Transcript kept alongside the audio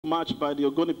March by the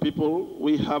Ogoni people,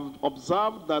 we have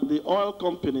observed that the oil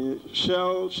company,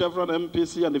 Shell, Chevron,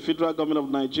 MPC, and the federal government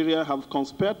of Nigeria have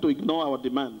conspired to ignore our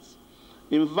demands.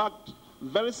 In fact,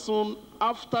 very soon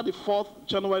after the 4th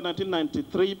January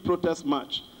 1993 protest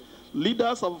march,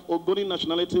 leaders of Ogoni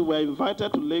nationality were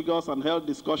invited to Lagos and held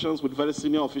discussions with very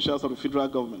senior officials of the federal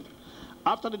government.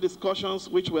 After the discussions,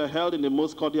 which were held in the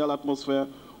most cordial atmosphere,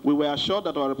 we were assured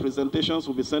that our representations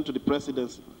will be sent to the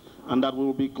presidency and that we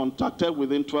will be contacted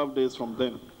within 12 days from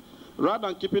then. Rather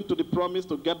than keeping to the promise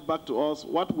to get back to us,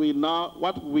 what we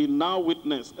now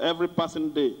witness every passing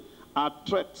day are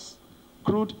threats,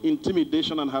 crude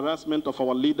intimidation and harassment of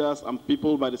our leaders and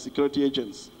people by the security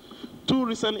agents. Two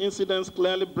recent incidents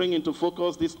clearly bring into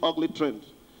focus this ugly trend.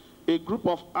 A group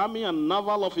of army and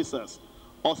naval officers,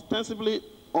 ostensibly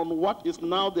on what is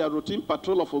now their routine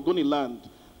patrol of Ogoni land,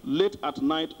 late at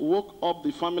night woke up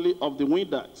the family of the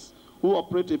Windags, who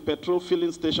operate a petrol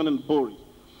filling station in Bori.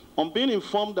 On being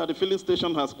informed that the filling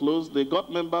station has closed, they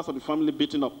got members of the family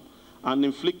beaten up and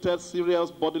inflicted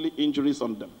serious bodily injuries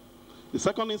on them. The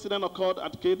second incident occurred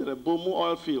at Bomu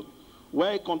oil field,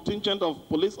 where a contingent of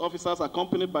police officers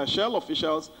accompanied by Shell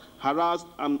officials harassed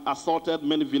and assaulted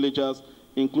many villagers,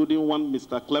 including one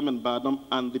Mr. Clement Badam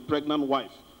and the pregnant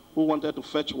wife, who wanted to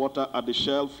fetch water at the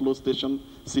Shell flow station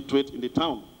situated in the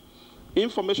town.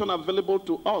 Information available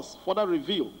to us further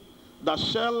reveal that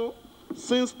Shell,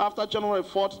 since after January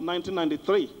 4th,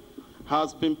 1993,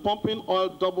 has been pumping oil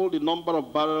double the number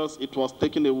of barrels it was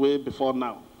taking away before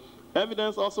now.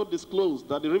 Evidence also disclosed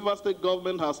that the Rivers State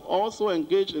government has also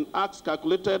engaged in acts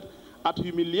calculated at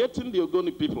humiliating the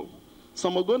Ogoni people.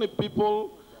 Some Ogoni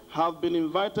people have been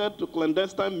invited to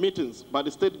clandestine meetings by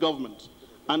the state government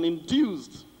and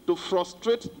induced to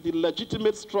frustrate the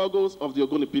legitimate struggles of the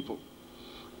Ogoni people.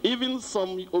 Even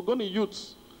some Ogoni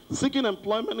youths seeking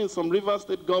employment in some Rivers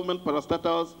State government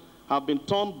parastatals have been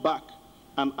turned back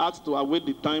and asked to await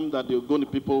the time that the Ogoni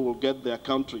people will get their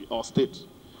country or state.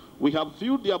 We have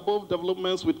viewed the above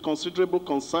developments with considerable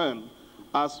concern,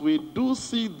 as we do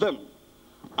see them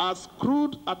as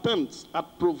crude attempts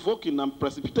at provoking and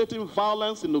precipitating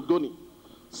violence in Ogoni,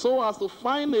 so as to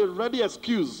find a ready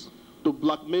excuse to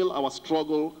blackmail our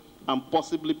struggle and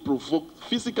possibly provoke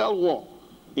physical war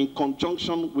in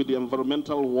conjunction with the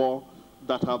environmental war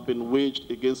that have been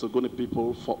waged against Ogoni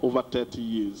people for over 30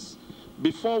 years.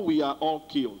 Before we are all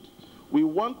killed, we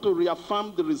want to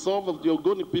reaffirm the resolve of the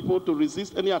Ogoni people to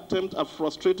resist any attempt at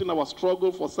frustrating our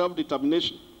struggle for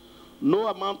self-determination. No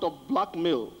amount of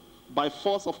blackmail by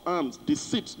force of arms,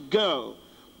 deceit, guile,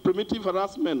 primitive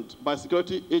harassment by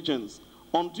security agents,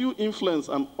 undue influence,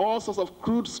 and all sorts of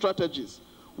crude strategies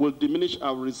will diminish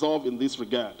our resolve in this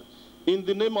regard. In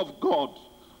the name of God,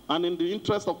 and in the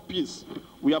interest of peace,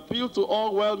 we appeal to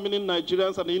all well-meaning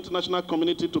Nigerians and the international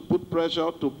community to put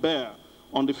pressure to bear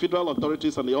on the federal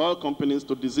authorities and the oil companies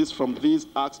to desist from these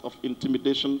acts of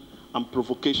intimidation and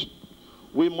provocation.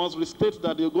 We must restate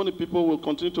that the Ogoni people will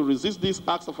continue to resist these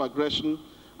acts of aggression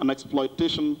and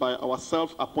exploitation by our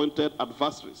self-appointed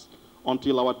adversaries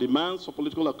until our demands for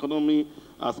political economy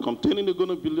as contained in the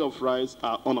Ogoni Bill of Rights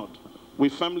are honored. We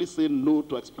firmly say no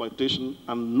to exploitation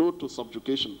and no to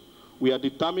subjugation. We are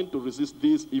determined to resist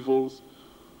these evils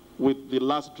with the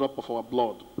last drop of our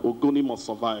blood. Ogoni must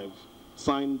survive.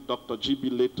 Signed, Dr. G.B.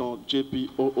 Layton,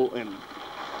 JPOON.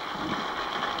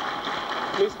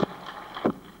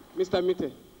 Mr.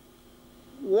 Mite,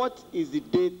 what is the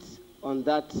date on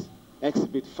that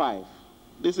Exhibit 5?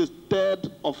 This is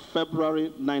 3rd of February,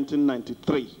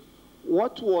 1993.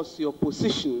 What was your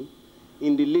position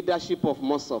in the leadership of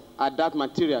MOSOP at that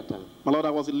material time? My Lord, I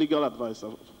was the legal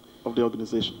advisor of the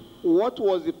organization. What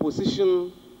was the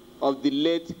position of the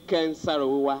late Ken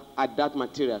Sarawiwa at that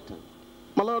material time?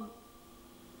 My Lord,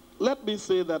 let me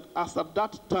say that as at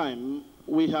that time,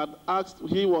 we had asked,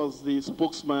 he was the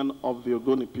spokesman of the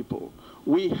Ogoni people.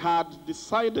 We had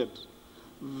decided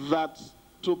that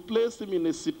to place him in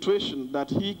a situation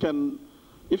that he can,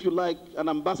 if you like, an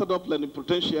ambassador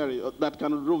plenipotentiary that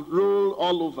can rule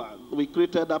all over. We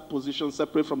created that position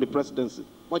separate from the presidency.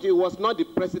 But he was not the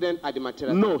president at the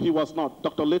material time? No, he was not.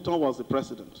 Dr. Layton was the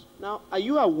president. Now, are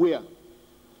you aware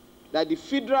that the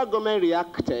federal government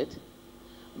reacted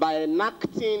by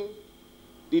enacting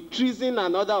the treason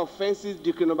and other offenses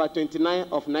decree number 29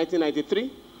 of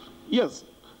 1993? Yes,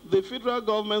 the federal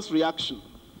government's reaction.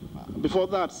 Before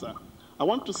that, sir, I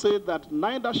want to say that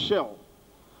neither Shell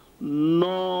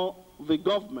nor the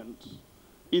government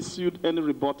issued any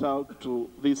rebuttal to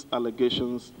these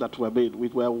allegations that were made,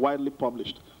 which were widely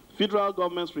published. Federal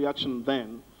government's reaction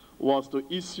then was to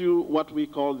issue what we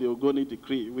call the Ogoni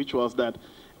Decree, which was that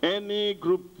any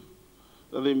group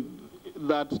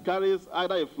that carries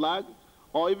either a flag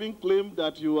or even claim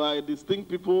that you are a distinct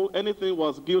people, anything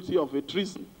was guilty of a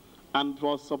treason and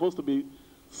was supposed to be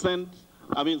sent,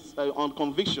 on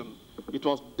conviction, it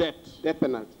was death. Death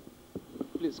penalty.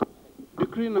 Please.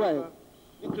 Decree number.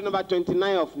 Decree number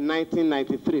 29 of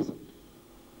 1993. Sir.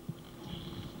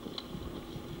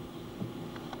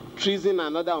 Treason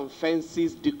and other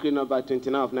offenses, decree number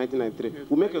 29 of 1993. Yes.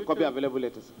 We'll make a copy available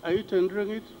later. Sir. Are you tendering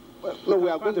it? No, we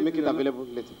are going to make it available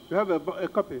later. You have a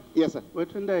copy? Yes, sir. Where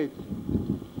tender it?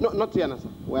 No, not here, sir.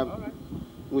 All right.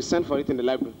 We send for it in the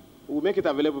library. We'll make it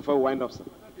available before we wind up, sir.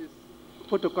 That is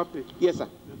photocopy. Yes, sir.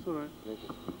 That's all right.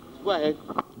 Go ahead.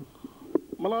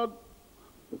 My Lord,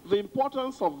 the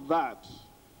importance of that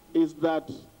is that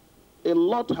a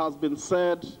lot has been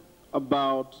said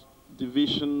about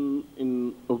division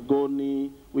in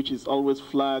Ogoni, which is always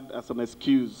flagged as an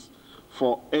excuse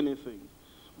for anything.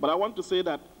 But I want to say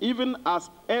that even as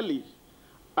early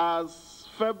as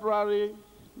February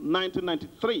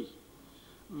 1993,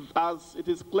 as it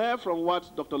is clear from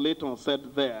what Dr. Layton said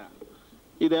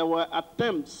there were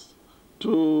attempts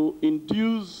to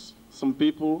induce some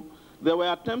people, there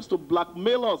were attempts to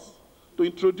blackmail us, to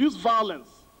introduce violence,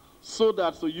 so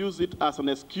that to use it as an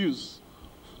excuse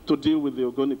to deal with the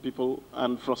Ogoni people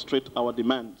and frustrate our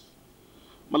demands.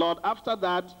 My Lord, after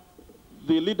that,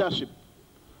 the leadership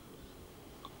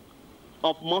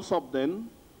of MOSOP then,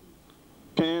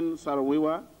 Ken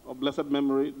Sarawiwa of blessed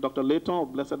memory, Dr. Layton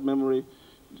of blessed memory,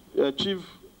 Chief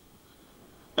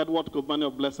Edward Kobani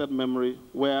of blessed memory,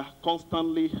 were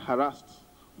constantly harassed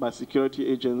by security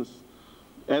agents,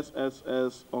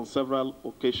 SSS, on several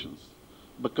occasions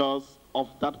because of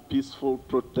that peaceful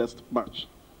protest march.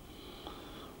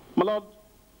 My Lord,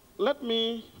 let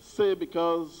me say,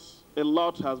 because a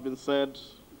lot has been said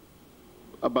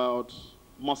about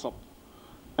MOSOP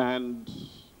and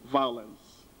violence.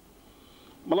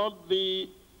 My Lord, the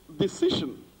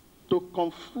decision to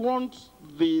confront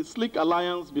the sleek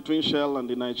alliance between Shell and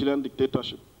the Nigerian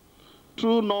dictatorship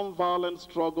through non-violent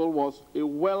struggle was a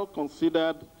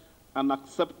well-considered and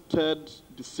accepted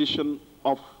decision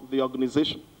of the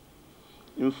organization.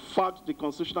 In fact, the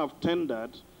constitution I've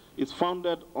tendered is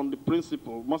founded on the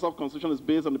principle, MOSOP constitution is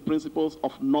based on the principles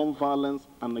of non-violence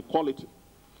and equality.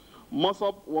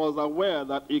 MOSOP was aware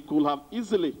that it could have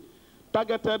easily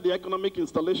targeted the economic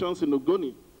installations in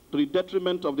Ogoni to the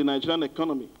detriment of the Nigerian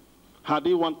economy had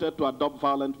he wanted to adopt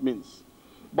violent means.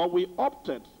 But we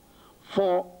opted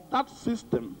for that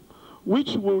system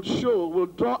which will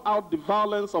draw out the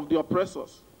violence of the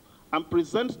oppressors and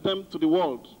present them to the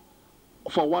world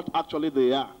for what actually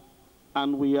they are.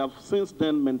 And we have since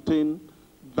then maintained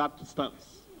that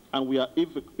stance. And we are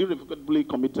irrevocably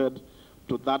committed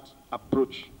to that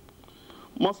approach.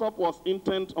 MOSOP was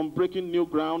intent on breaking new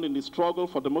ground in the struggle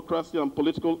for democracy and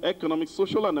political, economic,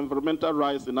 social, and environmental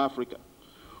rights in Africa.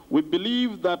 We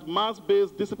believe that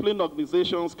mass-based disciplined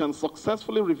organizations can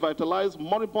successfully revitalize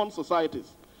moribund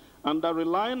societies, and that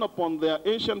relying upon their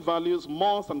ancient values,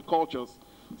 mores, and cultures,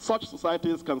 such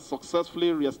societies can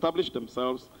successfully reestablish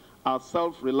themselves as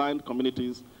self-reliant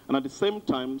communities, and at the same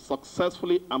time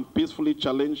successfully and peacefully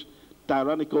challenge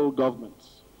tyrannical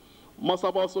governments.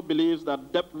 MOSOP also believes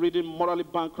that debt-ridden, morally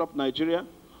bankrupt Nigeria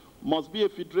must be a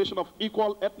federation of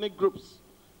equal ethnic groups,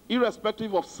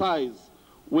 irrespective of size,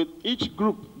 with each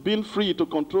group being free to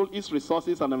control its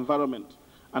resources and environment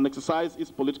and exercise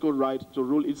its political right to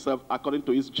rule itself according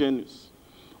to its genius.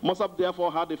 MOSOP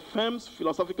therefore had a firm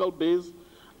philosophical base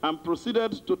and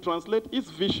proceeded to translate its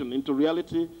vision into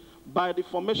reality by the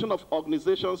formation of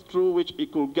organizations through which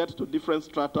it could get to different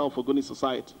strata of Ogoni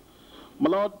society. My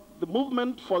Lord, the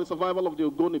movement for the survival of the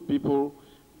Ogoni people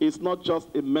is not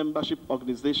just a membership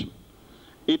organization.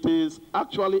 It is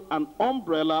actually an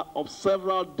umbrella of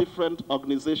several different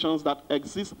organizations that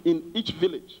exist in each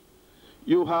village.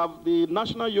 You have the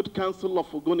National Youth Council of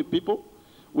Ogoni People,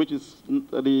 which is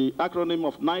the acronym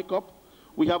of NICOP.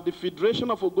 We have the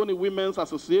Federation of Ogoni Women's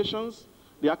Associations,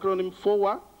 the acronym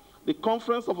FOWA, the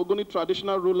Conference of Ogoni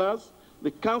Traditional Rulers,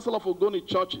 the Council of Ogoni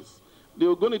Churches, the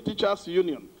Ogoni Teachers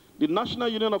Union, the National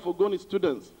Union of Ogoni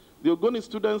Students, the Ogoni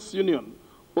Students Union,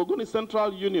 Ogoni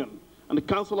Central Union, and the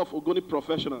Council of Ogoni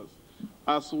Professionals,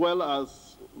 as well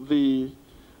as the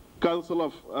Council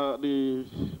of the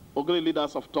Ogoni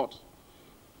Leaders of Thought.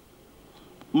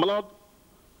 My Lord,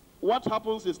 what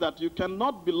happens is that you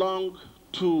cannot belong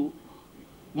to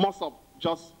MOSOP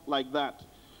just like that.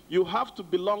 You have to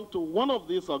belong to one of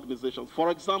these organizations. For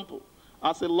example,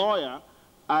 as a lawyer,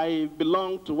 I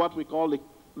belong to what we call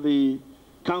the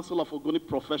Council of Ogoni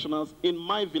Professionals in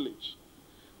my village.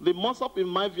 The MOSOP in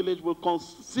my village will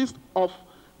consist of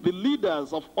the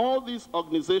leaders of all these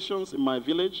organizations in my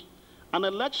village. An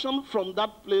election from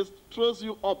that place throws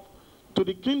you up to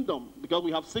the kingdom, because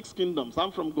we have 6 kingdoms.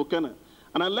 I'm from Gokene.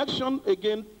 An election,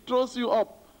 again, throws you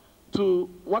up to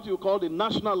what you call the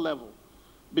national level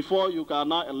before you are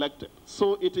now elected.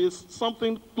 So it is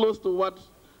something close to what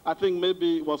I think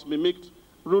maybe was mimicked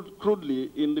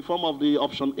crudely in the form of the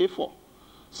option A4.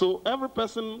 So every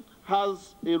person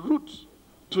has a route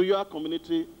to your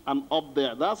community and up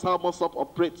there. That's how MOSOP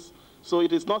operates. So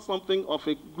it is not something of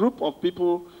a group of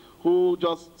people who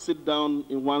just sit down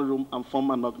in one room and form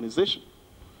an organization.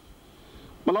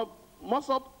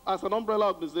 MOSOP, as an umbrella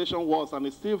organization, was and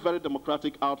is still a very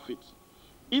democratic outfit.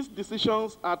 Its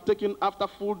decisions are taken after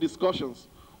full discussions,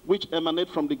 which emanate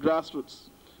from the grassroots.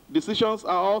 Decisions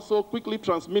are also quickly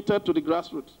transmitted to the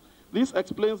grassroots. This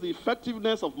explains the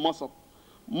effectiveness of MOSOP.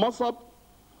 MOSOP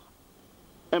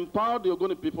empowered the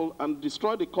Ogoni people and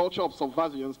destroyed the culture of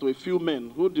subservience to a few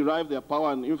men who derive their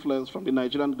power and influence from the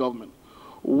Nigerian government,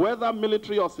 whether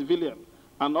military or civilian,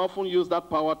 and often use that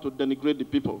power to denigrate the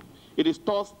people. It is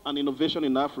thus an innovation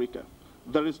in Africa.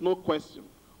 There is no question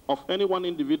of any one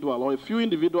individual or a few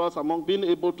individuals among being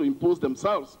able to impose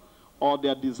themselves or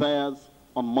their desires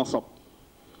on MOSOP.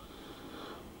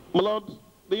 My Lord,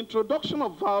 the introduction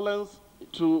of violence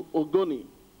to Ogoni,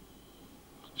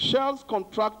 Shell's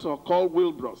contractor called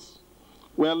Wilbros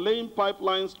were laying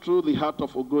pipelines through the heart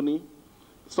of Ogoni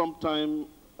sometime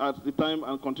at the time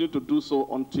and continue to do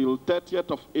so until 30th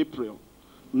of April,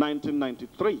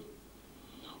 1993,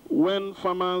 when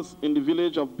farmers in the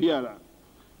village of Biara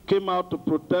came out to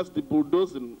protest the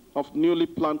bulldozing of newly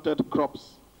planted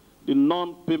crops, the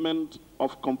non-payment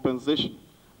of compensation,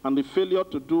 and the failure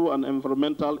to do an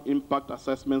environmental impact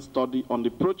assessment study on the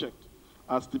project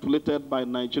as stipulated by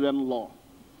Nigerian law.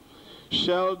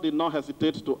 Shell did not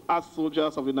hesitate to ask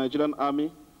soldiers of the Nigerian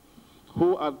army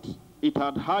who it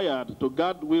had hired to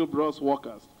guard Wilbur's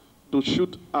workers to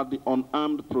shoot at the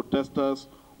unarmed protesters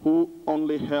who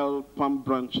only held palm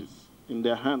branches in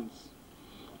their hands.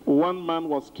 1 man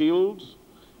was killed,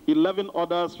 11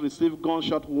 others received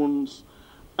gunshot wounds,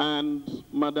 and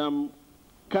Madam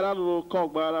Karalo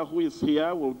Kogbara, who is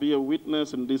here, will be a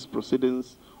witness in these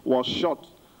proceedings, was shot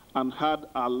and had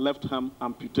her left hand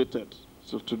amputated.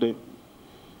 So today.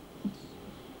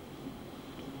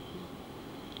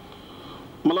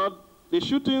 My Lord, the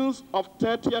shootings of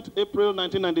 30th April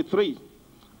 1993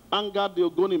 angered the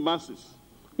Ogoni masses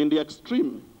in the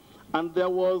extreme, and there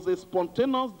was a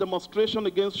spontaneous demonstration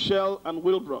against Shell and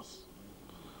Wilbros.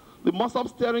 The MOSOP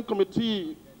steering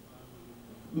committee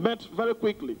met very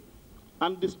quickly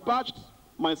and dispatched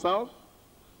myself,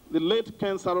 the late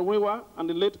Ken Sarawiwa, and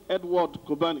the late Edward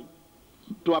Kobani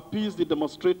to appease the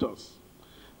demonstrators.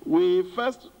 We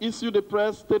first issued a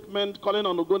press statement calling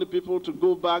on Ogoni people to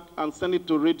go back and send it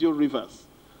to Radio Rivers.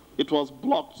 It was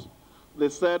blocked. They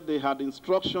said they had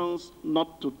instructions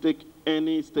not to take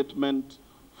any statement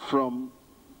from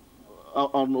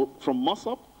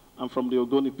MOSOP and from the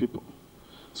Ogoni people.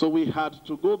 So we had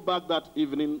to go back that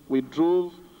evening. We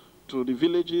drove to the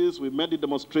villages, we met the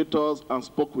demonstrators and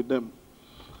spoke with them.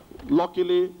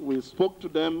 Luckily, we spoke to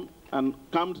them and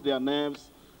calmed their nerves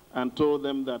and told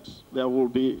them that there will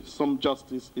be some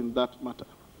justice in that matter.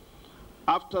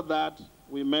 After that,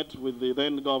 we met with the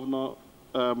then governor,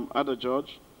 Ada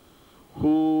George,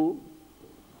 to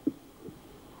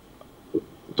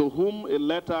whom a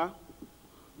letter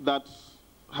that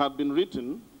had been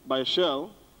written by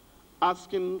Shell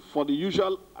asking for the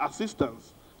usual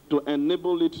assistance to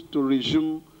enable it to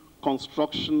resume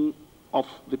construction of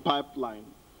the pipeline.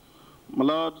 My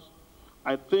Lord,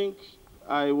 I think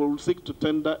I will seek to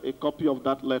tender a copy of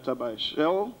that letter by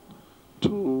Shell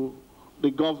to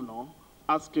the governor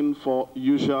asking for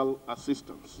usual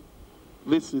assistance.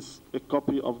 This is a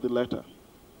copy of the letter.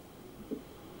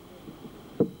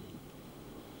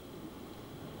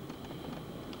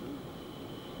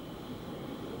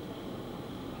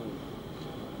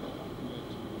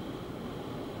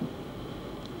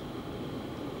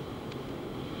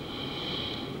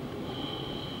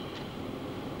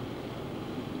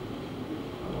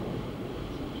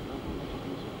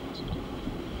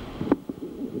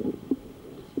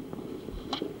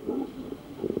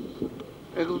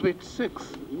 Exhibit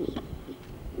 6.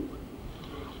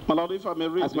 My Lord, if I may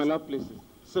read As my Lord pleases.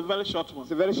 It's a very short one.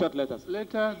 It's a very short letter.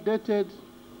 Letter dated.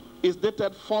 It's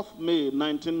dated 4th May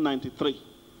 1993.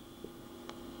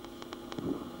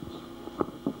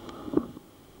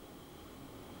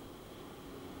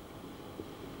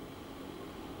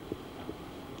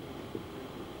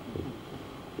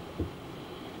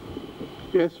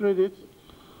 Yes, read it.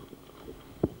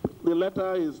 The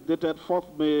letter is dated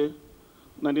 4th May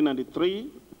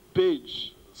 1993,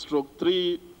 page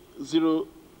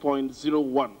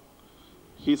 /30.01.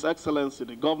 His Excellency,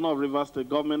 the Governor of Rivers State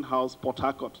Government House, Port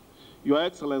Harcourt. Your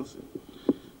Excellency,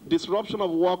 disruption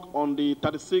of work on the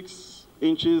 36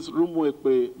 inches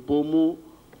Rumwekwe Bomu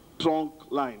trunk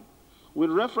line.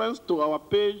 With reference to our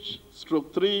page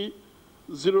stroke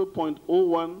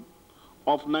 30.01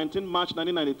 of 19 March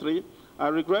 1993, I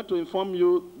regret to inform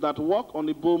you that work on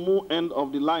the Bomu end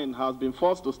of the line has been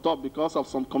forced to stop because of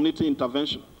some community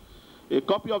intervention. A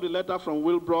copy of the letter from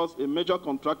Wilbros, a major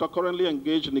contractor currently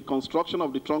engaged in the construction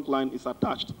of the trunk line, is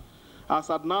attached. As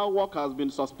at now, work has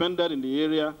been suspended in the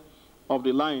area of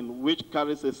the line, which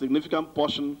carries a significant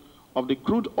portion of the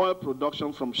crude oil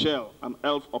production from Shell and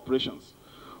ELF operations.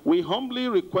 We humbly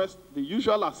request the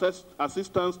usual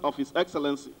assistance of His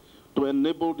Excellency to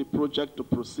enable the project to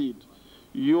proceed.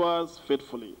 Yours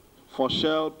faithfully, for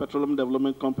Shell Petroleum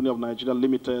Development Company of Nigeria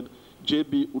Limited,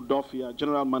 J.B. Udofia,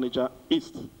 General Manager,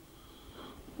 East.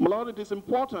 My Lord, it is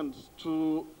important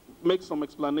to make some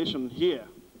explanation here.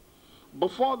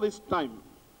 Before this time,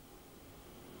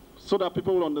 so that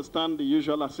people will understand the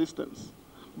usual assistance,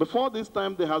 before this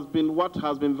time there has been what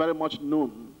has been very much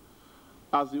known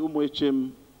as the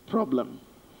Umuechim problem,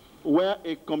 where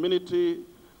a community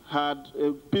had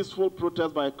a peaceful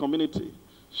protest by a community.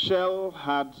 Shell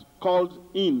had called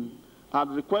in, had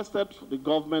requested the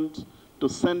government to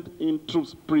send in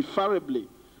troops, preferably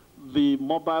the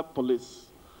mobile police.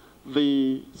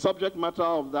 The subject matter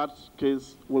of that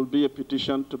case will be a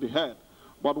petition to be heard.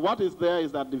 But what is there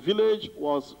is that the village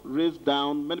was razed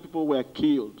down, many people were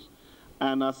killed,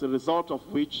 and as a result of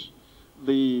which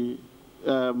a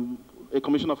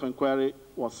commission of inquiry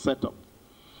was set up.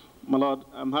 My Lord,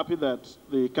 I'm happy that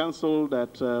the council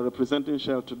that representing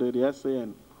Shell today, the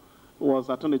SAN, was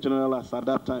Attorney General as at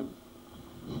that time.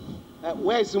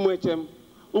 Where is Umuechem?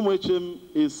 Umuechem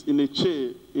is in a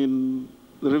chair in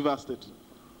the River State.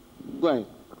 Go ahead.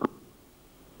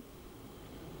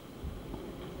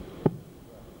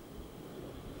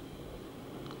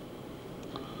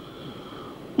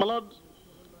 My Lord,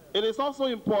 it is also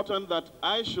important that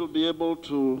I should be able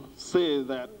to say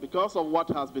that because of what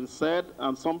has been said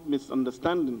and some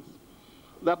misunderstandings,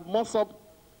 that MOSOP,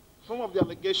 some of the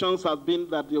allegations have been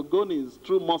that the Ogonis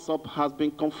through MOSOP has been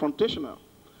confrontational.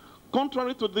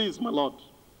 Contrary to this, my Lord,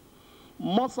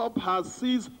 MOSOP has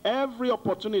seized every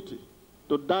opportunity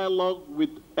to dialogue with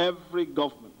every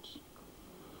government.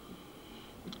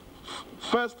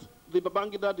 First, the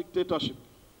Babangida dictatorship.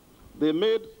 They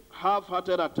made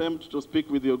half-hearted attempt to speak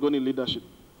with the Ogoni leadership.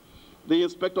 The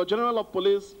Inspector General of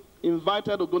Police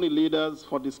invited Ogoni leaders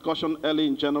for discussion early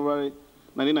in January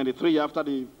 1993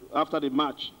 after the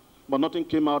march, but nothing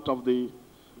came out of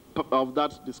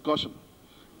that discussion.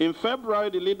 In February,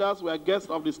 the leaders were guests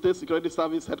of the State Security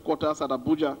Service headquarters at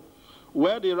Abuja,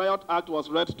 where the Riot Act was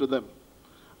read to them.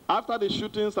 After the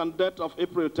shootings and death of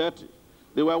April 30,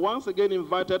 they were once again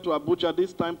invited to Abuja,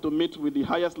 this time to meet with the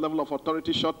highest level of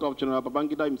authority short of General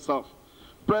Babangida himself.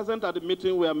 Present at the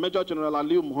meeting were Major General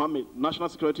Aliu Muhammad, National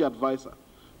Security Advisor,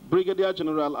 Brigadier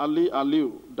General Ali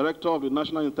Aliu, Director of the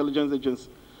National Intelligence Agency,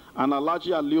 and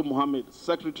Alhaji Aliu Muhammad,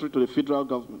 Secretary to the Federal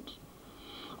Government,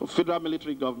 Federal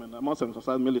Military Government. I must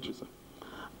emphasize military, sir.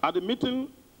 At the meeting,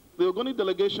 the Ogoni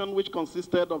delegation, which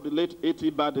consisted of the late A.T.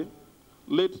 Bade,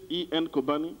 late E.N.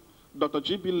 Kobani, Dr.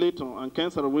 G.B. Layton, and Ken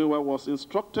Sarawiwa, was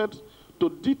instructed to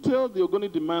detail the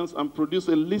Ogoni demands and produce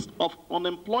a list of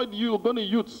unemployed Ogoni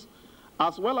youths,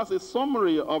 as well as a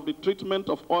summary of the treatment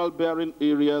of oil-bearing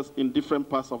areas in different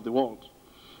parts of the world.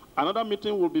 Another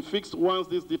meeting will be fixed once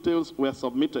these details were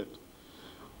submitted.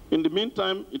 In the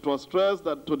meantime, it was stressed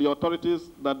that to the authorities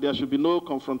that there should be no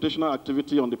confrontational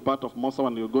activity on the part of MOSOP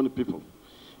and the Ogoni people.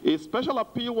 A special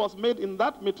appeal was made in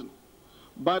that meeting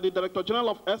by the Director General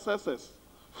of SSS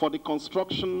for the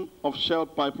construction of Shell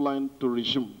pipeline to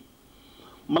resume.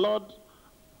 My Lord,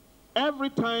 every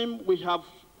time we have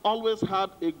always had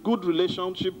a good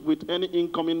relationship with any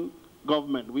incoming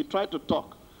government. We try to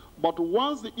talk. But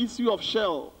once the issue of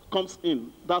Shell comes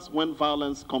in, that's when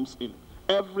violence comes in.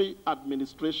 Every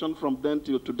administration from then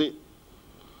till today.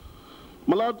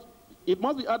 My Lord, it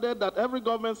must be added that every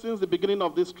government since the beginning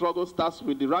of this struggle starts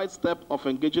with the right step of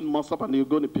engaging MOSOP and the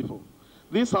Ogoni people.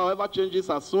 This, however, changes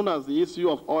as soon as the issue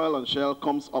of oil and Shell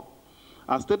comes up.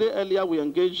 As stated earlier, we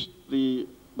engaged the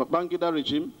Babangida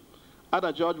regime.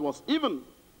 Ada George was even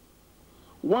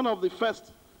one of the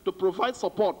first to provide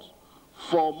support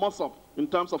for MOSOP in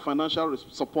terms of financial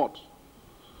support.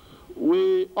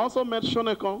 We also met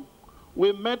Shonekon,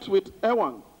 we met with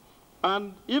Ewan,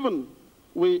 and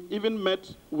we even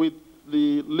met with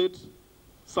the late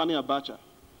Sani Abacha.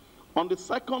 On the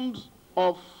 2nd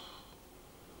of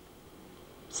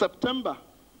September,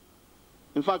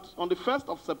 in fact, on the 1st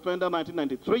of September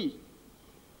 1993,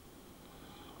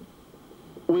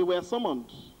 we were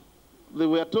summoned. They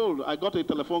were told, I got a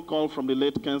telephone call from the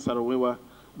late Ken Saro-Wiwa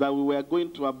that we were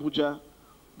going to Abuja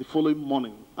the following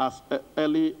morning as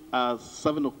early as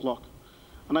 7 o'clock.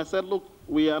 And I said, look,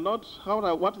 we are not,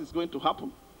 what is going to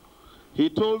happen? He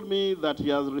told me that he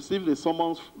has received a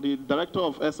summons. The director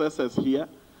of SSS here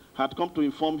had come to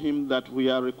inform him that we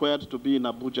are required to be in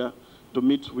Abuja to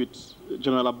meet with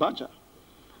General Abacha.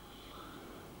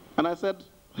 And I said,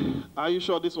 are you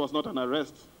sure this was not an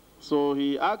arrest? So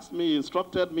he asked me,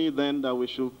 instructed me then that we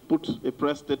should put a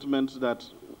press statement that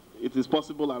it is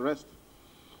possible arrest.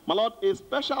 My lord, a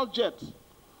special jet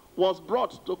was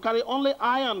brought to carry only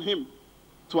I and him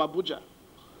to Abuja.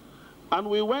 And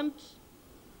we went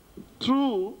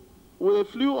through, we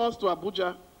flew us to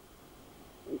Abuja.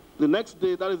 The next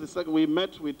day, that is the second, we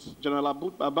met with General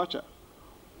Abacha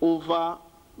over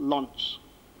lunch.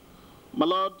 My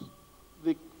lord,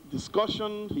 the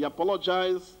discussion, he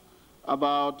apologized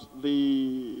about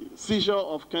the seizure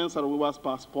of Ken Saro-Wiwa's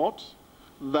passport,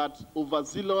 that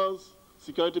overzealous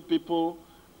security people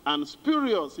and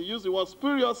spurious, he used the word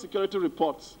spurious security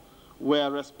reports, were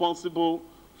responsible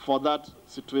for that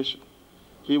situation.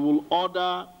 He will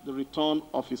order the return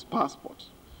of his passport.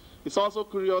 It's also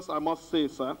curious, I must say,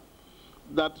 sir,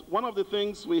 that one of the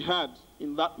things we had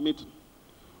in that meeting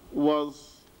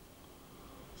was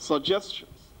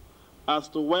suggestions as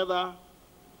to whether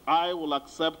I will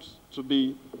accept to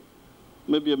be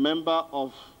maybe a member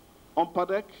of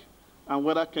OPADEC and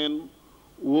whether Ken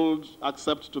would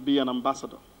accept to be an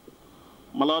ambassador.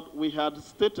 My lord, we had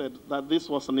stated that this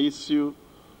was an issue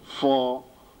for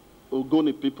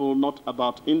Ogoni people, not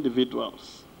about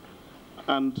individuals.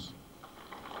 And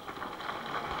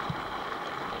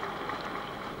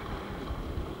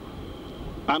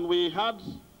we had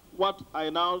what I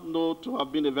now know to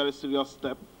have been a very serious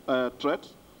threat,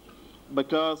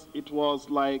 because it was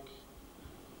like,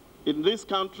 in this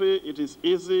country, it is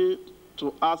easy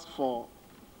to ask for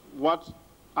what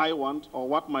I want or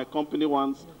what my company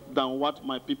wants than what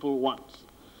my people want.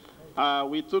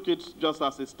 We took it just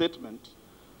as a statement,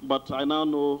 but I now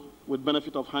know, with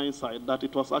benefit of hindsight, that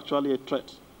it was actually a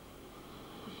threat.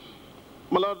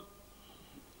 My lord,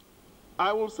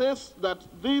 I will say that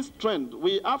this trend,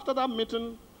 after that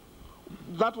meeting,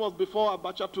 that was before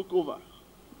Abacha took over.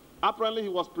 Apparently, he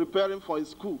was preparing for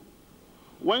his coup.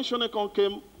 When Shonekon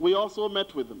came, we also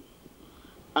met with him,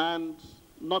 and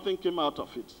nothing came out of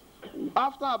it.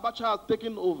 After Abacha had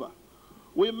taken over,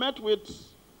 we met with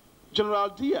General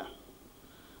Dia.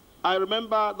 I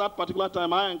remember that particular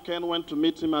time, I and Ken went to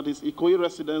meet him at his Ikoyi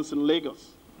residence in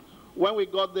Lagos. When we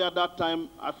got there that time,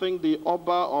 I think the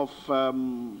Oba of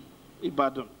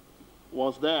Ibadan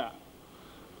was there.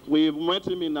 We met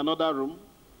him in another room,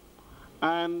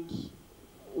 and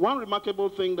one remarkable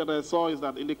thing that I saw is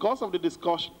that in the course of the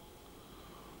discussion,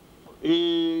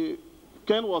 Ken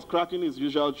was cracking his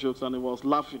usual jokes and he was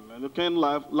laughing, and Ken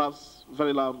laughs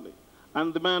very loudly.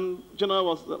 And the man, General,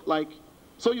 was like,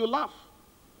 so you laugh?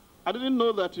 I didn't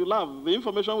know that you laugh. The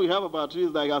information we have about you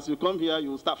is that as you come here,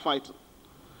 you will start fighting.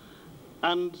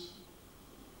 And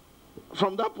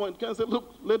from that point, Ken said,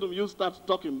 look, let them, you start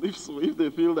talking if they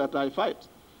feel that I fight.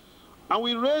 And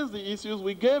we raised the issues.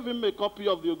 We gave him a copy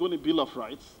of the Ogoni Bill of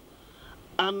Rights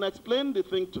and explained the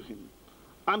thing to him.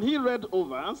 And he read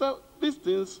over and said, these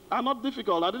things are not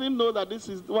difficult. I didn't know that this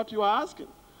is what you are asking.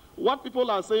 What people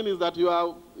are saying is that you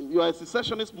are a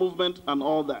secessionist movement and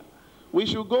all that. We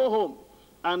should go home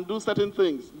and do certain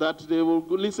things that they will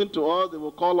listen to us, they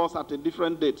will call us at a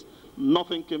different date.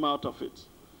 Nothing came out of it.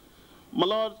 My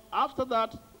lord, after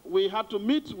that, we had to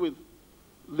meet with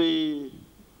the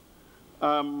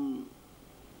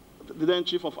then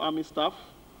Chief of Army Staff.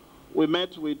 We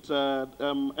met with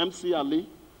MC Ali,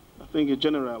 I think a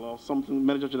general or something,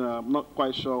 Major General. I'm not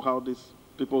quite sure how these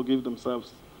people give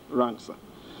themselves ranks.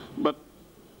 But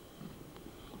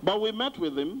we met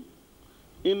with him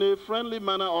in a friendly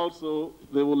manner also.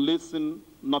 They will listen,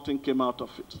 nothing came out of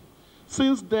it.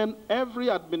 Since then, every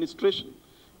administration,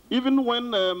 even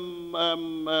when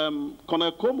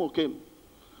Colonel Como came,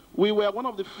 we were one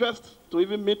of the first to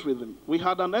even meet with him. We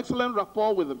had an excellent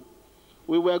rapport with him.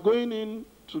 We were going in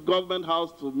to Government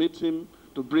House to meet him,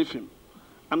 to brief him.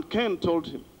 And Ken told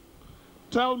him,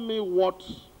 tell me what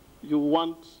you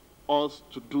want us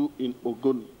to do in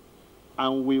Ogoni,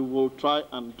 and we will try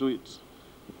and do it.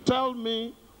 Tell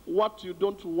me what you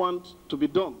don't want to be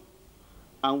done,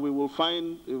 and we will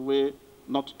find a way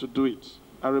not to do it.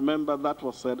 I remember that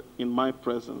was said in my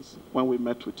presence when we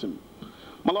met with him.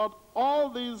 My lord, all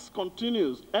this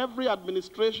continues. Every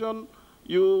administration,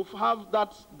 you have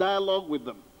that dialogue with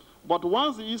them. But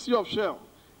once the issue of Shell,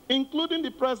 including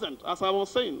the present, as I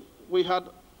was saying, we had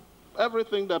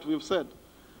everything that we've said.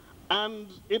 And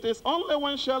it is only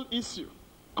when Shell issue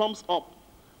comes up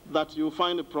that you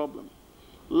find a problem.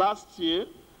 Last year,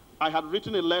 I had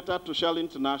written a letter to Shell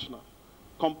International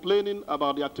complaining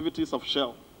about the activities of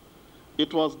Shell.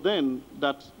 It was then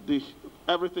that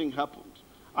everything happened.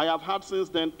 I have had since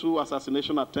then 2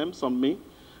 assassination attempts on me.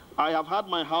 I have had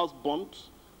my house burnt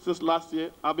since last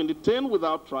year. I've been detained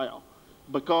without trial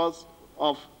because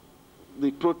of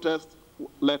the protest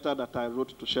letter that I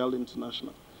wrote to Shell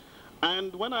International.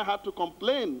 And when I had to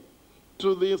complain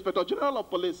to the Inspector General of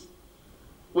Police,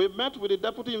 we met with the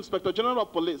Deputy Inspector General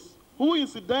of Police, who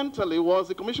incidentally was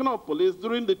the Commissioner of Police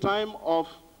during the time of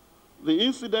the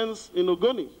incidents in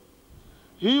Ogoni.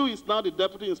 He is now the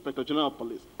Deputy Inspector General of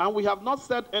Police. And we have not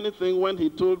said anything when he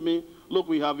told me, look,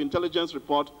 we have intelligence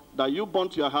report that you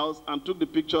burnt your house and took the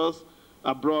pictures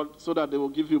abroad so that they will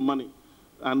give you money.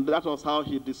 And that was how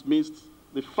he dismissed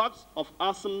the facts of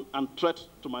arson and threat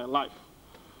to my life.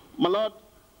 My Lord,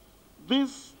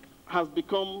 this has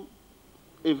become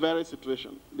a very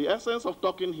situation. The essence of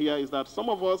talking here is that some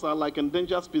of us are like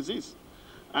endangered species.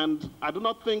 And I do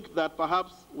not think that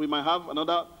perhaps we might have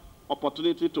another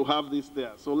opportunity to have this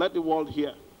there. So let the world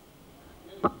hear.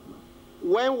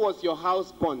 When was your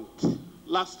house burnt?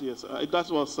 Last year, that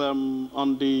was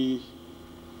on the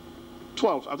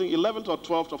 12th, I think 11th or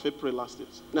 12th of April last year.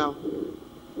 Now,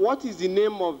 what is the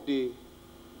name of the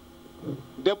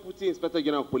Deputy Inspector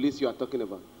General of Police you are talking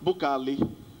about? Bukali.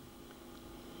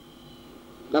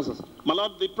 That's what. My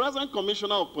Lord, the present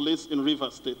Commissioner of Police in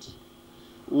Rivers State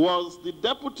was the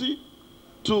deputy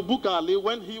to Bukali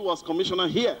when he was commissioner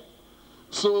here.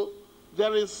 So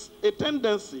there is a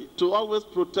tendency to always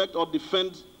protect or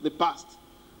defend the past.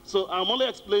 So I'm only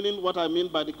explaining what I mean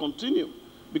by the continuum,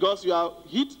 because you are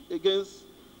hit against.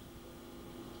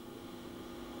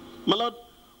 My Lord,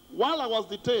 while I was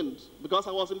detained, because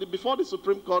I was before the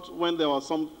Supreme Court when there was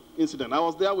some incident, I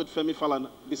was there with Femi Falana.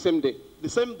 The same day? The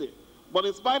same day. But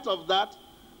in spite of that,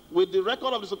 with the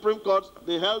record of the Supreme Court,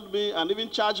 they held me and even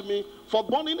charged me for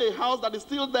burning a house that is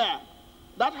still there.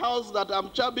 That house that I'm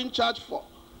being charged for,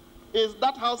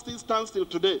 that house still stands till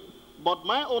today. But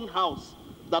my own house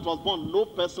that was burned, no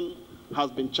person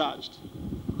has been charged.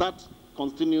 That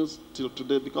continues till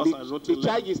today because I wrote a letter. The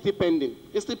charge is still pending?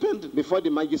 It's still pending. Before the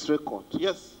magistrate court?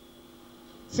 Yes.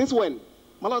 Since when?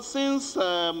 Well, since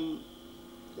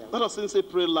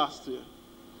April last year.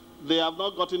 They have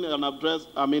not gotten an address,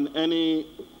 any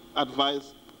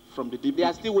advice from the DP. They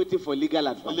are still waiting for legal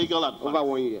advice? Legal advice. Over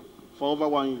 1 year? For over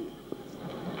 1 year.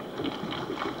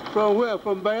 From where?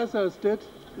 From Bayelsa State?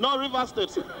 No, River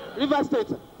State. River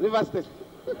State. River State.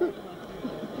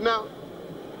 Now,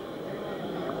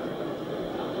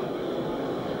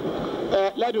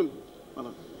 Ledun,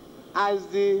 has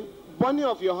the burning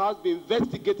of your house been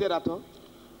investigated at all?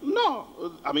 No,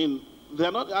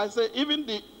 they're not. I say even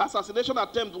the assassination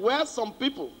attempt where some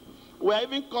people were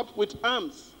even caught with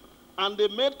arms and they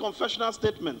made confessional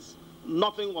statements,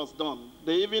 nothing was done.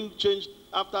 They even changed,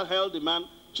 after held the man,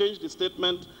 changed the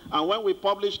statement, and when we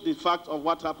published the fact of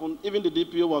what happened, even the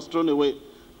DPO was thrown away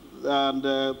and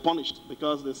punished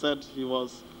because they said he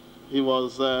was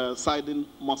siding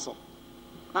muscle.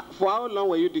 For how long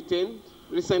were you detained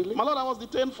recently? My Lord, I was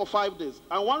detained for 5 days.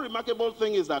 And one remarkable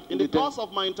thing is that in the course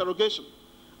of my interrogation,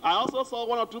 I also saw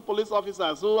 1 or 2 police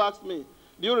officers who asked me,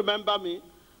 do you remember me?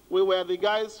 We were the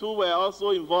guys who were also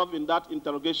involved in that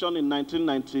interrogation in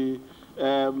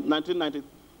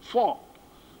 1994.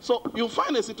 So you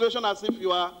find a situation as if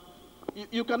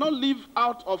you cannot live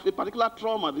out of a particular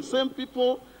trauma. The same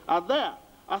people are there.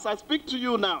 As I speak to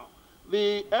you now,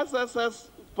 the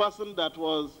SSS person that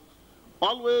was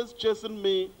always chasing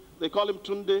me, they call him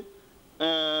Tunde,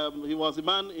 he was a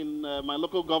man in my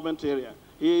local government area.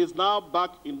 He is now back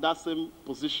in that same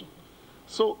position.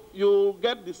 So you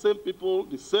get the same people,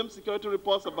 the same security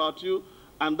reports about you,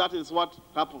 and that is what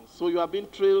happens. So you are being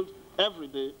trailed every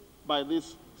day by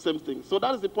this same thing. So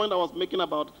that is the point I was making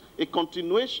about a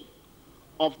continuation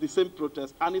of the same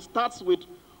protest. And it starts with,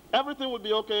 everything will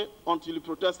be okay until you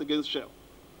protest against Shell.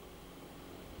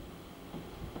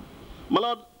 My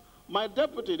Lord, my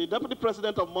deputy, the deputy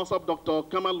president of MOSAP, Dr.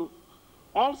 Kamalu,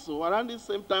 also around the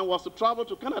same time was to travel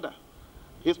to Canada.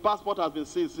 His passport has been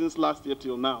seized since last year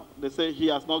till now. They say he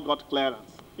has not got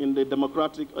clearance in the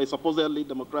democratic, or supposedly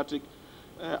democratic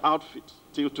outfit.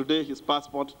 Till today, his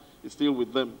passport is still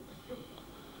with them.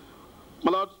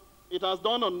 My Lord, it has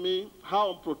dawned on me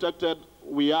how unprotected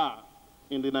we are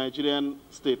in the Nigerian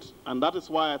state. And that is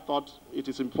why I thought it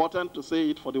is important to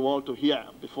say it for the world to hear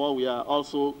before we are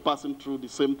also passing through the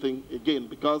same thing again.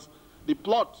 Because the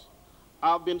plot,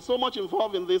 I've been so much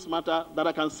involved in this matter that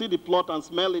I can see the plot and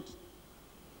smell it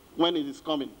when it is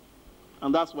coming.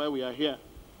 And that's why we are here.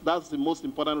 That's the most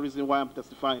important reason why I'm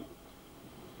testifying.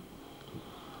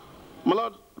 My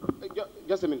Lord,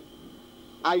 just a minute.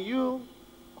 Are you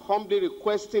humbly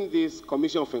requesting this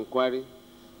commission of inquiry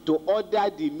to order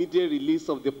the immediate release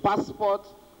of the passport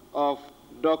of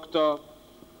Dr.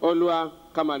 Olua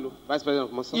Kamalu, Vice President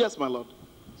of Mossad? Yes, my Lord.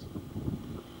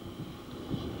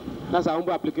 That's our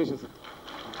humble application, sir.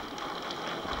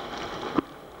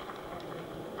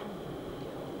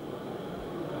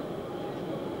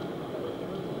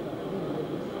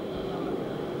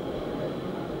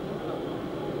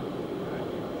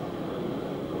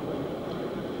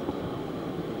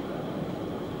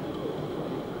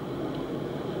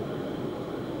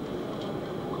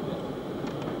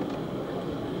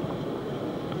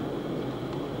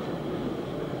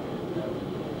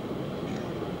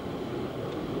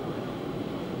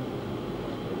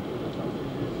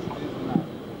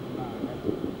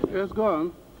 Yes, go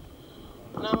on.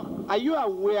 Now, are you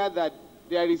aware that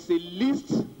there is a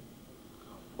list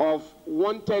of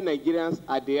wanted Nigerians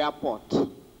at the airport?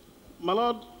 My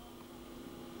Lord,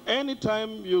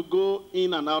 anytime you go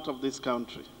in and out of this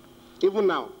country, Even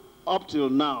now? up till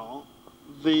now,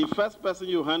 the first person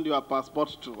you hand your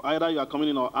passport to, either you are coming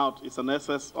in or out, is an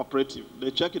SS operative.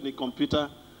 They check in the computer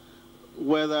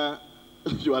whether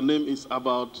your name is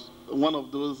about one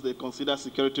of those they consider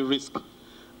security risk.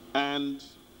 And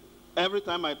every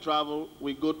time I travel,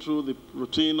 we go through the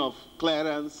routine of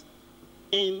clearance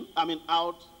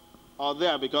out or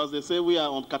there, because they say we are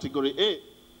on category A.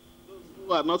 Those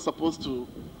who are not supposed to.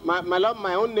 My Lord,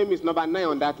 my own name is number 9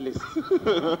 on that list.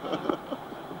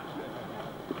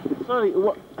 Sorry,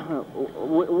 what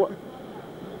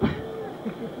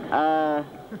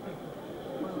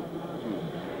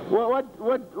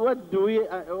do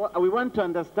we want to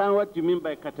understand what you mean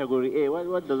by category A?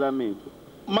 What does that mean?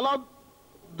 My Lord,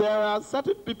 there are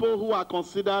certain people who are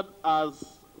considered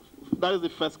as, that is the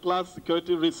first class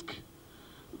security risk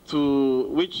to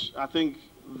which I think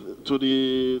to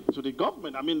the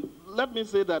government. I mean, let me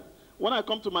say that when I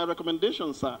come to my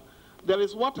recommendations, sir, there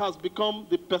is what has become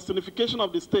the personification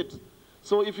of the state.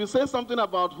 So if you say something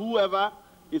about whoever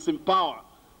is in power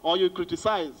or you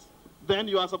criticize, then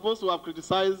you are supposed to have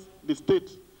criticized the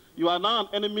state. You are now an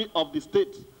enemy of the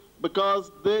state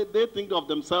because they think of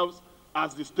themselves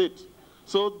as the state.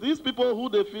 So these people who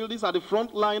they feel these are the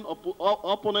front line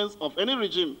opponents of any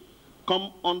regime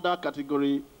come under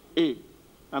category A.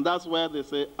 And that's where they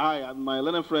say I and my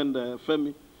learned friend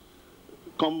Femi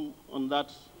come on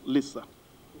that list, sir.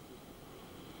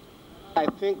 I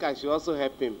think I should also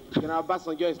help him. General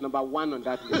Basanjo is number 1 on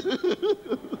that list.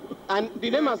 And the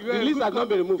name has, the list has not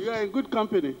been removed. You are in good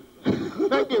company.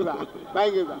 Thank you, sir.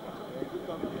 Thank you, sir.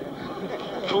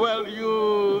 Well,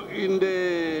 you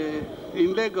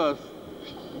in Lagos,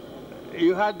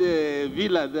 you had a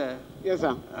villa there. Yes,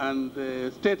 sir. And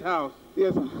the State House.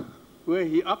 Yes, sir. Where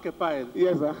he occupied.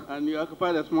 Yes, sir. And you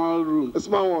occupied a small room. A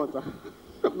small one, sir.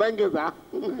 Thank you, sir.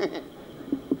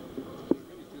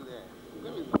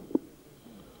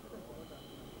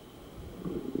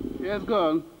 Yes, go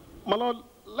on. My Lord,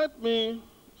 let me,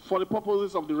 for the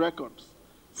purposes of the records,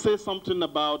 say something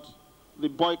about the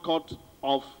boycott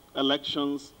of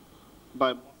elections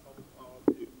by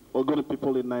Ogoni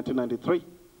People in 1993.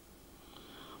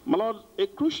 My Lord, a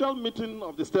crucial meeting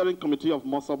of the steering committee of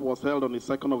Mossad was held on the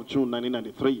 2nd of June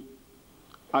 1993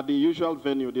 at the usual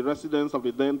venue, the residence of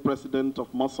the then president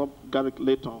of Mossad, Garrick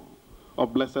Layton,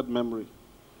 of blessed memory.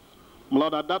 My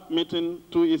Lord, at that meeting,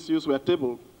 2 issues were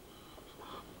tabled.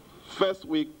 First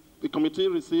week, the committee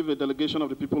received a delegation of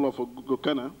the people of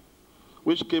Ogoni,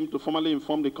 which came to formally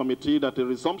inform the committee that the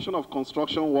resumption of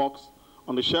construction works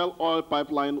on the Shell oil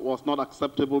pipeline was not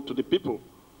acceptable to the people.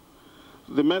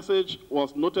 The message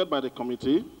was noted by the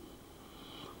committee.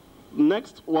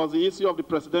 Next was the issue of the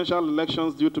presidential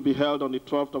elections due to be held on the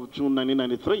 12th of June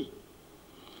 1993.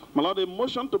 My Lord, a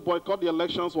motion to boycott the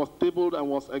elections was tabled and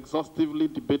was exhaustively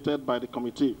debated by the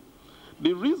committee.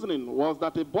 The reasoning was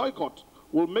that a boycott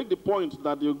will make the point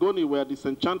that the Ogoni were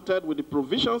disenchanted with the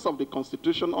provisions of the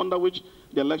Constitution under which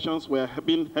the elections were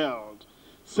being held,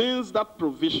 since that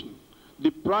provision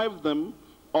deprived them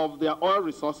of their oil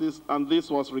resources, and this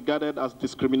was regarded as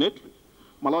discriminatory.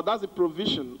 My Lord, that's the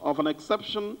provision of an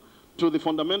exception to the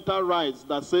fundamental rights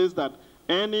that says that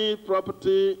any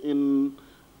property in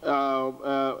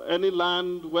any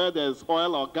land where there's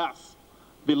oil or gas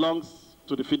belongs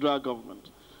to the federal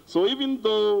government. So even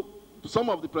though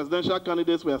some of the presidential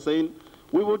candidates were saying,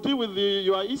 we will deal with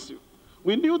your issue,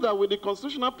 we knew that with the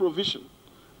constitutional provision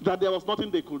that there was nothing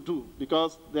they could do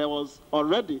because there was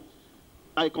already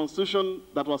a constitution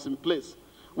that was in place.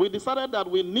 We decided that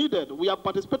we have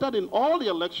participated in all the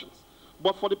elections,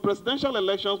 But for the presidential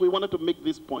elections, we wanted to make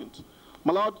this point.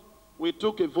 My Lord, we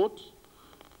took a vote,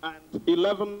 and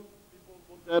 11 people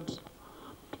voted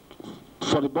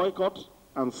for the boycott,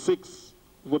 and 6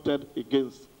 voted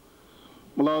against.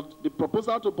 My Lord, the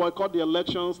proposal to boycott the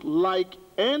elections, like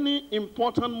any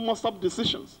important MOSOP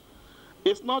decisions,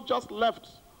 is not just left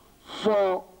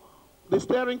for the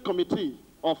steering committee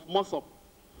of MOSOP.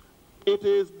 It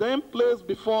is then placed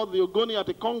before the Ogoni at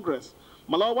a Congress.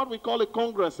 My Lord, what we call a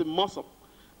Congress in MOSOP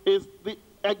is the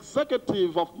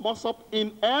executive of MOSOP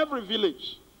in every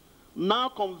village now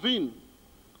convene.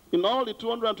 In all the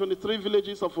 223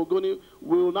 villages of Ogoni,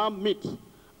 we will now meet,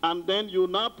 and then you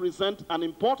now present an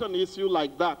important issue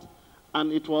like that.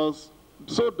 And it was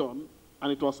so done,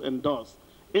 and it was endorsed.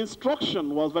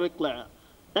 Instruction was very clear.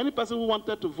 Any person who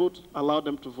wanted to vote, allow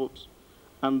them to vote.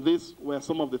 And these were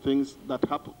some of the things that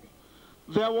happened.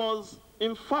 There was,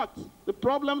 in fact, the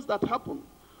problems that happened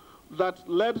that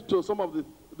led to some of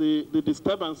the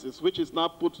disturbances, which is now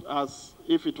put as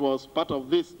if it was part of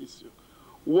this issue,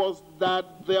 was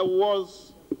that there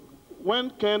was, when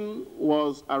Ken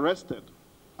was arrested,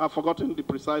 I've forgotten the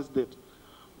precise date,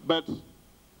 but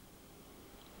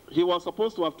he was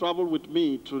supposed to have traveled with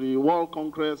me to the World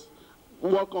Conference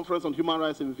on Human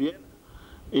Rights in Vienna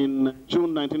in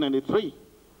June 1993.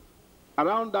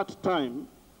 Around that time,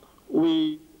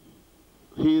 he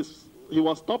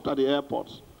was stopped at the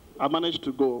airport. I managed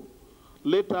to go.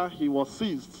 Later, he was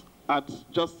seized at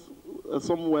just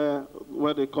somewhere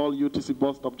where they call UTC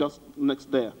bus stop, just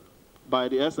next there, by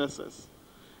the SSS,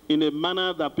 in a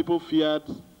manner that people feared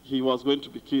he was going to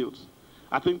be killed.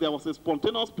 I think there was a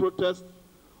spontaneous protest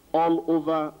all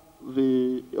over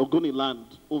the Ogoni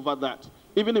land over that,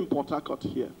 even in Port Harcourt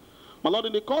here. My Lord,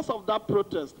 in the course of that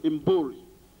protest in Bori,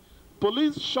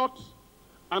 police shot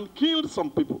and killed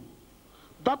some people.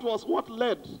 That was what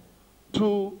led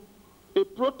to a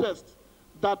protest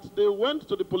that they went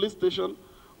to the police station.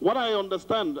 What I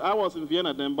understand, I was in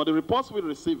Vienna then, but the reports we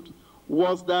received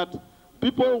was that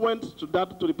people went to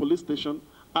the police station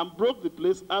and broke the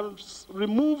place and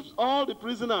removed all the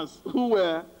prisoners who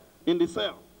were in the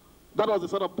cell. That was the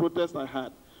sort of protest I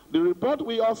had. The report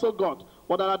we also got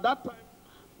was that at that time,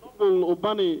 Noble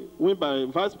Obani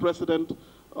Wimba, vice president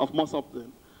of MOSOP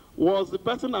then, was the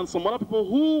person and some other people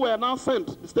who were now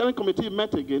sent. The steering committee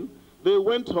met again. They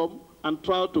went home and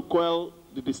tried to quell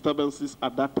the disturbances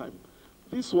at that time.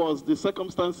 This was the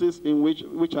circumstances in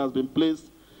which has been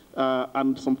placed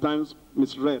and sometimes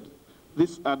misread.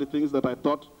 These are the things that I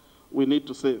thought we need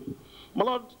to say. My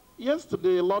Lord,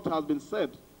 yesterday a lot has been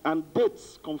said and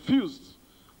dates confused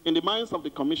in the minds of the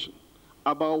Commission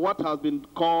about what has been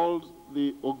called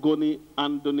the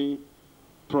Ogoni-Andoni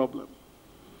problem.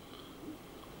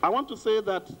 I want to say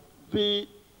that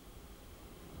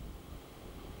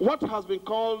what has been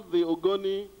called the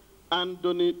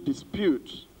Ogoni-Andoni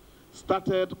dispute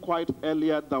started quite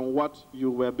earlier than what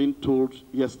you were being told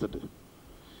yesterday.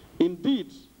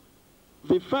 Indeed,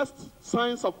 the first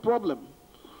signs of problem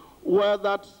were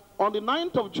that on the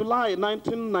 9th of July,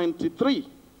 1993,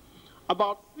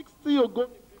 about 60 Ogoni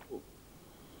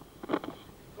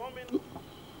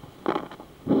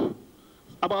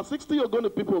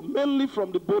people, mainly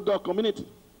from the Bodo community,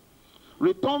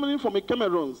 returning from the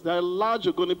Cameroons. There are a large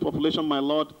Ogoni population, my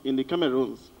Lord, in the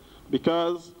Cameroons,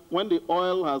 because when the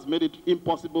oil has made it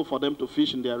impossible for them to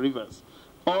fish in their rivers,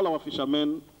 all our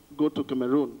fishermen go to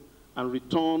Cameroon and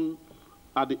return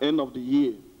at the end of the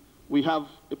year. We have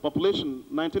a population,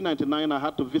 1999, I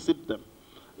had to visit them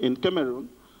in Cameroon,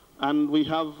 and we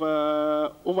have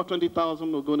over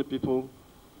 20,000 Ogoni people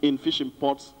in fishing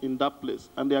ports in that place.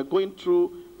 And they are going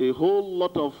through a whole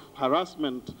lot of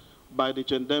harassment by the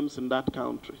gendarmes in that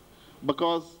country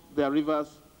because their rivers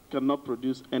cannot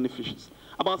produce any fishes.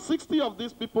 About 60 of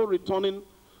these people returning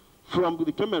from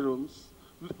the Cameroons.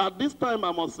 At this time,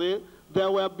 I must say, there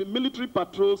were military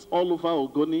patrols all over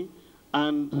Ogoni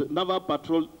and naval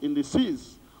patrol in the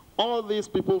seas. All these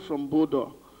people from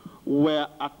Bodo were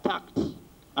attacked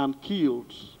and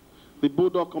killed. The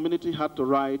Bodo community had to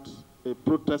write a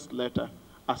protest letter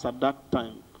as at that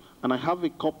time. And I have a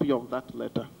copy of that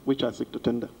letter, which I seek to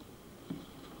tender.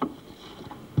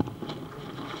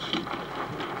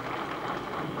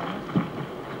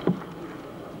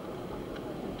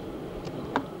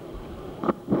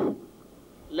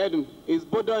 Ledum, is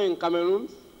Bodo in Cameroon?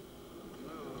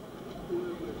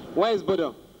 Where is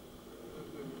Bodo?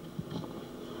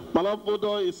 Malab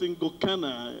Bodo is in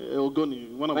Gokana,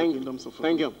 Ogoni, one of the kingdoms of Ogoni.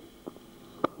 Thank you.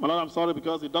 Malab, I'm sorry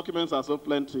because the documents are so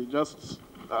plenty. Just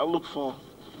I'll look for.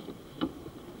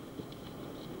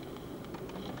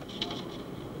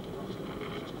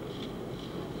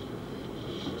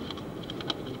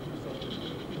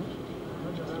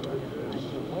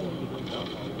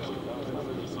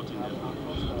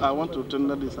 I want to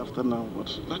tender this after now,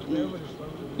 but let me.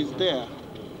 It's there.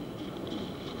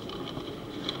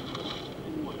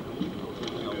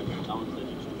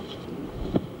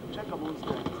 Check amongst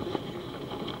them.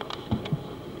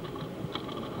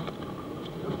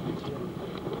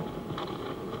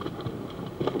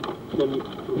 Can you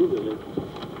remove the link?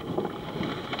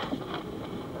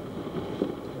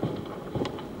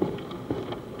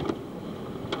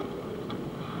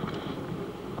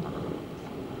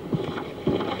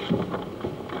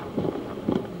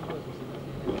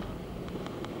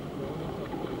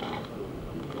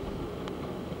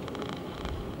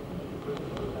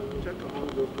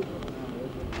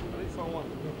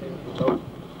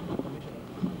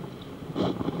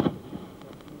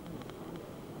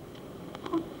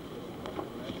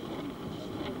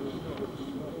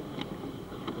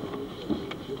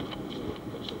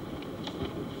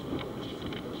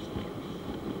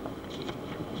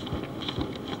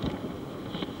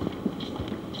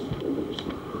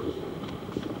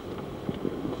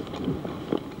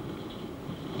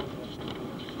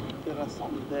 There are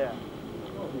some there.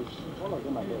 All of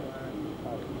them are there.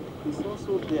 It's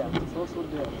also there. It's also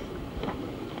there.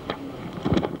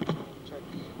 Check.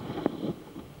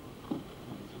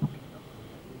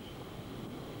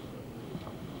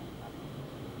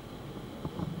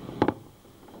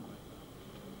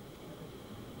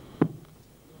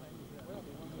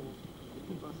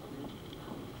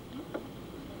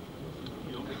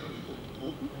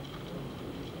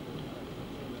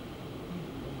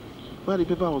 Where the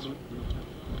paper was.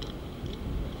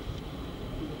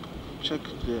 Check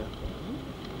there.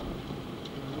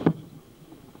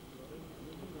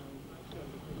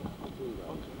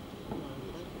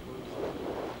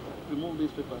 Remove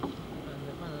these papers.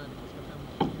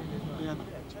 They are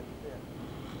there. Check there.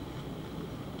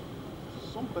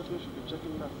 Some person should be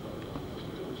checking that.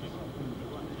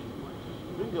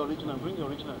 Bring the original. Bring the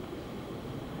original.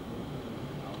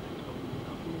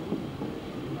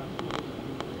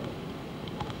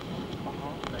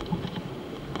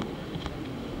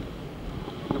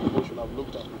 I've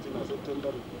looked at it as a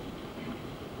tender.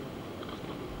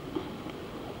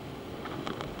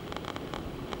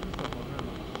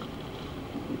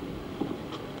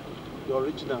 The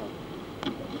original.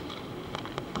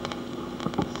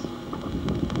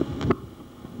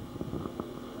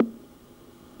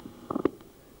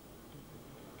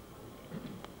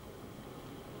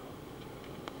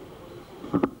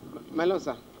 My lord,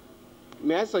 sir,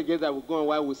 may I suggest that we go on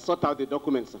while we sort out the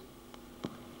documents, sir?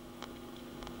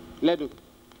 Ledu.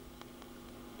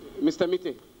 Mr.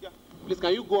 Mite, Yeah. please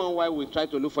can you go on while we try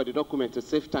to look for the document to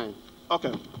save time?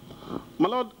 Okay. My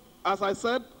lord, as I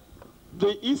said,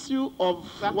 the issue of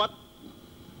what.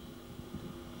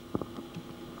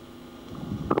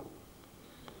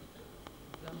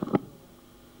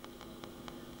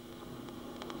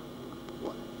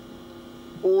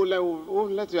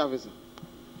 Let you have it, sir.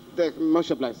 The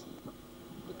motion applies.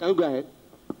 Can you go ahead?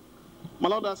 My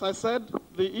lord, as I said,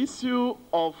 the issue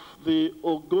of the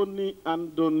Ogoni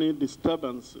Andoni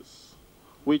disturbances,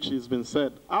 which has been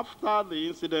said, after the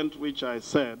incident which I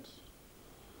said,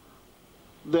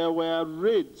 there were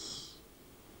raids,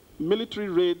 military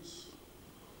raids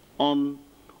on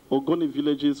Ogoni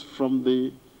villages from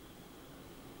the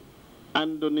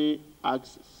Andoni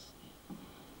axis.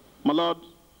 My lord,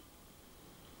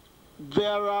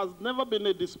 there has never been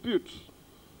a dispute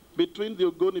between the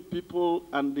Ogoni people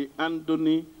and the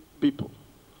Andoni people.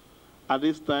 At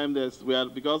this time,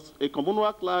 because a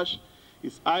communal clash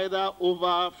is either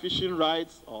over fishing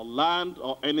rights or land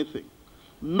or anything.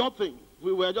 Nothing.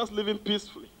 We were just living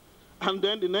peacefully. And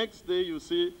then the next day you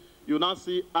now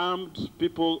see armed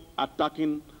people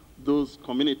attacking those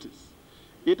communities.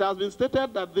 It has been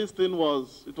stated that this thing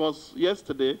was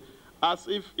yesterday, as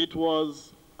if it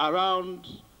was around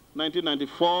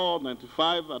 1994,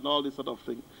 95, and all this sort of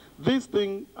thing. This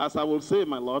thing, as I will say,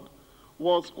 my lord,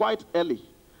 was quite early.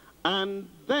 And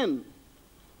then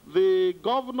the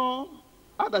governor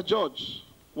and the judge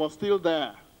was still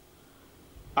there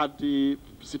at the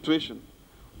situation.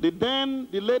 The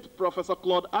late Professor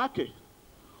Claude Ake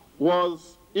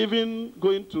was even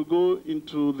going to go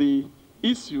into the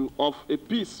issue of a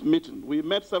peace meeting. We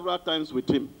met several times with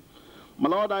him. My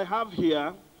lord, I have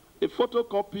here a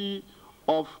photocopy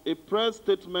of a press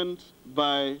statement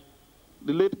by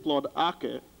the late Claude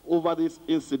Ake over this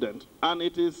incident. And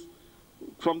it is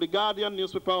from the Guardian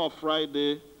newspaper of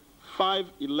Friday,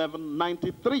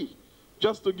 5/11/93.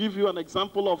 Just to give you an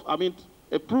example of,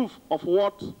 a proof of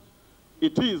what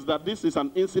it is, that this is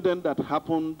an incident that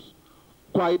happened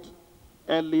quite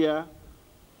earlier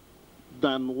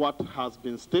than what has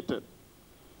been stated.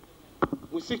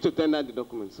 We seek to tender the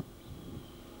documents.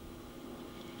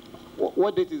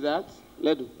 What date is that?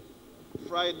 Ledu.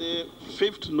 Friday,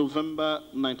 5th November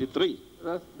 93.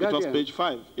 That's It was Guardian. page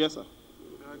 5. Yes, sir.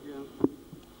 Guardian.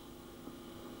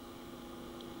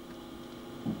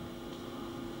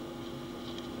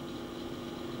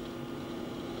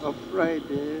 Of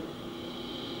Friday.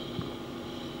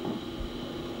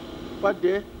 What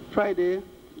day? Friday.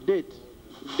 Date.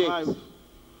 Date.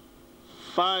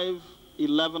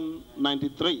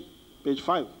 5/11/93, page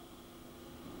 5.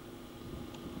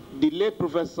 The late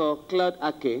Professor Claude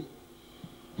Ake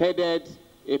headed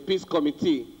a peace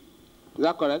committee. Is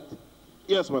that correct?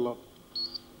 Yes, my lord.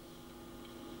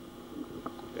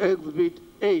 Exhibit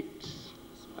 8.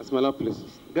 That's my lord, please.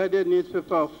 Guardian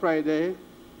newspaper of Friday,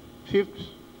 5th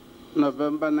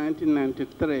November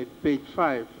 1993, page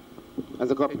 5.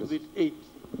 As a copy, Exhibit please. 8.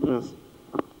 Yes.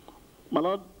 My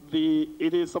lord,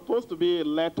 it is supposed to be a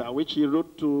letter which he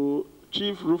wrote to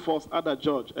Chief Rufus Ada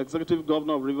George, Executive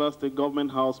Governor of Rivers State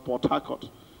Government House, Port Harcourt.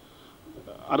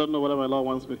 I don't know whether my lord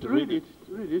wants me to read it.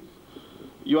 Read it.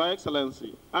 Your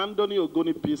Excellency, Anthony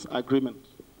Ogoni Peace Agreement.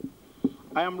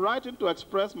 I am writing to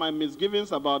express my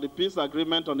misgivings about the peace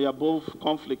agreement on the above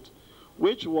conflict,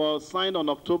 which was signed on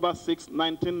October 6,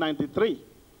 1993.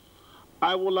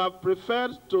 I would have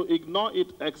preferred to ignore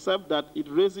it except that it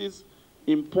raises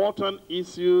important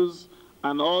issues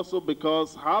and also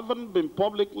because having been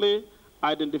publicly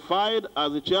identified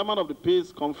as the chairman of the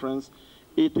peace conference,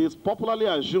 it is popularly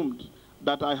assumed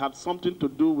that I had something to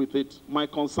do with it. My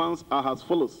concerns are as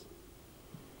follows.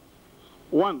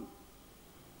 1,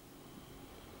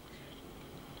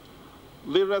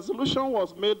 the resolution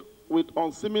was made with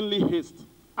unseemly haste,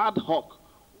 ad hoc,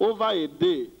 over a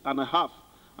day and a half,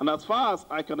 and as far as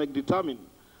I can determine,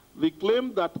 the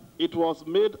claim that it was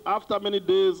made after many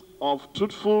days of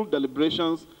truthful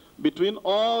deliberations between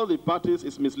all the parties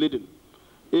is misleading.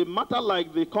 A matter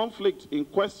like the conflict in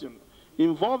question,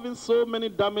 involving so many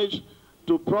damage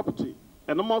to property,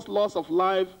 enormous loss of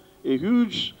life, a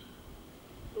huge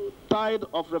tide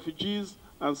of refugees,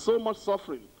 and so much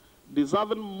suffering,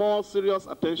 deserving more serious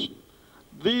attention.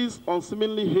 This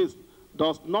unseemly haste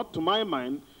does not, to my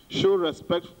mind, show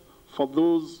respect for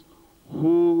those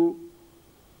who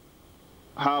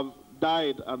have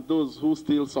died and those who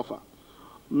still suffer.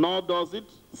 Nor does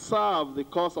it serve the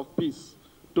cause of peace.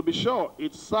 To be sure,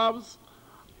 it serves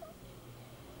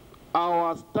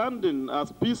our standing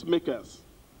as peacemakers.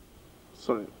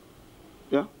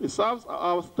 It serves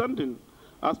our standing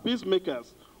as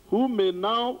peacemakers who may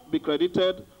now be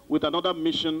credited with another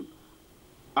mission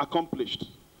accomplished.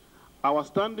 Our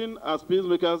standing as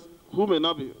peacemakers who may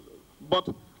not be. But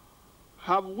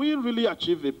have we really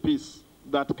achieved a peace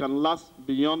that can last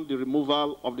beyond the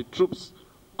removal of the troops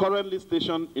currently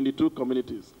stationed in the two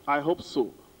communities? I hope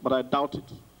so, but I doubt it.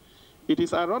 It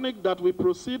is ironic that we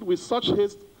proceed with such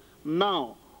haste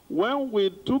now when we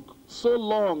took so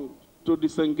long to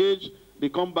disengage the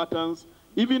combatants,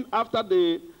 even after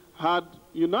they had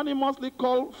unanimously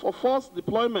called for forced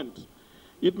deployment.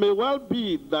 It may well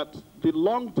be that the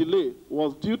long delay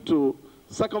was due to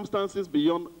circumstances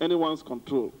beyond anyone's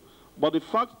control. But the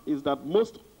fact is that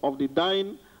most of the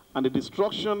dying and the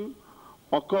destruction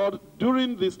occurred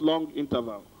during this long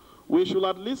interval. We should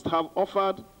at least have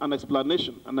offered an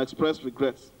explanation and expressed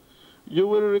regrets. You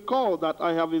will recall that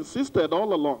I have insisted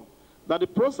all along that the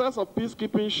process of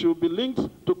peacekeeping should be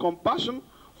linked to compassion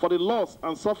for the loss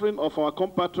and suffering of our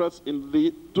compatriots in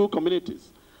the two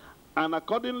communities, and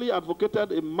accordingly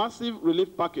advocated a massive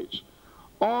relief package.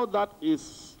 All that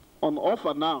is on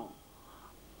offer now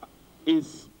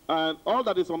is a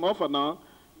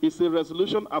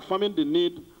resolution affirming the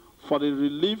need for the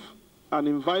relief and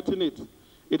inviting it.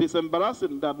 It is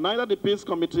embarrassing that neither the Peace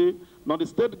Committee nor the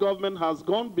state government has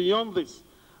gone beyond this,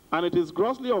 and it is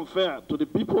grossly unfair to the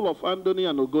people of Andoni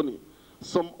and Ogoni.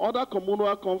 Some other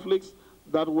communal conflicts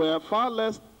that were far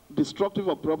less destructive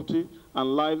of property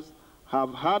and lives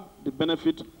have had the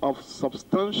benefit of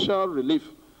substantial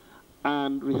relief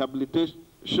and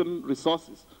rehabilitation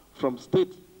resources from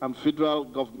state and federal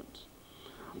government.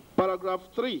 Paragraph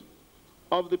 3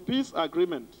 of the peace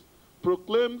agreement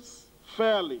proclaims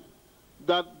fairly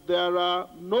that there are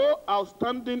no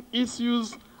outstanding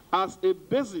issues as a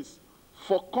basis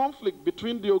for conflict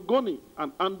between the Ogoni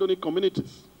and Andoni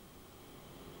communities.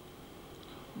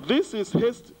 This is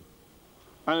hasty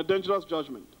and a dangerous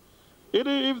judgment.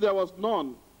 Even if there was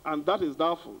none, and that is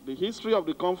doubtful, the history of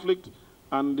the conflict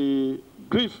and the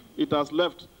grief it has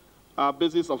left are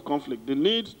basis of conflict. The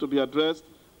need to be addressed,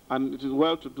 and it is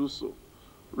well to do so.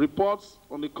 Reports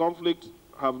on the conflict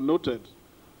have noted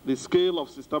the scale of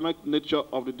systemic nature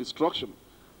of the destruction,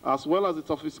 as well as the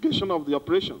sophistication of the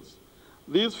operations.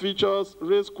 These features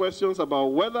raise questions about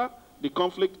whether the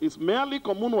conflict is merely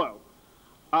communal,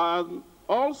 and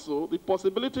also the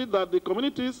possibility that the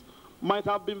communities might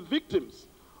have been victims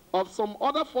of some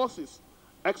other forces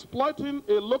exploiting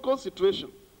a local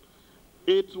situation.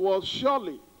 It was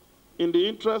surely in the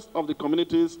interest of the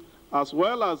communities as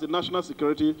well as the national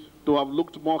security to have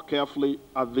looked more carefully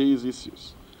at these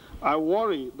issues. I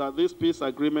worry that this peace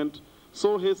agreement,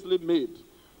 so hastily made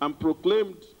and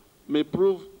proclaimed, may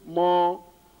prove more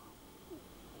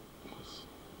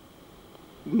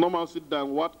normalcy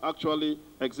than what actually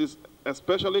exists,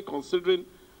 especially considering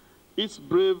its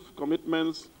brave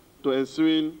commitments to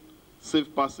ensuing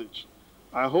safe passage.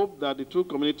 I hope that the two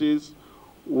communities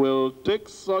will take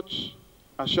such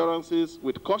assurances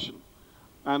with caution,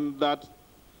 and that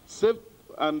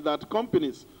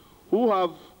companies who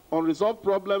have unresolved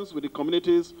problems with the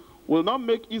communities will not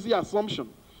make easy assumptions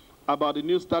about the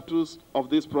new status of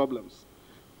these problems.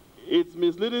 Its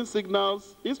misleading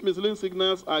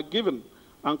signals are given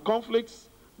and conflicts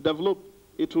develop.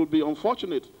 It will be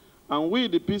unfortunate, and we,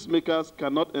 the peacemakers,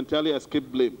 cannot entirely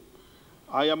escape blame.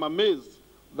 I am amazed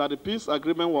that the peace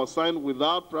agreement was signed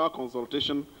without prior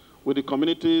consultation with the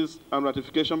communities and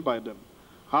ratification by them.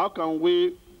 How can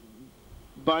we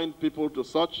bind people to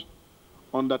such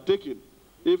undertaking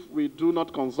if we do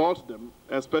not consult them,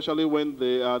 especially when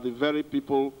they are the very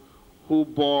people who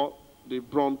bore the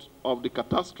brunt of the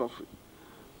catastrophe?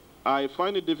 I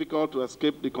find it difficult to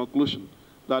escape the conclusion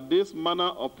that this manner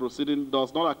of proceeding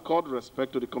does not accord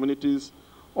respect to the communities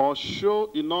or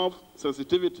show enough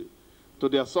sensitivity to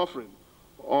their suffering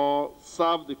or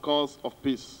serve the cause of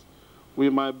peace. We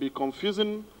might be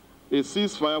confusing a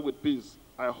ceasefire with peace.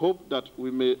 I hope that we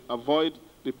may avoid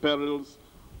the perils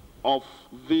of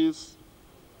this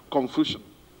confusion.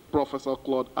 Professor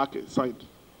Claude Ake, signed.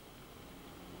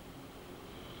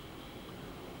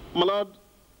 My Lord,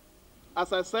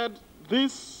 as I said,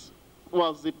 this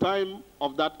was the time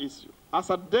of that issue. As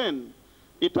at then,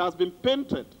 it has been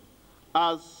painted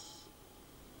as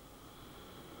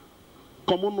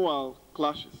communal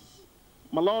clashes.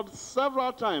 My Lord,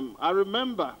 several times, I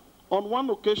remember on one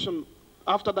occasion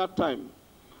after that time,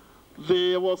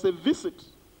 there was a visit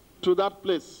to that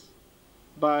place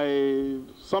by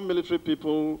some military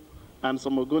people and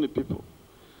some Ogoni people.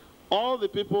 All the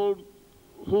people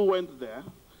who went there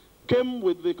came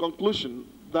with the conclusion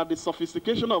that the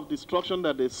sophistication of destruction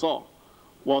that they saw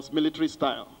was military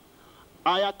style.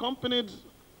 I accompanied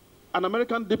an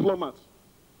American diplomat.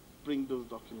 Bring those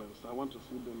documents. I want to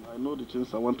see them. I know the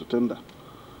things I want to tender.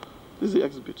 This is the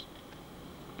exhibit.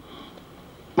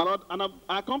 My Lord, and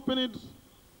I accompanied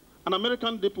an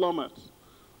American diplomat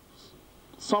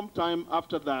sometime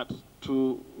after that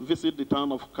to visit the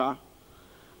town of Ka.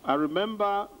 I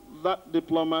remember that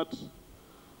diplomat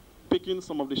picking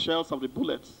some of the shells of the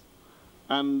bullets,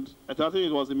 and I think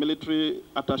it was a military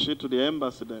attaché to the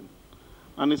embassy then.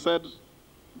 And he said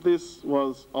this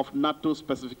was of NATO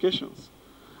specifications.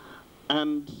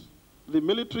 And the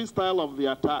military style of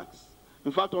the attacks,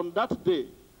 in fact, on that day,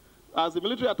 as the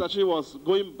military attaché was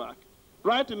going back,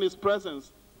 right in his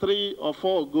presence, 3 or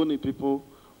 4 Ogoni people,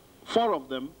 4 of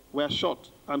them were shot,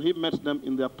 and he met them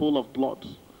in their pool of blood.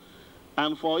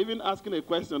 And for even asking a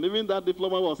question, even that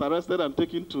diplomat was arrested and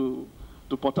taken to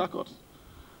Port Harcourt,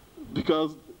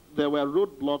 because there were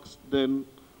roadblocks then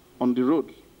on the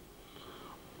road.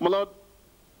 My Lord,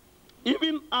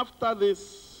 even after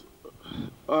this,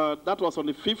 that was on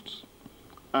the 5th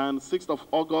and 6th of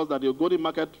August, that the Ogoni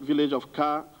market village of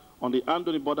Ka on the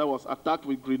Andoni border was attacked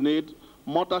with grenade,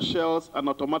 mortar shells, and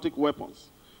automatic weapons.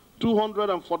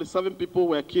 247 people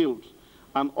were killed,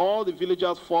 and all the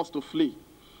villagers forced to flee.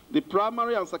 The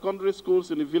primary and secondary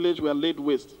schools in the village were laid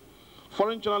waste.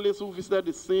 Foreign journalists who visited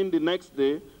the scene the next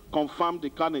day confirmed the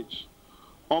carnage.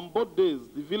 On both days,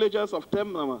 the villagers of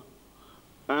Temnama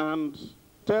and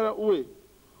Teraue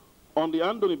on the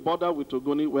Andoni border with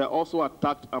Ogoni were also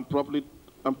attacked and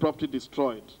property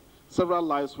destroyed. Several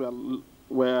lives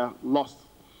were lost.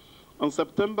 On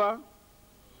September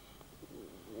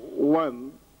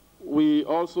 1, we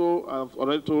also have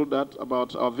already told that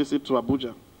about our visit to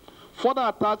Abuja. Further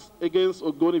attacks against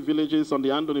Ogoni villages on the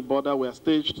Andoni border were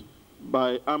staged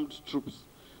by armed troops.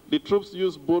 The troops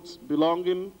used boats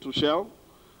belonging to Shell,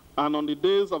 and on the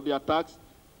days of the attacks,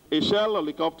 a Shell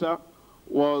helicopter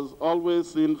was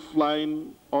always seen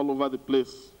flying all over the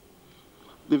place.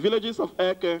 The villages of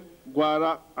Eke,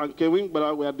 Gwara, and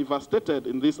Kewingbara were devastated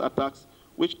in these attacks,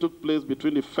 which took place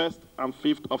between the 1st and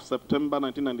 5th of September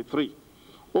 1993.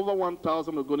 Over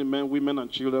 1,000 Ogoni men, women, and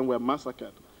children were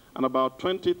massacred, and about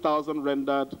 20,000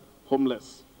 rendered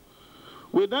homeless.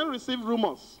 We then received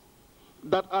rumors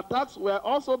that attacks were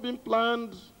also being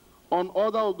planned on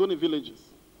other Ogoni villages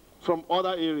from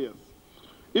other areas.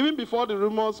 Even before the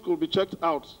rumors could be checked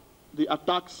out, the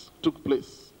attacks took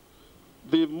place.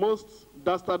 The most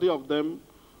dastardly of them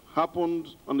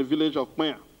happened on the village of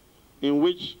Maya, in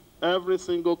which every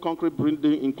single concrete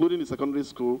building, including the secondary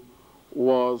school,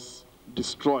 was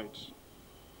destroyed.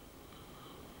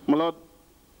 My Lord,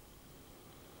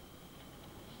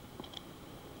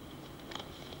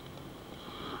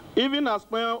 even as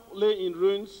Maya lay in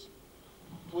ruins,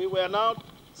 we were now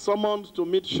summoned to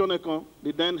meet Shonekon,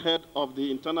 the then head of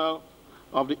the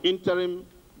interim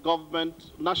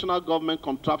government, national government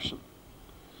contraption.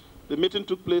 The meeting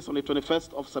took place on the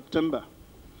 21st of September.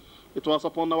 It was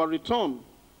upon our return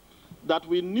that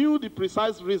we knew the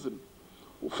precise reason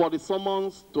for the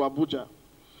summons to Abuja.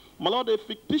 My Lord, a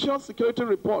fictitious security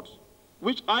report,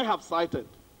 which I have cited.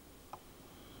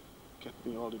 Get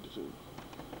me all the details.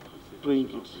 Bring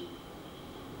it.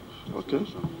 Okay.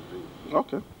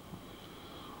 Okay.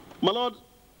 My Lord,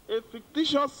 a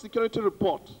fictitious security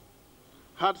report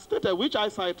had stated, which I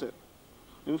cited.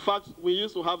 In fact, we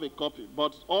used to have a copy,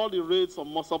 but all the raids of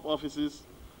MOSOP offices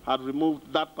had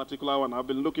removed that particular one. I've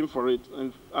been looking for it.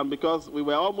 And because we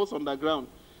were almost on the ground,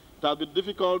 it had been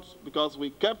difficult because we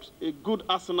kept a good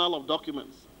arsenal of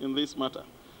documents in this matter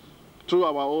through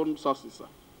our own sources, sir.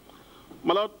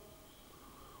 My Lord,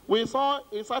 we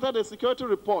cited a security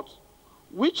report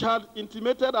which had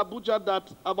intimated Abuja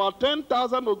that about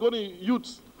 10,000 Ogoni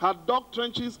youths had dug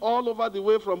trenches all over the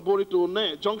way from Bori to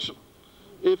One Junction,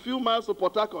 a few miles to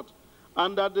Port Harcourt,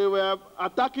 and that they were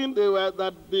attacking,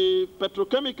 that the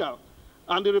petrochemical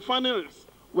and the refineries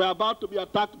were about to be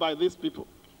attacked by these people.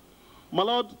 My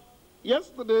Lord,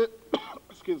 yesterday,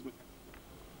 excuse me,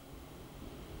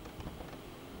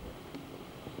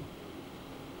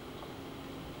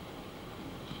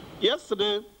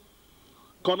 yesterday,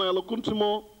 Colonel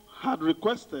Okuntimo had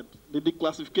requested the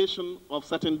declassification of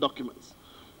certain documents.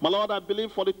 My Lord, I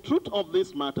believe for the truth of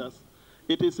these matters,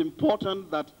 it is important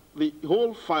that the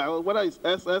whole file, whether it's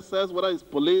SSS, whether it's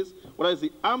police, whether it's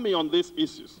the army on these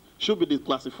issues, should be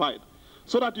declassified,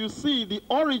 so that you see the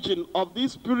origin of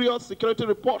these spurious security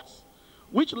reports,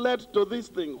 which led to this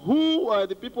thing. Who were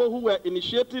the people who were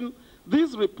initiating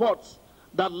these reports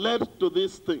that led to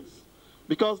these things?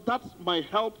 Because that might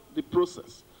help the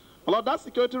process. Well, that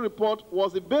security report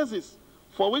was the basis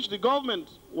for which the government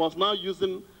was now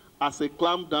using as a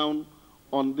clampdown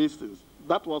on these things.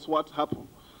 That was what happened.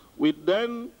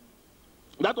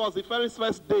 That was the very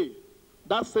first day.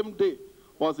 That same day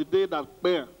was the day that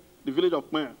Maya, the village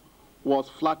of Maya, was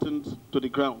flattened to the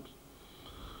ground.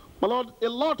 My Lord, a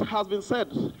lot has been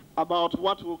said about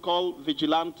what we call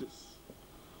vigilantes.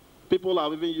 People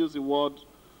have even used the word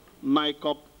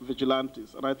NICOP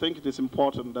vigilantes, and I think it is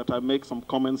important that I make some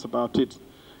comments about it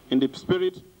in the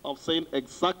spirit of saying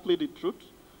exactly the truth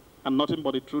and nothing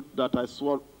but the truth that I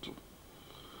swore to.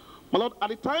 My Lord, at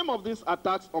the time of these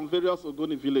attacks on various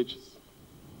Ogoni villages,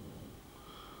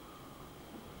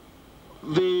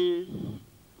 the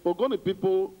Ogoni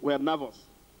people were nervous,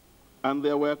 and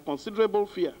there were considerable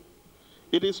fear.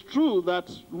 It is true that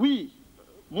we,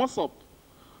 MOSOP,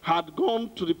 had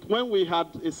gone to when we had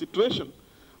a situation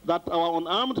that our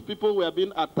unarmed people were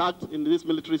being attacked in this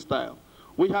military style.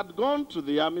 We had gone to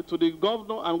the army, to the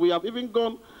governor, and we have even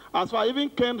gone as far, even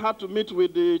Ken had to meet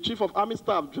with the Chief of Army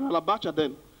Staff, General Abacha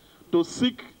then, to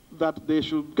seek that they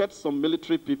should get some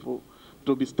military people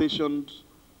to be stationed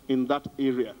in that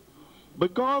area.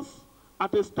 Because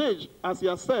at a stage, as he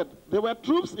has said, there were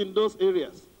troops in those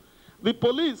areas. The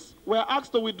police were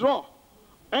asked to withdraw.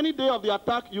 Any day of the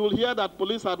attack, you will hear that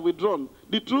police had withdrawn.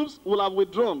 The troops will have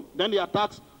withdrawn, then the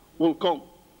attacks will come,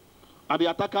 and the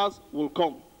attackers will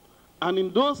come. And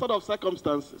in those sort of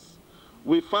circumstances,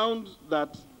 we found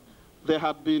that there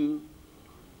had been,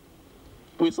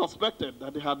 we suspected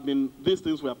that there had been, these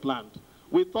things were planned.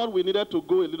 We thought we needed to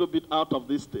go a little bit out of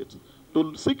this state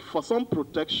to seek for some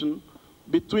protection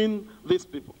between these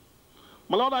people.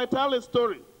 My Lord, I tell a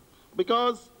story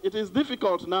because it is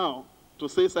difficult now to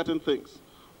say certain things.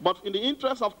 But in the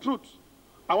interest of truth,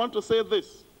 I want to say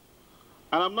this.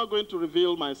 And I'm not going to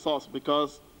reveal my source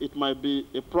because it might be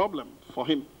a problem for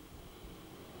him.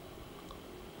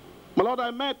 My Lord,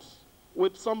 I met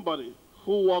with somebody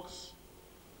who works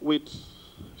with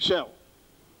Shell,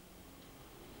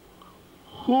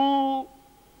 who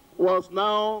was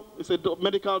now, is a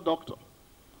medical doctor,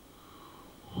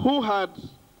 who had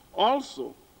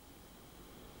also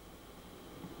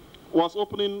was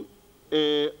opening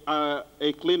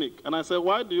a clinic. And I said,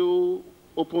 why do you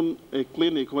open a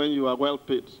clinic when you are well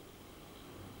paid?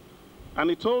 And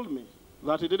he told me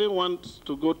that he didn't want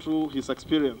to go through his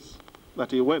experience that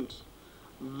he went,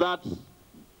 that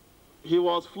he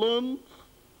was flown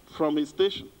from his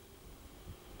station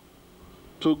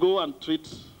to go and treat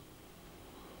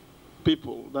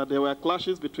people, that there were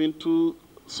clashes between two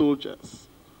soldiers.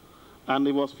 And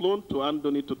he was flown to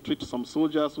Andoni to treat some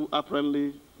soldiers who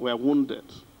apparently were wounded.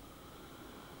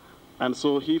 And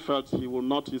so he felt he will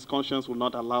not, his conscience will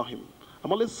not allow him.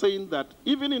 I'm only saying that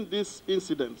even in these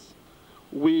incidents,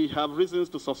 we have reasons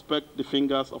to suspect the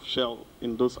fingers of Shell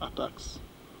in those attacks.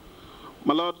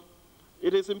 My Lord,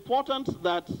 it is important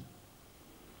that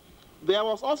there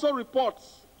was also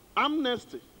reports,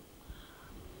 Amnesty,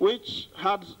 which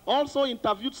had also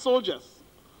interviewed soldiers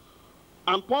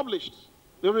and published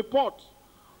the report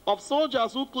of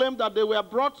soldiers who claimed that they were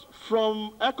brought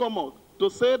from Ecomog to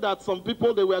say that some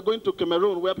people, they were going to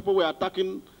Cameroon where people were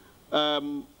attacking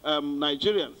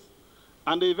Nigerians.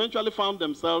 And they eventually found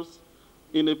themselves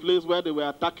in a place where they were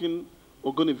attacking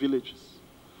Ogoni villages.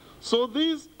 So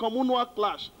these communal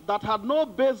clash that had no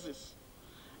basis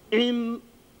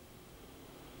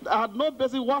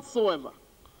whatsoever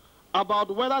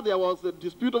about whether there was a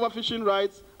dispute over fishing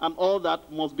rights and all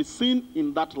that must be seen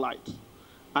in that light.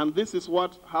 And this is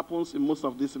what happens in most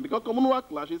of this. Because communal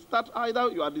clash is that either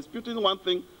you are disputing one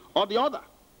thing or the other.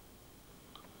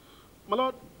 My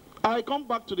Lord, I come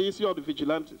back to the issue of the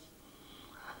vigilantes.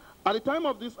 At the time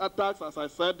of these attacks, as I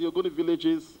said, the Ogoni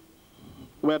villages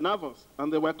were nervous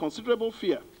and there were considerable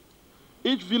fear.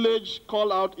 Each village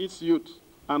called out its youth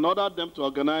and ordered them to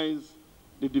organize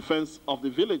the defense of the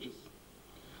villages.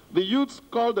 The youths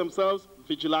called themselves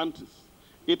vigilantes.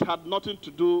 It had nothing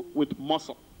to do with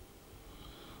muscle.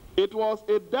 It was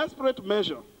a desperate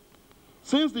measure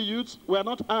since the youths were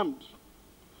not armed.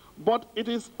 But it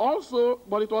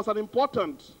was an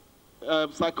important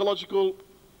psychological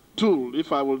tool,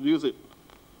 if I will use it.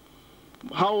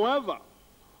 However,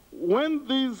 when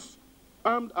these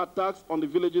armed attacks on the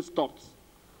villages stopped,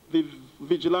 the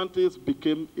vigilantes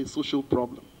became a social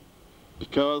problem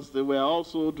because they were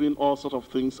also doing all sorts of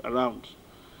things around.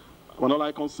 Well,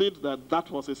 I concede that that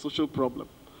was a social problem.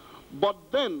 But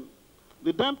then,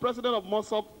 the then president of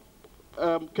Mossop,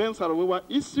 Ken Saro-Wiwa,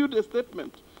 issued a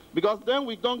statement because then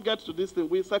we don't get to this thing.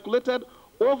 We circulated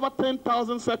over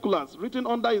 10,000 circulars written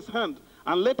under his hand,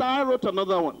 and later I wrote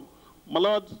another one. My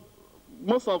Lord,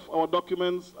 most of our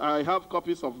documents, I have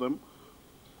copies of them.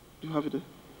 Do you have it there?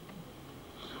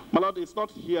 My Lord, it's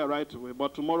not here right away,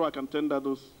 but tomorrow I can tender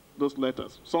those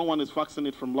letters. Someone is faxing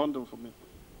it from London for me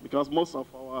because most of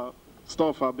our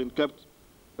stuff have been kept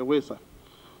away, sir.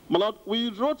 My Lord,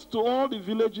 we wrote to all the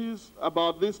villages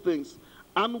about these things,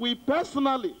 and we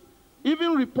personally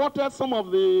even reported some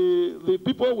of the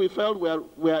people we felt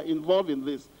were involved in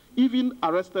this, even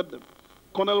arrested them.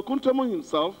 Colonel Kuntemo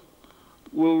himself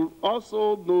will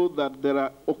also know that there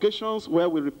are occasions where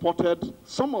we reported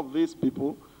some of these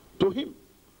people to him,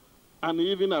 and he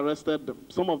even arrested them,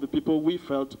 some of the people we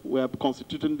felt were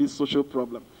constituting this social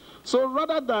problem. So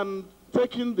rather than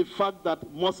taking the fact that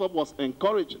Mossop was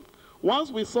encouraging,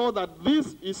 once we saw that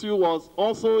this issue was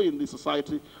also in the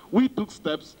society, we took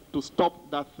steps to stop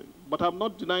that thing. But I'm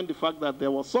not denying the fact that there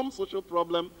was some social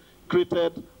problem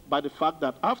created by the fact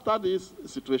that after this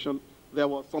situation, there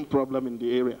was some problem in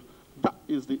the area. That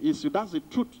is the issue. That's the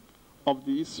truth of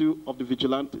the issue of the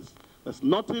vigilantes. There's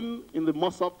nothing in the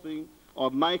Mossop thing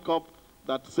or NICOP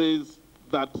that says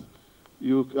that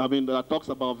that talks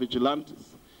about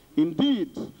vigilantes.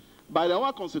 Indeed, by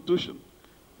our constitution,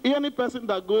 any person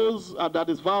that goes that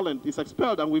is violent is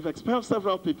expelled, and we've expelled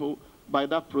several people by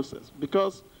that process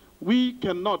because we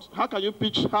cannot. How can you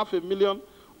pitch 500,000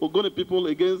 Ogoni people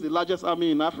against the largest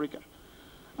army in Africa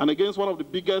and against one of the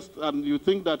biggest, and you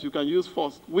think that you can use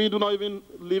force? We do not even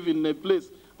live in a place.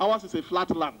 Ours is a flat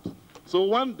land. So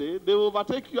one day they will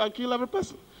overtake you and kill every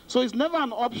person. So it's never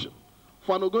an option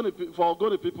for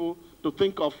Ogoni people to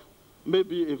think of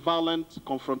maybe a violent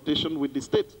confrontation with the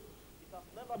state. It has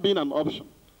never been an option.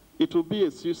 It will be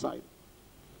a suicide.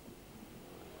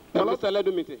 Mr.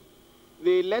 Ledumite,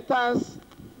 the letters,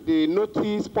 the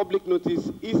notice, public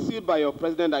notice issued by your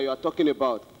president that you are talking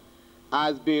about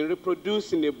has been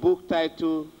reproduced in a book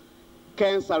titled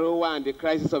Ken Saro-Wiwa and the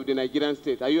Crisis of the Nigerian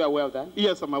State. Are you aware of that?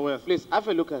 Yes, I'm aware. Please, have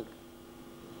a look at it.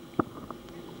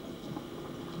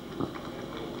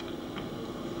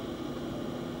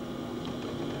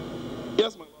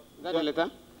 Yes, my Lord. Is that the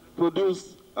letter?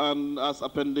 Produced as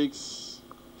Appendix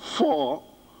 4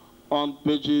 on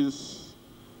pages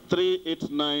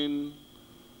 389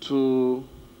 to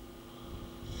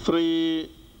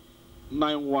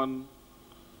 391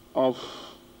 of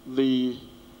the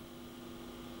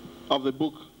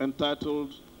book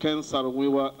entitled Ken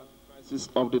Saro-Wiwa and the Crisis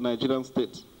of the Nigerian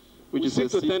State, which is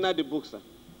to tender the book, sir.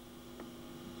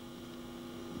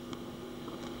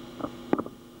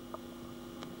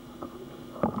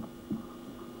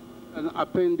 An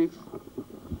appendix.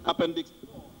 Appendix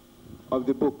of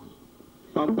the book.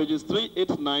 on pages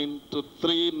 389 to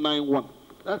 391.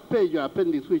 That page or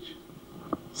appendix which?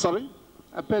 Sorry?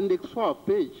 Appendix 4,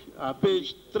 page.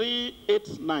 Page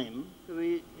 389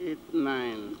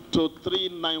 389. to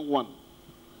 391.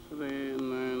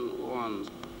 391.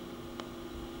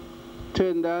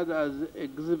 Tendered as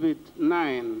Exhibit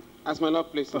 9. As my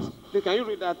Lord places. Please, can you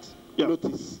read that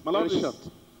notice? My Lord, Very is short.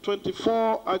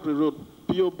 24 Agri Road,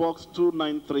 PO Box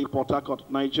 293, Port Harcourt,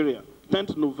 Nigeria,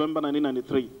 10th November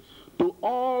 1993. To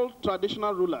all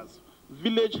traditional rulers,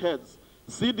 village heads,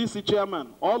 CDC chairman,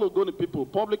 all Ogoni people,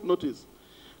 public notice.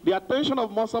 The attention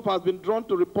of MOSOP has been drawn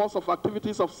to reports of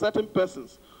activities of certain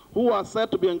persons who are said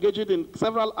to be engaged in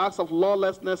several acts of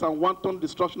lawlessness and wanton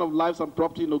destruction of lives and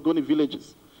property in Ogoni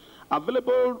villages.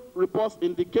 Available reports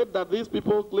indicate that these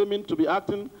people claiming to be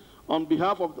acting on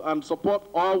behalf of and support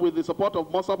or with the support of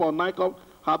MOSOP or NICOP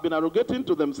have been arrogating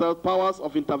to themselves powers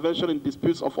of intervention in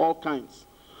disputes of all kinds.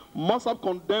 MOSOP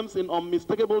condemns in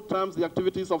unmistakable terms the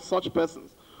activities of such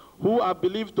persons who are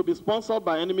believed to be sponsored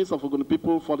by enemies of Ogoni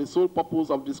people for the sole purpose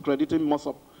of discrediting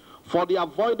MOSOP. For the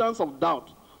avoidance of doubt,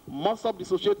 MOSOP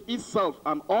dissociates itself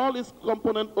and all its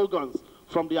component organs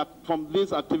from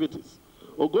these activities.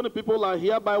 Ogoni people are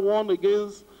hereby warned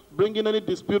against bringing any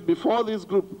dispute before this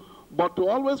group, but to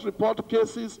always report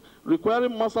cases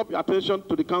requiring MOSOP attention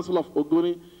to the Council of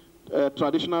Ogoni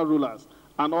traditional rulers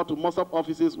and or to MOSOP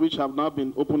offices which have now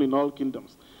been opened in all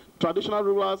kingdoms. Traditional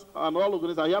rulers and all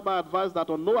Ogonis are hereby advised that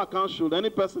on no account should any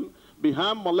person be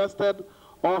harmed, molested,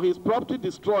 or his property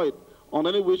destroyed on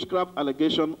any witchcraft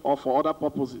allegation or for other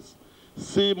purposes.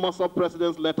 See MOSOP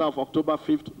President's letter of October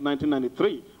 5th,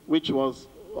 1993, which was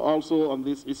also on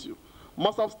this issue.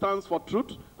 MOSOP stands for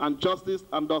truth and justice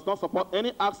and does not support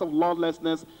any acts of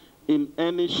lawlessness in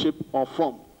any shape or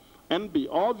form. NB,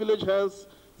 all village heads,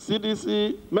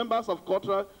 CDC, members of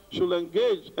Kotra should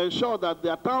ensure that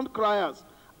their town criers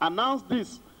announce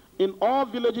this in all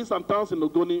villages and towns in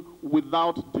Ogoni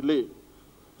without delay.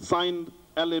 Signed,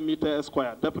 L.A. Mite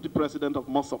Esquire, Deputy President of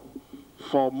MOSOP,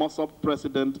 for MOSOP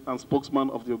President and Spokesman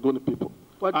of the Ogoni people.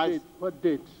 What date? What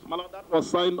date? That was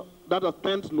signed, that was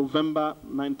 10th November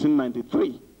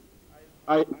 1993.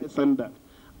 I sent that.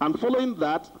 And following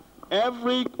that,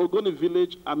 every Ogoni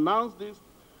village announced this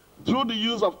through the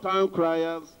use of town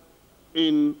criers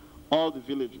in all the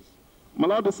villages.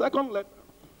 The second letter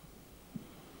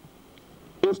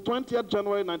is 20th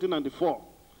January 1994.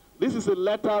 This is a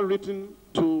letter written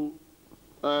to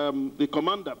the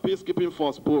commander, Peacekeeping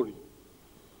Force Bori.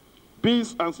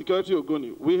 Peace and Security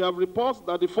Ogoni. We have reports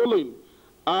that the following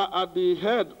are at the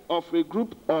head of a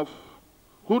group of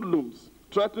hoodlums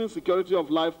threatening security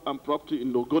of life and property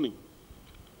in Ogoni.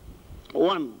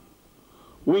 1.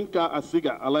 Winka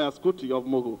Asiga, alias Kuti of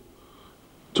Mogo.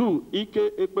 2.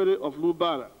 Ike Ekpere of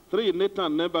Lubara. 3.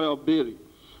 Nathan Nebare of Beri.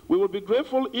 We will be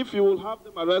grateful if you will have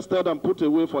them arrested and put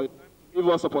away for a time to give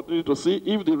us opportunity to see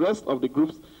if the rest of the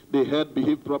groups they had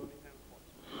behave properly.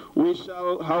 We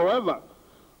shall, however,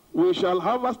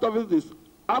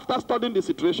 after studying the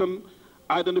situation,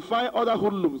 identify other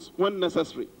hoodlums when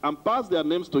necessary and pass their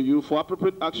names to you for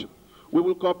appropriate action. We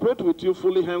will cooperate with you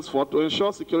fully henceforth to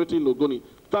ensure security in Ogoni.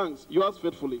 Thanks. Yours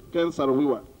faithfully, Ken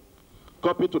Sarawiwa.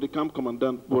 Copy to the camp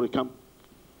commandant, Borikam.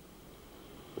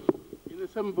 In the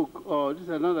same book, or this is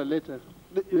another letter?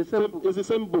 It's the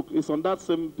same book. It's on that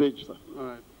same page, sir. All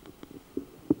right.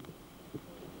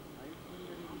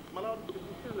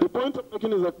 The point of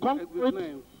making is a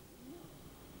concrete...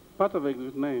 Part of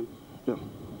Exhibit 9. Yeah.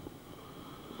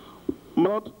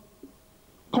 But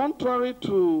contrary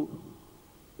to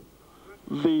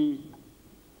the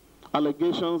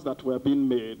allegations that were being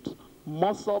made,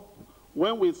 MOSOP,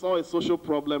 when we saw a social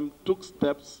problem, took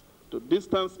steps to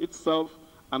distance itself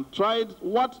and tried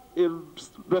what a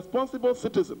responsible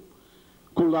citizen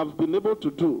could have been able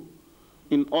to do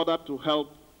in order to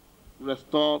help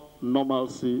restore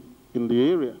normalcy in the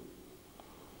area.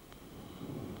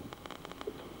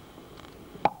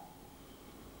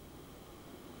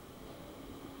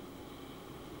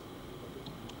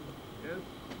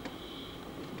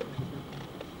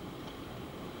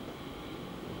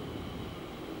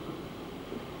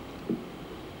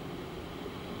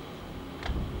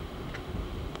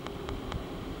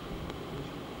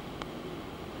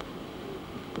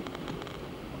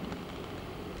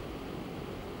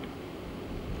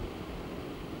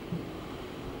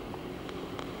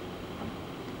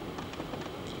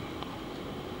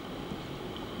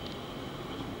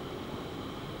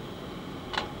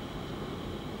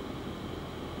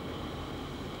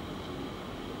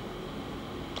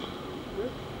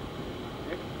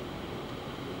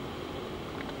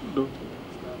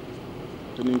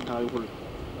 containing Taiwan.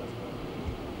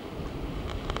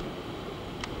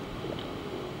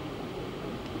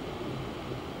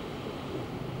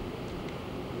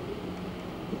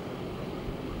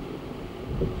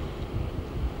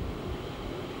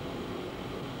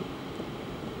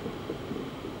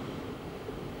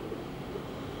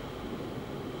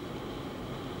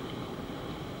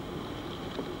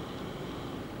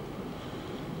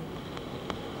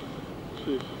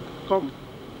 Come.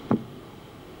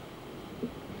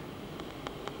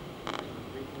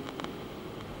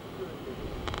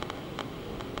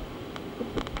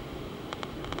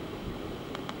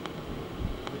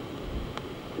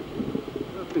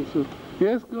 I think so.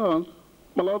 Yes, go on.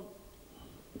 My Lord,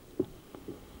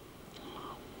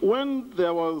 when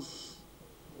there was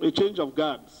a change of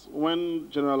guards, when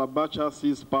General Abacha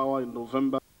seized power in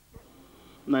November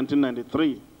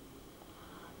 1993,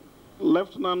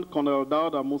 Lieutenant Colonel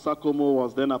Dauda Musa Komo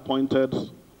was then appointed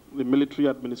the military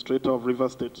administrator of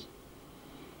Rivers State.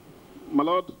 My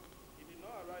Lord,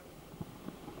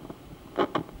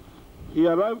 he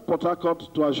arrived Port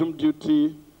Harcourt to assume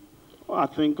duty, I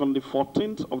think, on the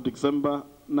 14th of December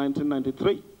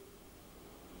 1993.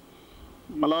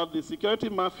 My Lord, the security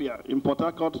mafia in Port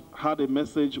Harcourt had a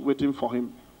message waiting for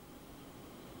him.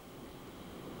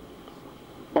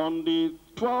 On the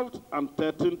 12th and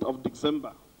 13th of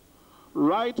December,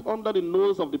 right under the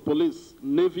nose of the police,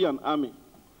 Navy, and Army,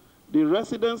 the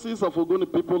residences of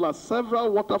Ogoni people at several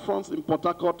waterfronts in Port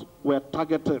Harcourt were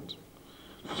targeted.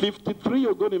 53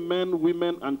 Ogoni men,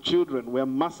 women, and children were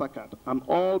massacred, and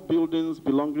all buildings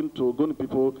belonging to Ogoni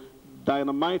people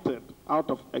dynamited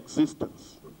out of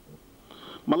existence.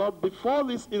 My Lord, before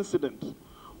this incident,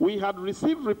 we had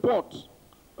received reports,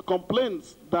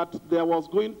 complaints that there was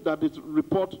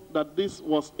report that this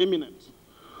was imminent.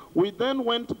 We then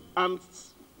went and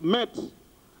met,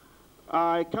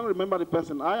 I can't remember the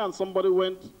person, I and somebody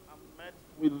went and met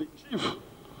with the chief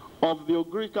of the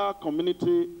Ogrica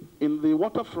community in the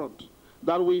waterfront,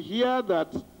 that we hear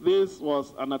that this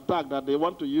was an attack, that they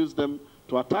want to use them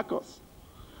to attack us.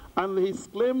 And he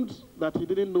claimed that he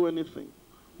didn't know anything.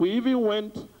 We even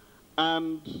went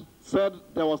and said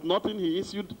there was nothing. He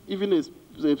issued even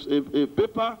a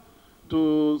paper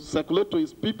to circulate to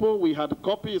his people. We had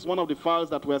copies, one of the files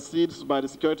that were seized by the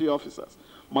security officers.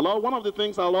 My Lord, one of the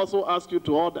things I'll also ask you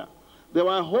to order, there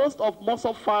were a host of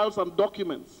MOSOP files and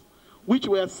documents which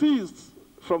were seized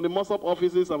from the MOSOP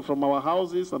offices and from our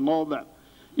houses and all that.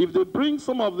 If they bring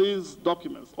some of these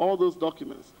documents, all those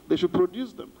documents, they should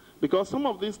produce them, because some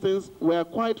of these things were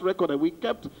quite recorded. We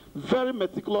kept very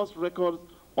meticulous records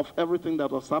of everything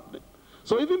that was happening.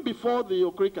 So even before the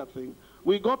Okrika thing,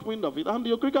 we got wind of it, and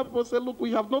the Okrika people said, look,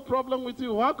 we have no problem with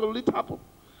you. How could it happen?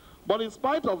 But in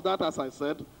spite of that, as I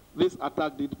said, this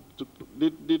attack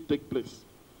did take place.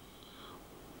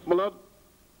 My Lord,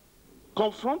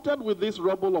 confronted with this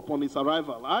rubble upon his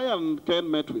arrival, I and Ken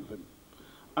met with him.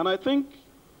 And I think,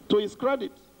 to his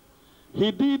credit,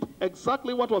 he did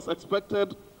exactly what was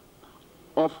expected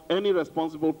of any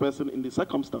responsible person in the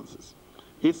circumstances.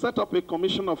 He set up a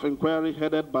commission of inquiry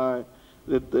headed by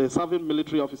the serving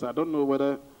military officer, I don't know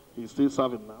whether he's still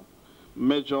serving now,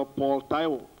 Major Paul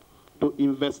Taiwo, to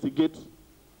investigate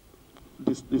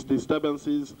these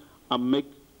disturbances and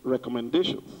make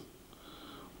recommendations.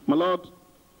 My Lord,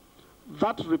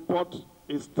 that report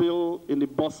is still in the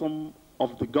bosom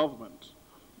of the government,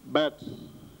 but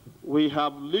we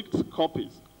have leaked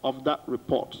copies of that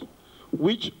report,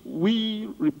 which we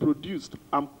reproduced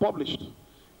and published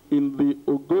in the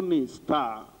Ogoni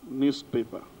Star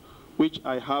newspaper, which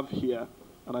I have here,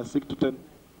 and I seek to tender.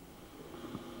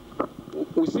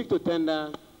 We seek to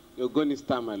tender the Ogoni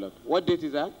Star, my Lord. What date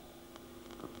is that?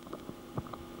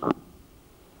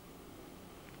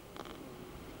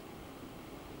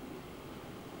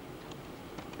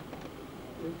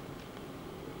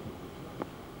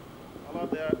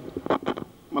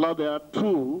 There are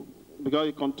two, because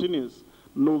it continues.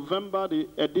 November, the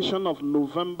edition of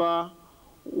November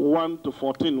 1 to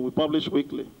 14, we publish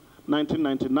weekly,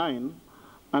 1999,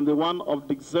 and the one of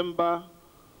December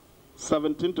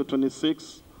 17 to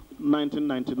 26,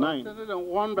 1999.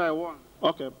 One by one.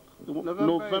 Okay.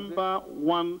 November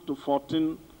 1 to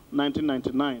 14,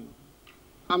 1999.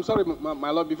 I'm sorry, my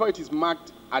Lord, before it is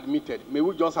marked admitted, may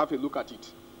we just have a look at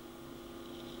it?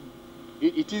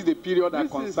 It is the period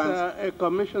that concerns... This is a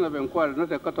commission of inquiry,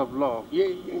 not a court of law.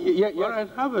 Yeah. All right,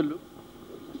 have a look.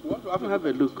 You want to have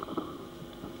a look.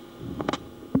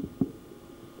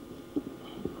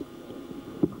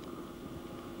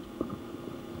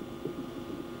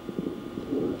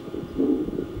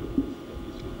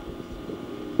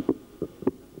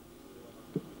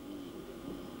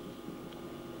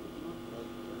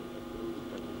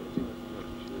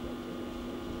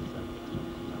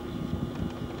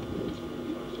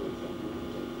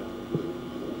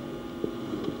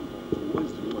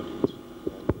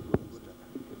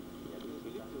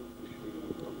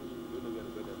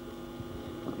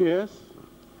 Yes?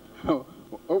 Oh,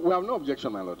 we have no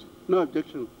objection, my lord. No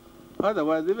objection.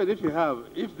 Otherwise, even if you have,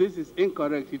 if this is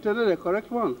incorrect, you tell her the correct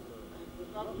one.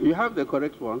 You have the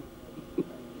correct one.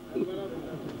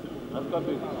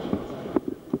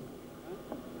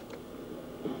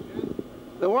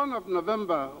 The one of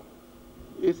November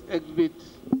is Exhibit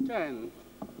 10.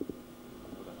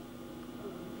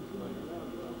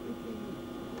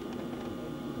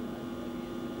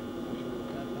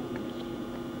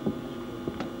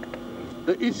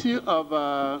 The issue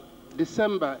of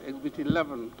December, Exhibit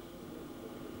 11.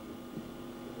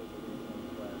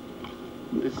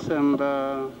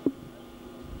 December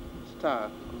star,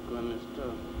 Ogoni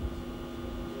star.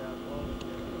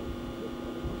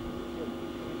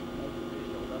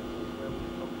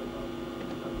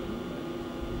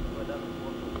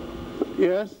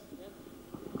 Yes?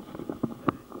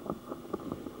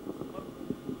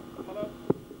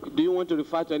 Do you want to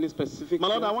refer to any specific? My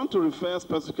lord, I want to refer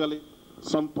specifically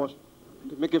some portion.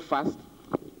 Make it fast.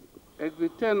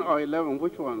 Exhibit 10 or 11,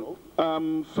 which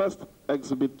one? First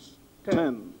exhibit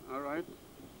 10. All right.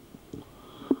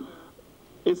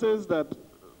 It says that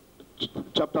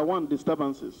chapter 1,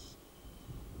 disturbances.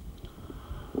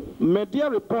 Media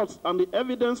reports and the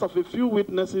evidence of a few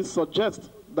witnesses suggest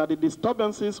that the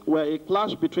disturbances were a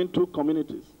clash between two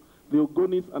communities, the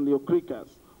Ogonis and the Okrikas,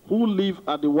 who live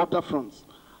at the waterfronts.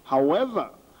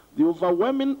 However, the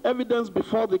overwhelming evidence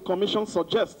before the commission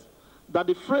suggests that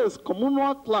the phrase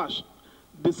communal clash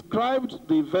described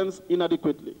the events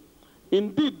inadequately.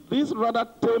 Indeed, this rather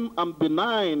tame and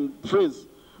benign phrase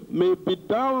may be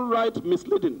downright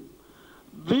misleading.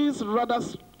 This rather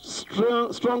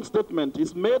strong statement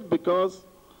is made because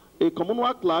a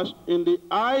communal clash, in the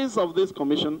eyes of this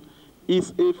commission,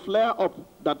 is a flare-up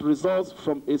that results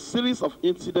from a series of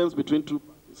incidents between two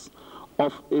parties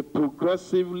of a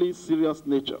progressively serious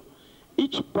nature.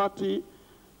 Each party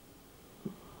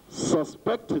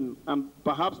suspecting and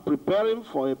perhaps preparing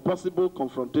for a possible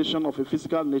confrontation of a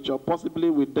physical nature,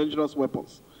 possibly with dangerous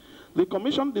weapons. The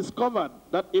commission discovered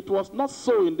that it was not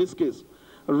so in this case.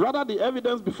 Rather, the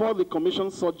evidence before the commission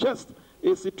suggests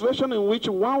a situation in which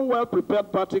one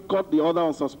well-prepared party caught the other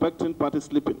unsuspecting party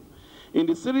sleeping in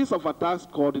the series of attacks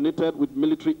coordinated with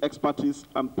military expertise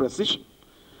and precision.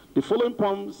 The following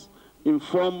points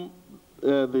inform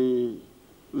the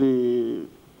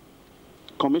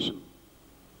commission.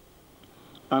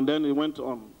 And then it went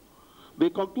on. The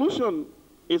conclusion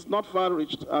is not far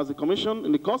reached, as the commission,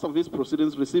 in the course of these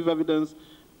proceedings, received evidence,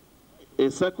 a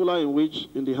circular in which,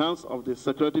 in the hands of the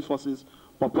security forces,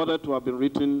 purported to have been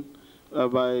written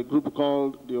by a group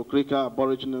called the Okrika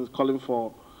Aborigines, calling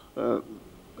for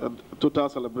total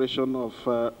celebration of,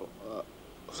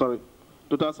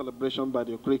 total celebration by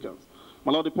the Okrikans.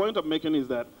 My lord, the point I'm making is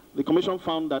that the commission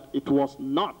found that it was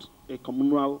not a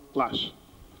communal clash.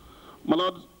 My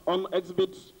lord, on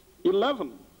Exhibit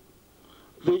 11,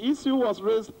 the issue was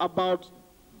raised about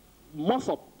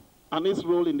Mossop and its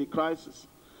role in the crisis.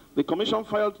 The commission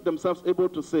felt themselves able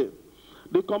to say,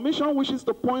 the commission wishes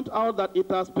to point out that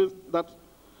it has been, that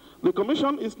the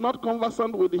commission is not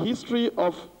conversant with the history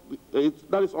of,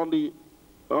 that is on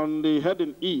the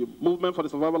heading E, Movement for the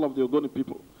Survival of the Ogoni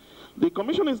People. The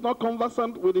commission is not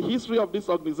conversant with the history of this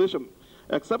organization,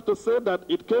 except to say that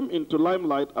it came into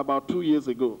limelight about 2 years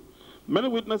ago. Many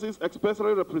witnesses,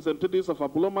 especially representatives of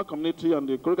Abuloma community and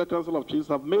the Okrika Council of Chiefs,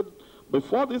 have made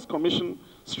before this commission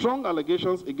strong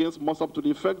allegations against Mossop to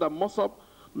the effect that Mossop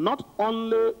not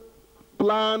only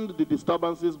planned the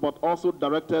disturbances but also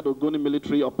directed Ogoni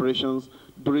military operations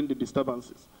during the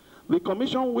disturbances. The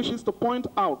commission wishes to point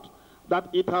out that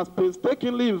it has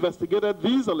painstakingly investigated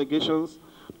these allegations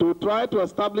to try to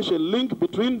establish a link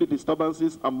between the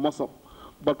disturbances and Mossop,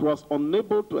 but was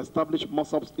unable to establish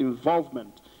Mossop's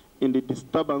involvement in the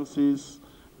disturbances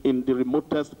in the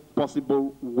remotest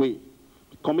possible way.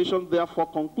 The commission therefore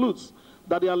concludes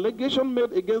that the allegations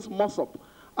made against Mossop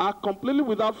are completely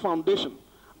without foundation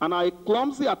and are a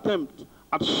clumsy attempt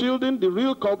at shielding the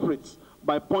real culprits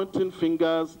by pointing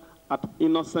fingers at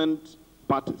innocent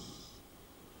parties.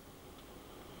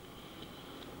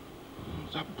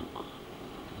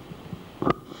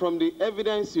 From the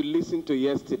evidence you listened to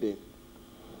yesterday,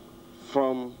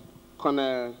 from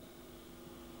Colonel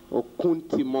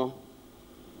Okuntimo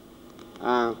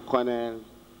and Colonel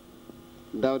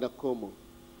Dauda Komo,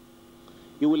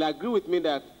 you will agree with me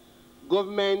that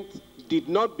government did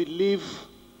not believe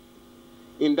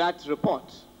in that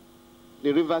report,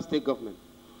 the Rivers State government.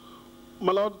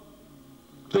 My lord,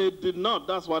 they did not,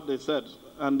 that's what they said,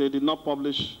 and they did not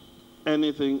publish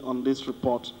anything on this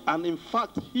report, and in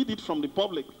fact hid it from the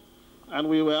public, and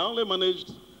we were only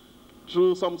managed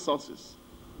through some sources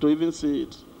to even see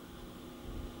it.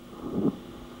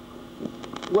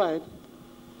 Go ahead.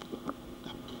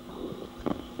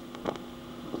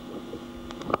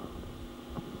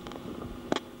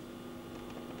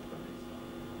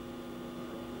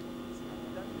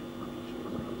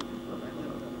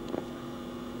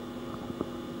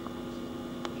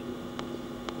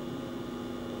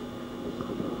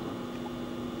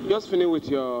 Just finish with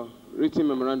your written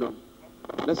memorandum.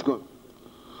 Let's go.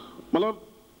 My Lord,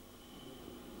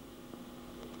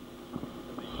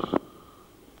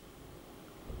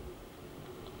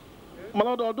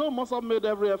 although most have made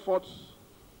every effort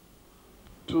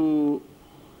to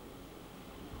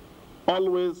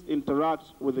always interact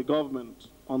with the government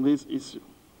on this issue,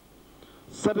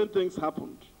 certain things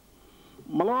happened.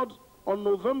 My Lord, on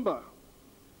November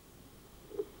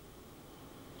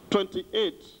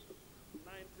 28,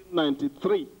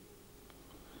 1993,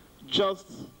 just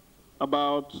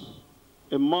about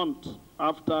a month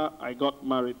after I got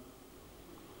married,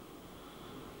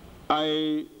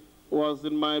 I was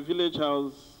in my village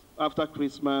house after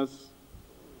Christmas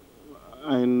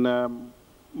in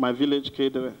my village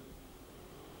Kedere.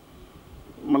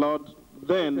 My Lord,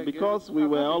 then, because we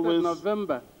were always...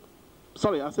 November.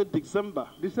 Sorry, I said December.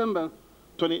 December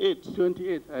 28.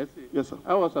 28, I see. Yes, sir.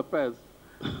 I was surprised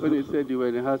when you said you were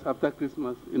in the house after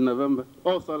Christmas in November.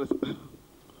 Oh, sorry.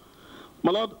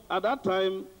 My Lord, at that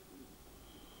time,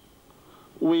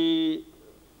 the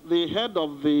head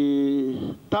of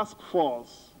the task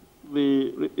force,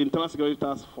 the Internal Security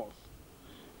Task Force,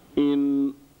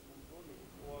 in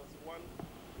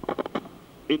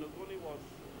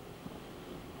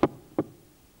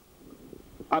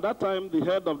at that time, the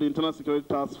head of the Internal Security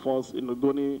Task Force in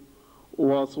Ogoni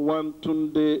was one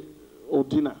Tunde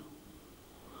Odina.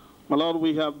 My Lord,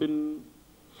 we have been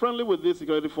friendly with these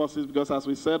security forces because, as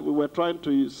we said, we were trying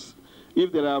to use,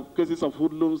 if there are cases of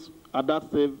hoodlums at that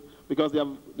stage, because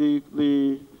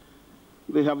they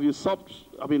have usurped,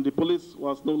 I mean, the police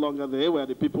was no longer there, were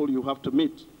the people you have to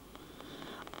meet.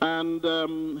 And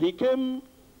he came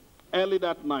early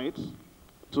that night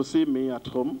to see me at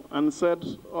home and said,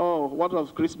 oh, what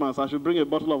of Christmas? I should bring a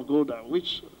bottle of Gouda,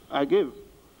 which I gave.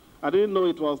 I didn't know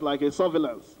it was like a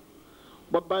surveillance.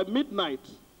 But by midnight,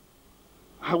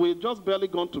 we had just barely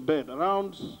gone to bed,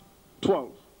 around 12.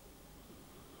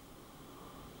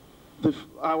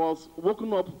 I was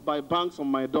woken up by bangs on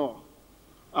my door.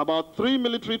 About 3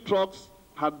 military trucks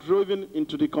had driven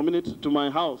into the community to my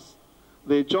house.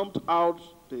 They jumped out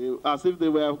as if they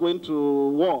were going to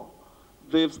war.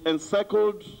 They've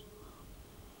encircled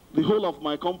the whole of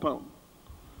my compound.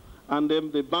 And then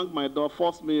they banged my door,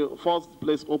 forced the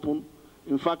place open.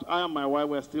 In fact, I and my wife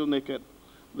were still naked.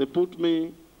 They took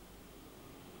me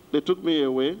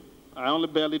away. I only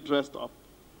barely dressed up.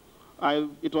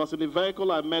 It was in the vehicle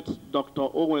I met Dr.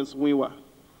 Owens Wiwa.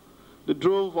 They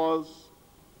drove us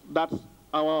that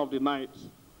hour of the night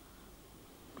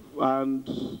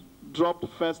and dropped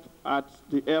first at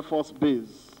the Air Force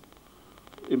base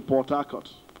in Port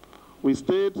Harcourt. We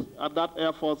stayed at that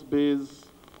Air Force base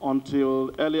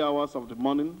until early hours of the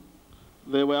morning.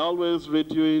 They were always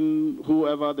radioing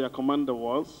whoever their commander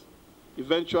was.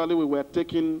 Eventually, we were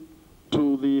taken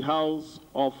to the house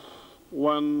of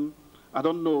one, I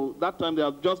don't know, that time there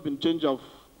had just been change of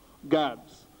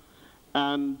guards.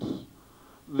 And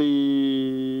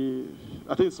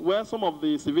I think where some of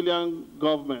the civilian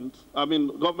government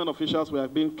officials were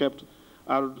being kept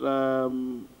at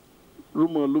Rumo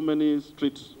Lumini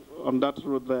Street on that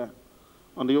road there,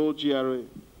 on the old GRA.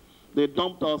 They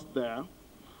dumped us there.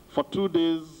 For 2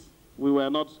 days, we were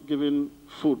not given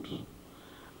food.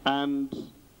 And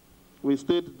we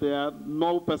stayed there,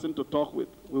 no person to talk with.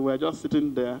 We were just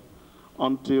sitting there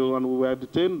and we were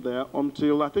detained there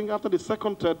until, I think, after the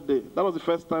second, third day. That was the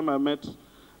first time I met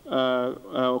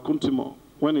Okuntimo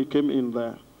when he came in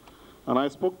there. And I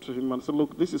spoke to him and said,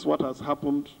 look, this is what has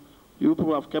happened. You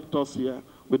people have kept us here.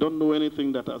 We don't know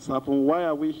anything that has happened. Why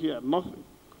are we here? Nothing.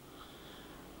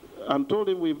 And told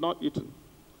him we've not eaten.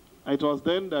 It was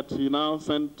then that he now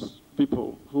sent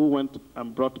people who went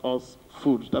and brought us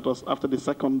food. That was after the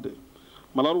second day.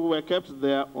 My Lord, we were kept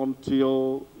there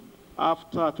until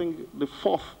after, I think, the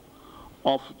 4th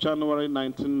of January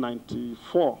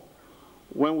 1994,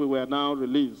 when we were now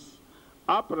released.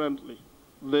 Apparently,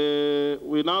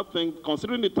 we now think,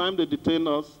 considering the time they detained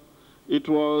us, it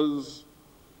was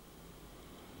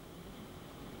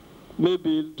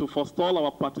maybe to forestall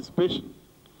our participation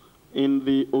in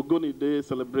the Ogoni Day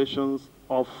celebrations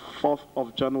of 4th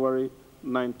of January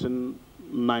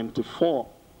 1994.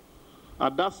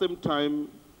 At that same time,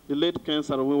 the late Ken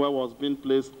Sarawiwa was being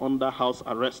placed under house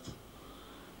arrest.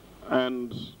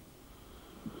 And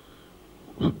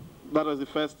that was the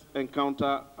first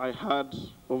encounter I had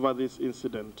over this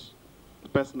incident.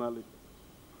 personally.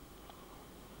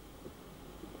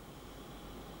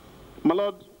 My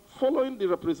Lord, following the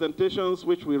representations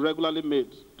which we regularly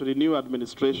made to the new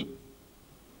administration,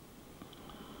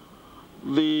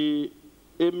 a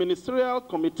ministerial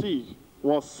committee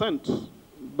was sent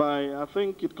by, I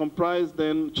think it comprised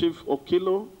then Chief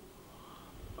Okilo,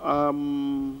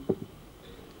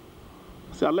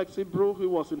 Alexi Brew, who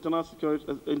was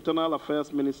Internal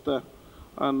Affairs Minister,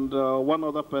 and one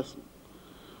other person,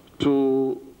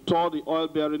 to tour the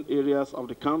oil-bearing areas of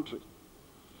the country.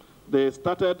 They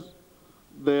started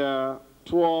their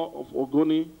tour of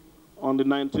Ogoni on the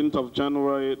 19th of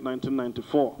January,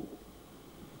 1994.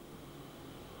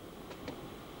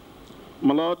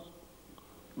 My Lord,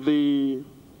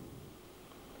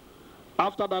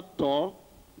 after that tour,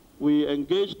 we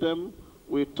engaged them,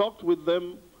 we talked with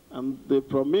them, and they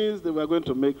promised they were going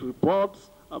to make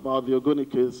reports about the Ogoni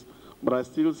case, but I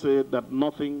still say that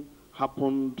nothing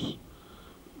happened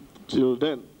till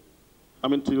then.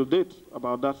 Till date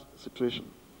about that situation.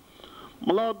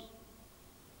 My Lord,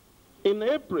 in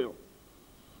April,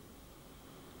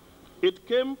 it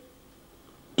came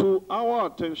to our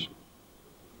attention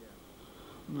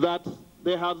that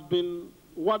there has been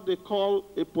what they call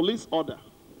a police order.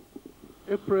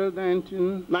 April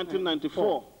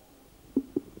 1994.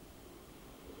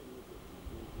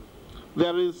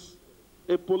 There is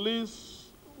a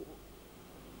police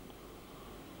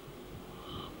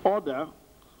order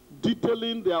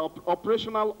detailing their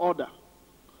operational order,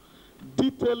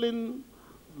 detailing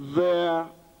their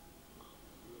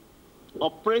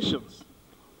operations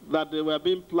that they were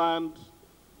being planned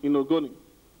in Ogoni.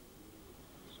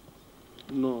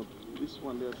 No, this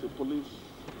one, there's a police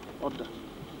order.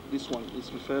 This one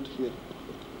is referred here.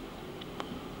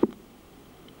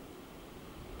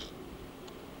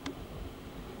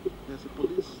 There's a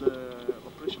police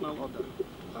operational order.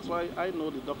 That's why I know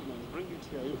the documents. Bring it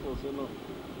here, you folks, you know.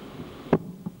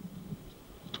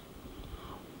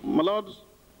 My Lord,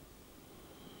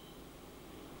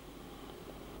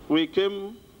 we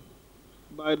came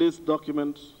by this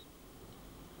document.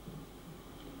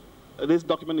 This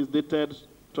document is dated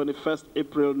 21st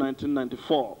April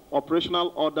 1994.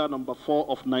 Operational Order number 4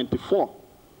 of 94.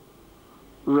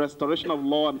 Restoration of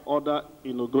law and order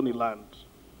in Ogoni land.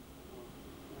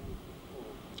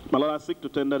 My Lord, I seek to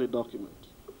tender the document.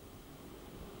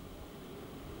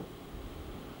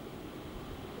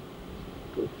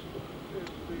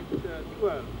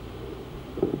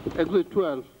 Exhibit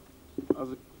 12.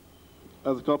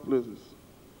 As the court pleases.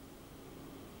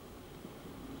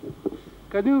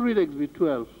 Can you read Exhibit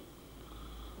 12?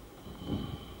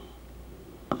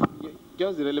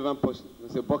 Just the relevant portion.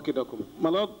 It's a bulky document. My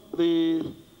Lord,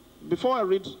 before I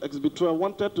read Exhibit 2, I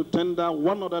wanted to tender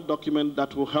one other document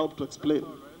that will help to explain.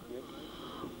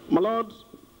 My Lord,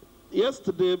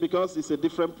 yesterday, because it's a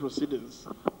different proceedings,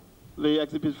 the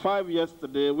Exhibit 5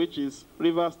 yesterday, which is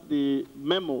reversed the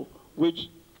memo which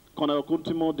Colonel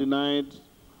Kuntimo denied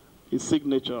his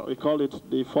signature. We call it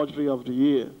the forgery of the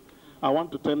year. I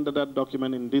want to tender that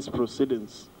document in these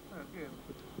proceedings. Okay.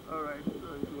 All right.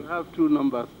 So you have two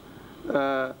numbers.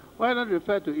 Why not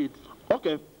refer to it?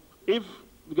 Okay.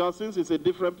 Because since it's a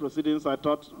different proceedings, I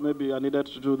thought maybe I needed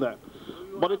to do that.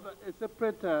 But a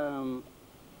separate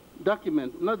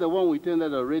document, not the one we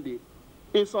tendered already.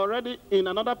 It's already in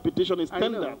another petition. It's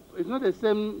tendered. It's not the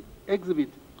same exhibit.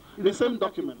 It's the same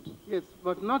document. Yes,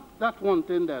 but not that one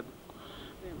tendered.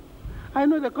 I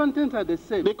know the contents are the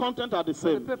same. The contents are the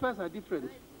same. The papers are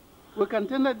different. We can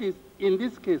tender this in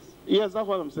this case. Yes, that's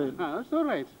what I'm saying. That's all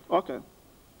right. Okay.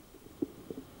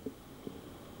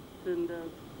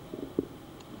 Tendered.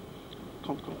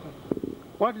 Come.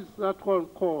 What is that one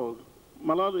called?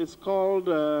 My Lord, it's called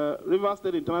River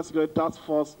State Internal Security Task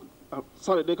Force.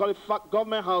 Sorry, they call it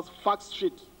Government House Fax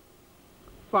Sheet.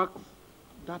 Fax?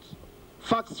 That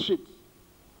fax sheet.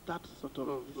 That sort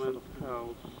of. Government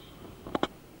House.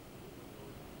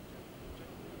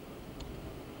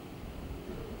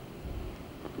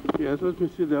 Yes, let me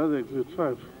see the other Exhibit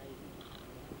 5.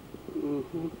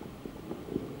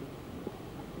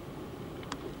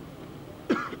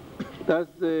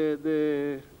 That's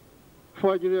the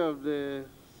forgery of the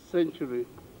century.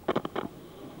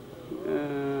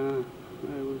 I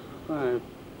was 5.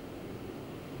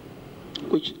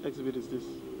 Which exhibit is this?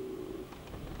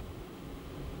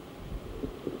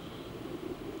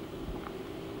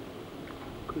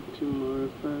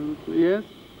 Yes?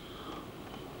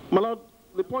 My Lord,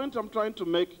 the point I'm trying to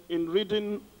make in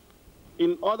reading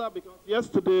in order, because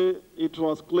yesterday it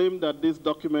was claimed that this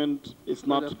document is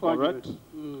not correct.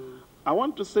 I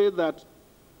want to say that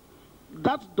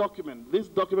that document, this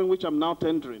document which I'm now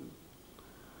tendering,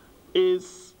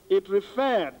 it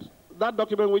referred that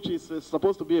document, which is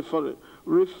supposed to be a foreign,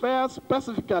 refers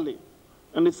specifically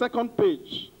on the second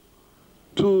page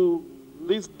to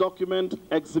this document,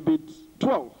 Exhibit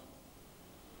 12,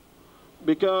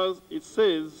 because it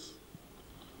says,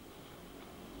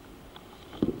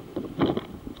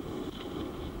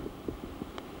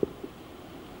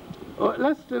 oh,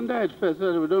 let's tender it first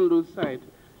so that we don't lose sight.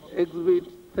 Exhibit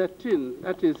 13,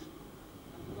 that is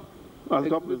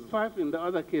Exhibit 5 in the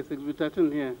other case, Exhibit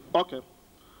 13 here. Okay.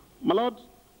 My Lord,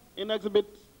 in Exhibit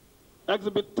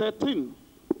 13,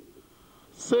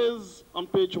 says on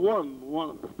page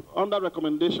 1, under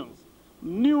recommendations,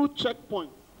 new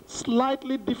checkpoints,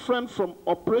 slightly different from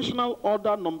operational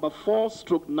order number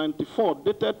 4/94,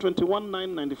 dated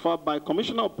 21/9/94 by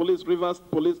Commissioner of Police, Rivers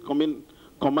Police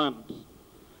Command.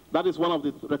 That is one of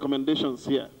the recommendations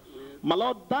here. My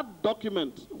Lord, that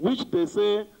document, which they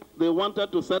say they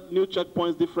wanted to set new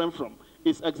checkpoints different from,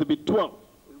 is Exhibit 12,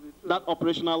 that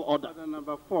operational order. Order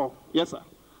number 4. Yes, sir.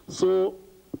 So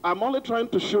I'm only trying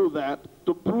to show that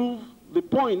to prove the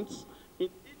points.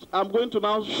 I'm going to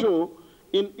now show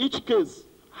in each case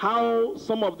how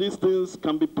some of these things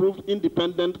can be proved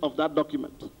independent of that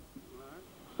document.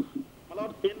 My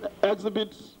Lord, in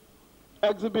Exhibit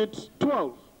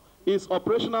 12 is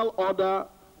operational order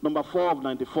number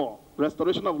 4/94,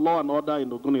 restoration of law and order in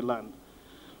Ogoni land.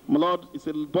 My Lord, it's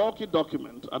a bulky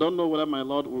document. I don't know whether my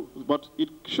Lord will, but it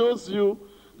shows you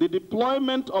the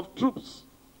deployment of troops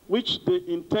which they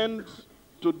intend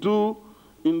to do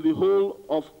in the whole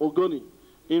of Ogoni.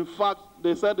 In fact,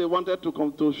 they said they wanted to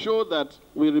come to show that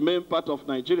we remain part of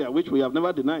Nigeria, which we have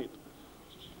never denied.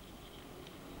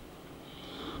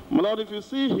 My Lord, if you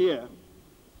see here,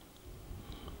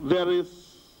 there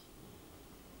is,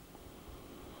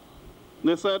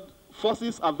 they said,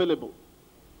 forces available.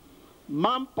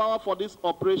 Manpower for this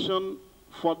operation,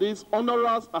 for this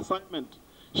onerous assignment,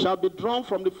 shall be drawn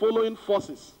from the following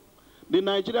forces: the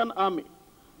Nigerian Army,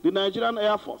 the Nigerian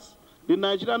Air Force, the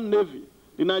Nigerian Navy,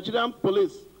 the Nigerian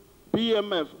Police,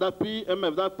 PMF, that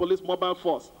Police Mobile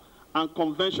Force, and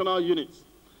conventional units.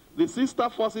 The sister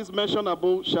forces mentioned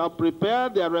above shall prepare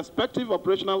their respective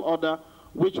operational order,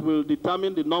 which will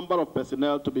determine the number of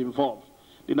personnel to be involved.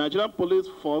 The Nigerian Police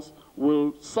Force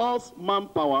will source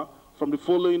manpower from the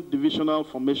following divisional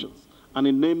formations, and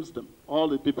it names them, all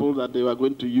the people that they were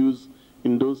going to use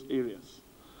in those areas.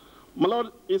 My Lord,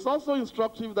 it's also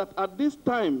instructive that at this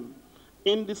time,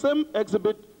 in the same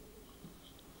Exhibit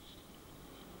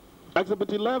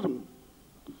 11,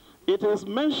 it is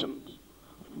mentioned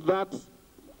that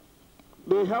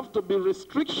there have to be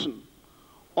restriction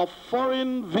of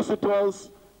foreign visitors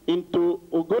into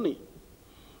Ogoni.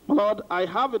 My Lord, I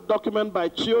have a document by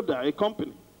Chioda, a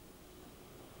company.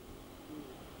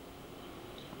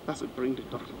 That's it, bring the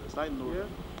documents. I know. Yeah.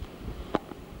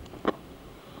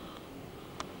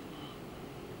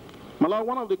 My Lord,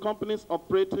 one of the companies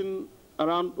operating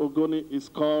around Ogoni is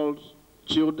called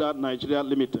Chioda Nigeria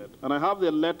Limited. And I have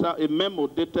the letter, a memo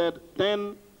dated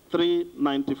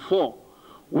 10/3/94,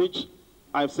 which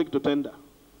I seek to tender.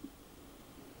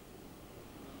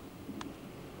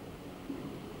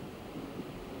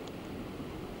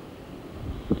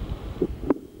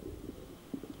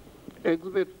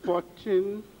 Exhibit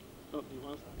 14.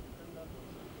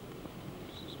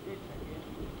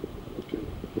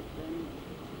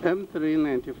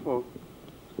 M394.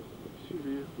 Should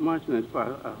be March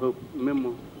 94, I hope.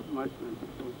 Memo, March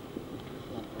 94.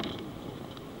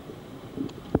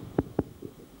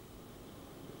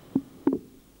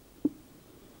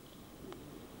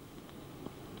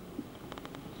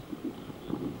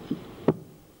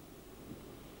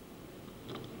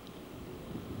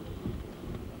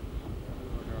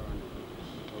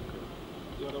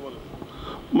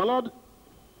 My Lord,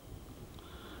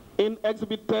 in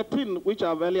Exhibit 13, which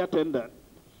I've earlier tendered,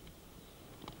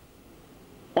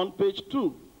 on page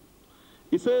 2,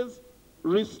 it says,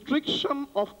 restriction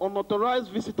of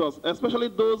unauthorized visitors, especially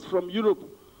those from Europe,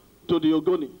 to the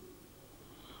Ogoni.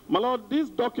 My Lord, this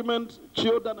document,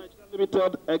 Chioda Nigeria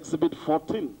Limited, Exhibit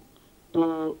 14,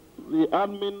 to the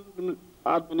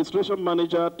administration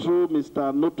manager through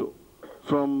Mr. Noto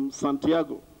from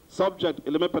Santiago, subject,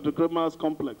 Element Petrochemicals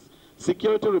Complex,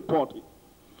 security report.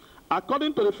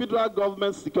 According to the federal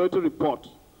government security report,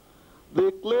 they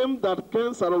claim that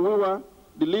Ken Sarawiwa,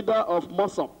 the leader of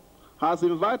Mossop, has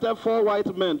invited 4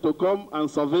 white men to come and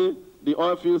survey the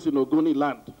oil fields in Ogoni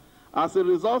land. As a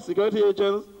result, security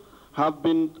agents have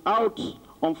been out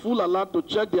on full alert to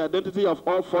check the identity of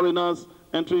all foreigners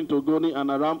entering into Ogoni and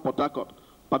around Port Harcourt,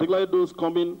 particularly those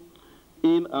coming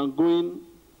in and going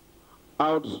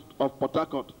out of Port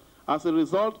Harcourt. As a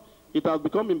result, it has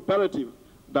become imperative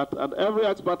that every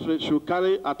expatriate should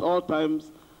carry at all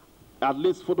times at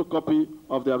least photocopy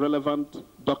of their relevant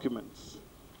documents.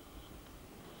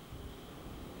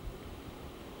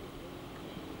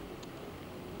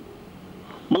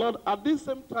 My Lord, at this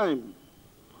same time,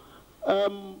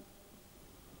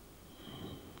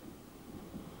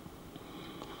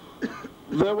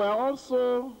 there were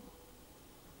also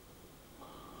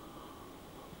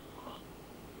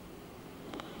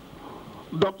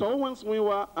Dr. Owens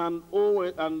Wiwa and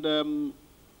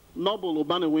Noble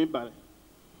Obani Wimbari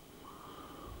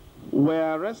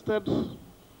were arrested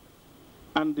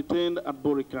and detained at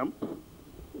Bori Camp,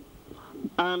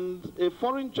 and a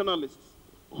foreign journalist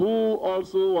who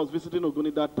also was visiting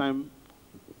Ogoni that time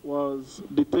was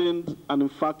detained and in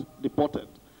fact deported.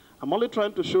 I'm only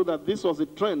trying to show that this was a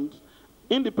trend.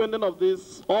 Independent of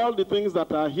this, all the things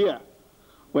that are here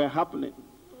were happening.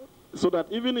 So that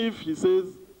even if he says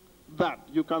that,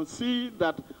 you can see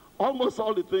that almost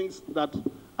all the things that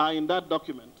are in that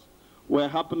document were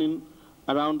happening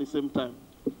around the same time.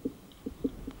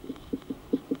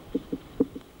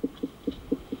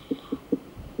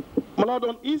 My Lord,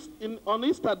 on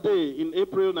Easter Day in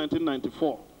April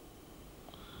 1994,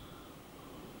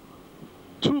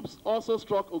 troops also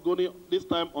struck Ogoni, this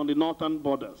time on the northern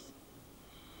borders.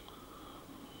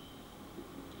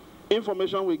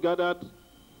 Information we gathered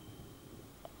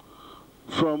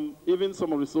from even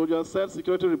some of the soldiers said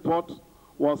security report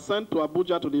was sent to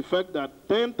Abuja to the effect that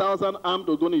 10,000 armed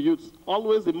Ogoni youths,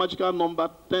 always the magical number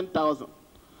 10,000,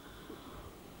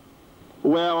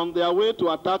 were on their way to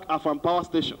attack Afan Power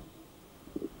Station.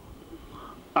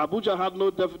 Abuja had no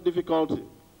difficulty,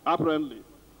 apparently,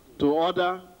 to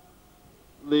order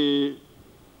the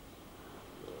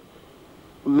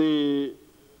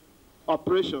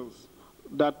operations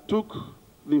that took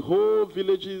the whole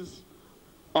villages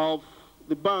of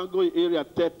the Bangui area.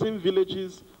 13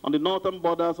 villages on the northern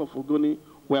borders of Ogoni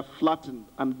were flattened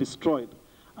and destroyed.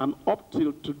 And up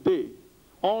till today,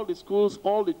 all the schools,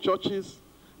 all the churches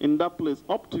in that place,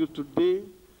 up till today,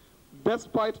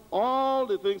 despite all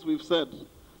the things we've said,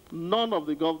 none of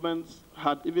the governments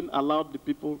had even allowed the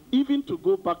people even to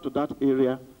go back to that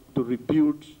area to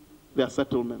rebuild their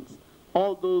settlements.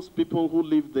 All those people who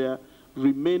live there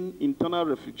remain internal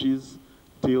refugees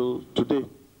till today.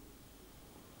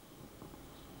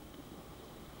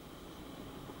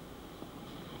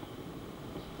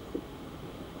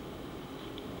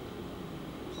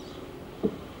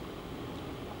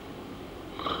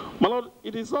 My Lord,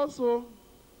 it is also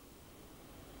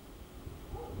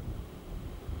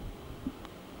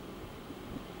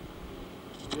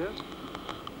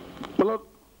my Lord,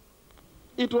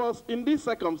 it was in these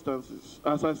circumstances,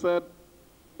 as I said,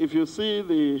 if you see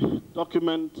the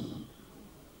document,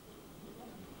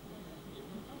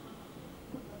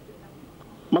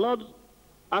 my Lord,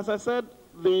 as I said,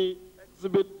 the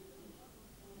exhibit,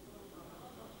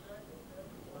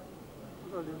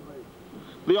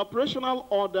 the operational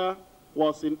order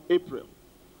was in April.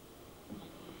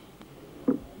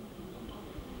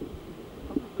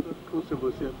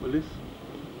 Constables here, police.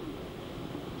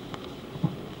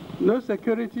 No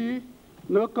security,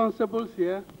 no constables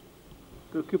here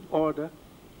to keep order.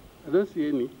 I don't see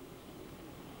any.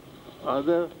 Are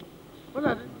there? What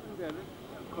are they doing there?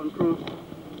 Control.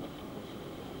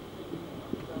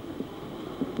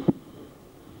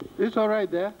 It's all right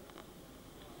there?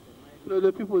 No,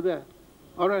 the people there.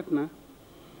 All right now.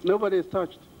 Nobody is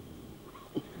touched.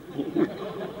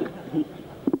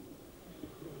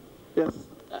 Yes.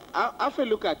 Have a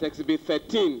look at Exhibit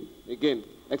 13 again.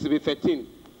 Exhibit 13.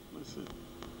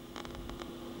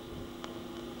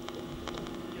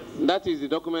 That is the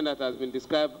document that has been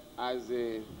described as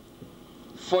a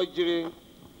forgery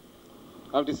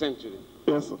of the century.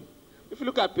 Yes, sir. If you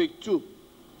look at page 2,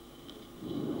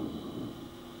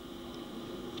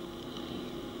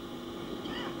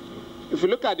 if you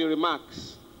look at the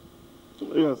remarks,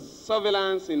 yes.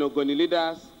 Surveillance in Ogoni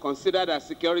leaders considered as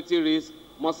security risk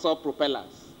muscle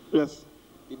propellers. Yes.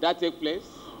 Did that take place?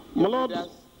 My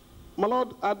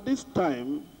Lord, at this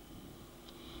time,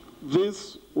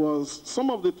 this was,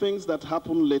 some of the things that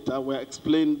happened later were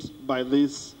explained by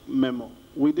this memo.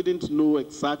 We didn't know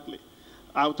exactly.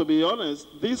 To be honest,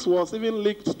 this was even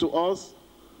leaked to us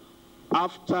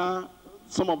after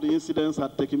some of the incidents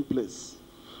had taken place.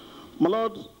 My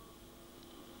Lord,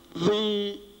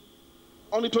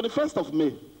 on the 21st of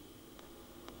May,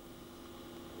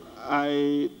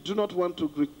 I do not want to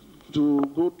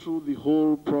go through the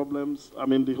whole problems,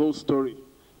 the whole story.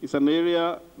 It's an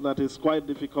area that is quite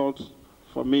difficult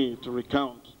for me to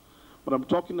recount. But I'm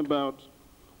talking about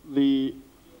the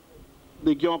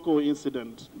Gyonko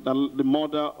incident, the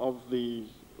murder of the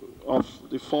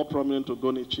 4 prominent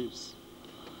Ogoni chiefs.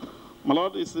 My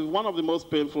Lord, it's one of the most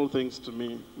painful things to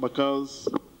me because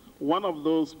one of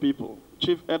those people,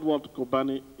 Chief Edward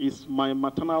Kobani, is my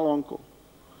maternal uncle.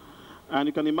 And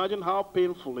you can imagine how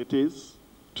painful it is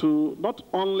to not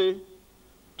only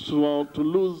to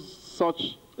lose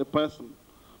such a person,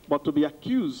 but to be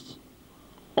accused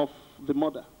of the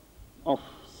murder of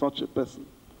such a person.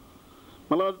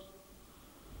 My Lord,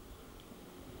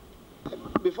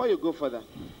 before you go further,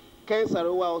 Ken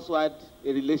Sarowa also had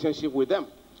a relationship with them.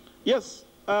 yes,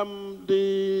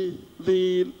 the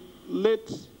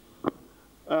late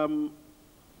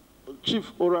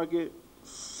Chief Orage,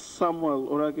 Samuel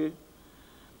Orage,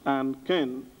 and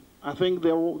Ken, I think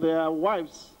their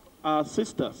wives are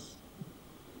sisters.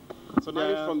 So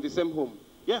Married they're from the same home.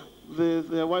 Yeah,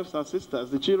 their wives are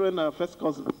sisters. The children are first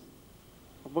cousins,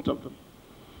 both of them.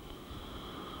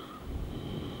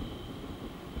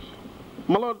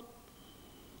 My Lord,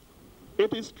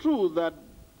 it is true that,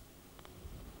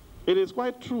 it is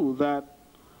quite true that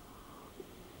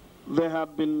there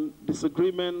had been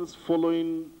disagreements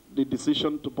following the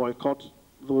decision to boycott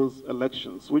those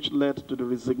elections, which led to the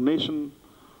resignation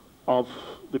of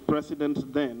the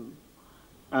president then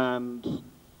and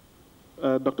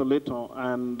Dr. Layton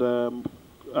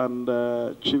and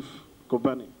Chief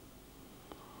Kobani.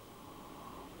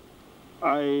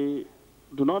 I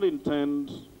do not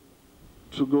intend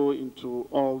to go into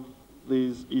all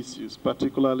these issues,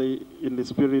 particularly in the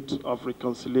spirit of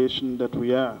reconciliation that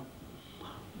we are.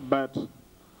 But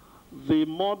the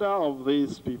murder of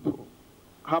these people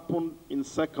happened in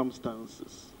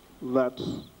circumstances that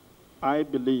I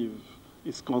believe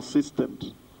is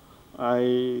consistent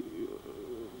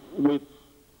with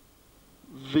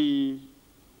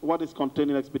what is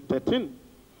contained in Exhibit 13,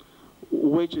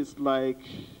 which is like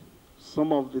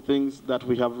some of the things that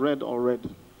we have read already.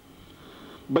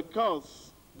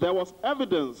 Because there was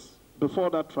evidence before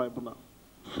that tribunal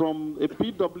from a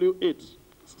PW8,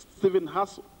 Stephen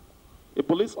Hassel, a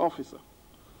police officer.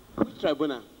 Which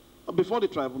tribunal? Before the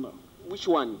tribunal. Which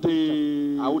one?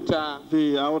 The outer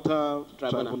tribunal.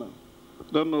 tribunal.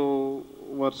 Don't know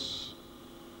what.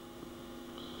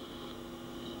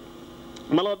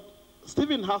 My Lord,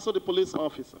 Stephen Hassel, the police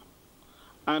officer,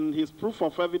 and his proof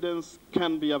of evidence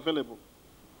can be available,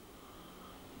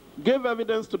 gave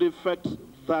evidence to the effect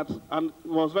that, and it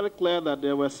was very clear that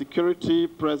there were security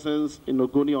presence in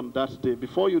Ogoni on that day.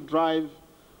 Before you drive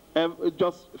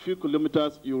just a few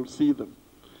kilometers, you'll see them.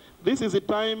 This is the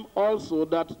time also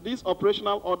that this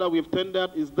operational order we've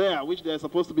tendered is there, which there is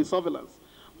supposed to be surveillance.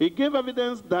 He gave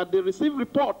evidence that they received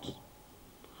report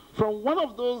from one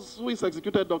of those who is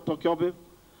executed, Dr. Kyobe,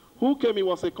 who came, he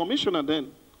was a commissioner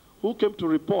then, who came to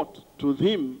report to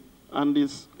him, and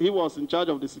he was in charge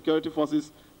of the security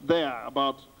forces there,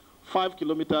 about 5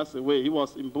 kilometers away. He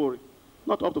was in Bori,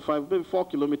 not up to 5, maybe 4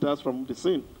 kilometers from the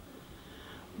scene.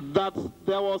 That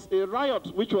there was a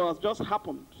riot which was just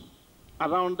happened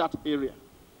around that area,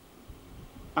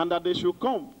 and that they should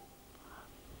come,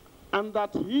 and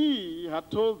that he had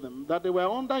told them that they were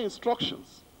under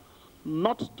instructions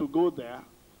not to go there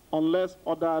unless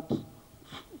ordered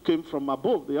came from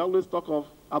above. They always talk of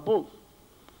above.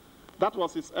 That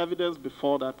was his evidence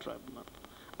before that tribunal.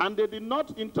 And they did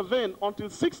not intervene until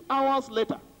 6 hours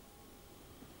later.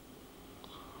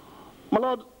 My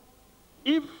Lord,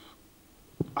 if,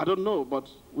 I don't know, but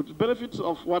with the benefits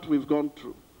of what we've gone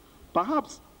through,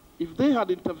 perhaps if they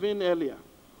had intervened earlier,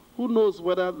 who knows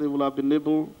whether they would have been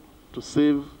able to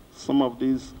save some of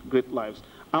these great lives.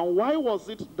 And why was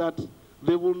it that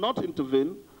they will not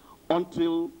intervene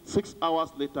until 6 hours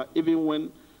later, even when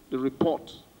the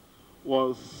report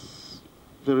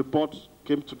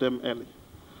came to them early?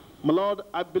 My Lord,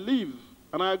 I believe,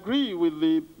 and I agree with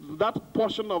that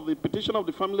portion of the petition of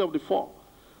the family of the four,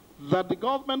 that the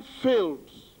government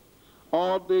failed,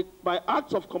 or by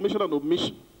acts of commission and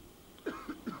omission,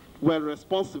 were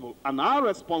responsible and are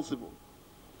responsible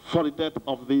for the death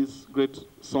of these great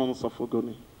sons of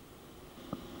Ogoni.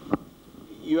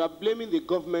 You are blaming the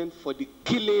government for the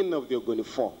killing of the Ogoni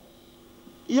Four.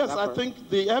 Yes, I think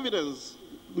the evidence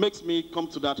makes me come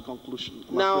to that conclusion.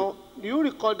 Now, do you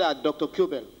recall that Dr.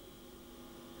 Kubel,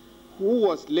 who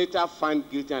was later found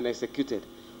guilty and executed,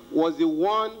 was the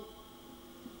one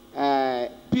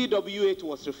PW8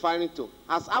 was referring to,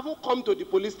 has ever come to the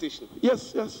police station?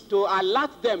 Yes, yes. To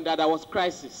alert them that there was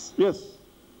crisis? Yes.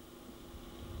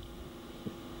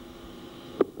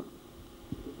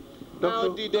 Now,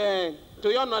 did, to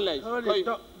your knowledge,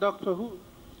 Doctor who?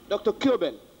 Dr.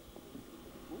 Kubel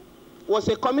was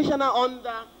a commissioner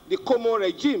under the Como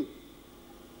regime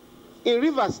in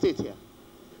Rivers State here.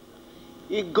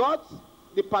 He got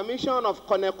the permission of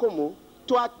Colonel Como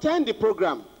to attend the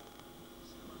program.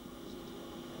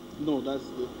 No, that's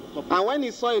the copy. And when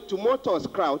he saw a tumultuous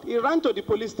crowd, he ran to the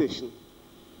police station.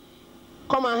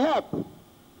 Come and help.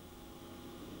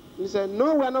 He said,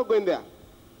 no, we're not going there.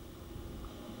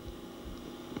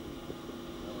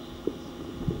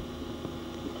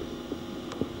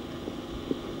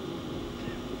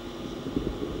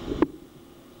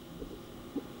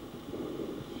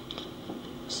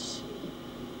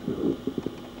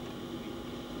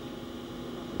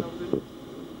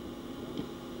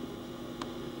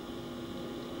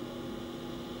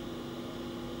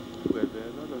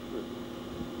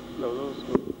 No,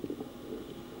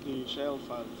 the shell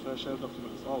file, fresh shell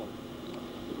documents, all of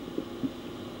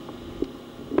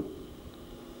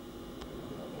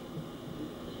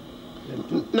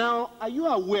them. Now, are you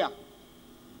aware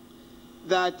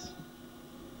that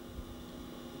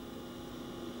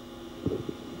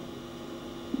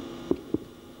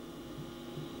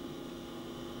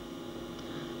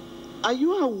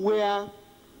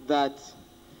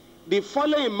the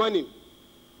following morning,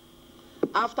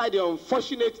 after the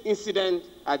unfortunate incident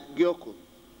at Gyoku,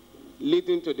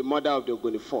 leading to the murder of the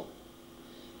Ogoni 4,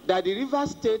 that the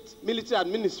Rivers State Military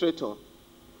Administrator,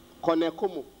 Colonel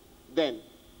Kumu, then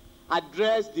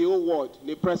addressed the whole world in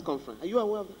a press conference? Are you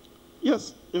aware of that?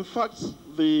 Yes. In fact,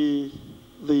 I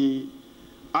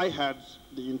had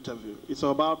the interview. It's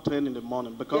about 10 in the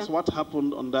morning, because what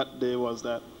happened on that day was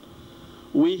that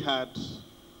we had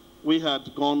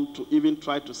gone to even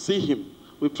try to see him.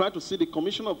 We tried to see the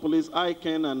Commissioner of Police,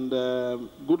 Aiken, and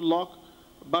Goodluck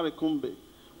Barikumbe.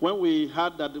 When we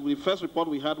had that, the first report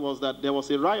we had was that there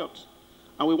was a riot.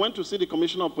 And we went to see the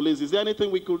Commissioner of Police. Is there anything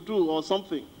we could do or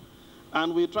something?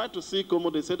 And we tried to see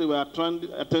Como. They said they were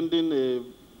attending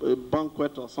a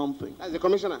banquet or something. As the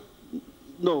Commissioner?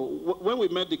 No, when we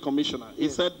met the Commissioner, he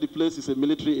said the place is a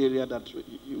military area that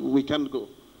we can't go.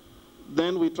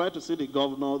 Then we tried to see the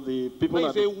governor, the people. When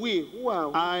you say we, who are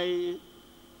we? I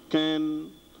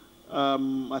think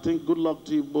Goodluck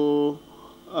Tibo,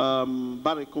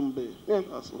 Barikumbe,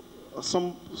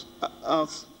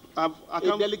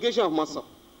 a delegation of Massa.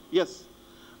 Yes,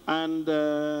 and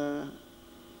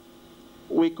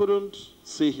we couldn't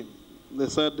see him. They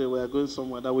said they were going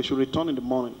somewhere, that we should return in the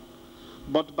morning.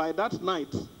 But by that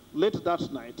night, late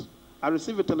that night, I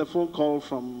received a telephone call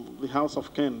from the House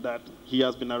of Ken that he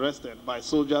has been arrested by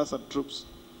soldiers and troops.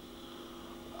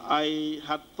 I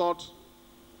had thought,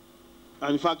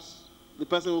 and in fact, the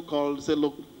person who called said,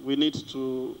 look, we need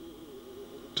to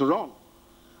run.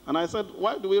 And I said,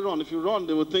 why do we run? If you run,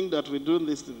 they will think that we're doing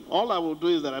this thing. All I will do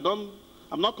is that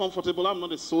I'm not comfortable, I'm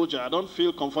not a soldier. I don't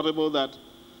feel comfortable that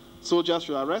soldiers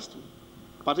should arrest me,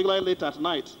 particularly late at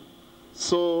night.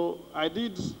 So I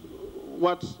did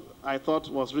what I thought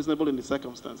was reasonable in the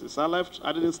circumstances. I left,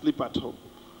 I didn't sleep at home.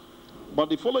 But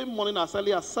the following morning, as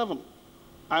early as 7,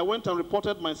 I went and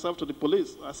reported myself to the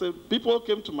police. I said, people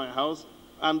came to my house,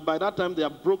 and by that time they are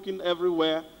broken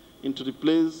everywhere into the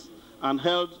place and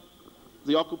held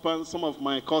the occupants, some of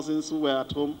my cousins who were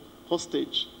at home,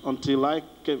 hostage until I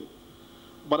came.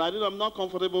 But I'm not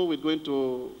comfortable with going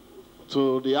to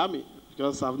the army,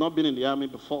 because I've not been in the army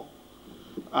before.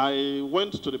 I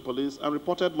went to the police and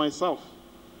reported myself.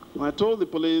 When I told the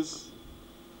police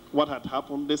what had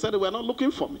happened, they said they were not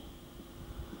looking for me.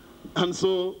 And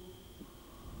so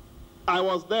I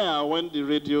was there when the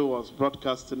radio was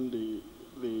broadcasting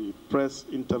the press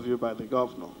interview by the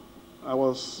governor. I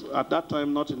was, at that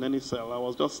time, not in any cell. I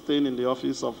was just staying in the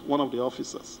office of one of the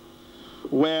officers,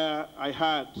 where I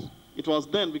had, it was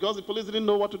then, because the police didn't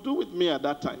know what to do with me at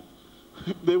that time.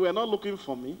 They were not looking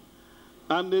for me,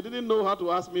 and they didn't know how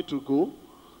to ask me to go,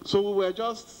 so we were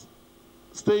just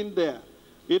staying there.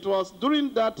 It was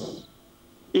during that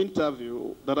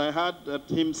interview that I had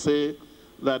him say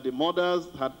that the murders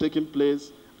had taken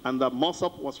place and that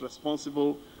Mossop was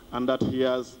responsible, and that he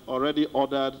has already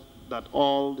ordered that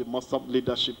all the Mossop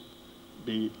leadership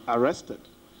be arrested.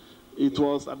 It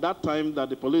was at that time that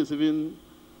the police even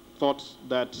thought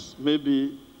that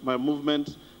maybe my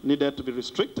movement needed to be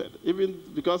restricted, even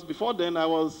because before then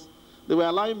they were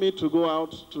allowing me to go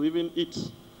out to even eat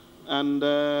and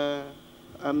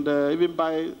even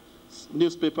buy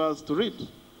newspapers to read.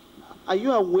 Are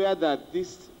you aware that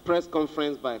this press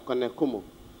conference by Colonel Kumu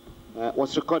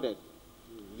was recorded,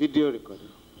 video recorded?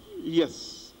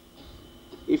 Yes.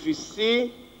 If you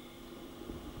see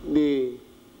the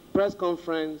press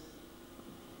conference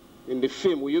in the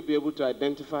film, will you be able to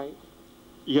identify it?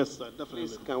 Yes, sir, definitely.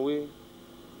 Please, can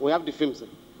we have the film, sir.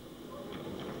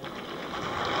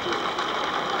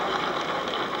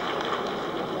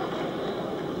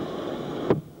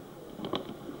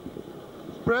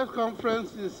 Press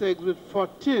conference is exhibit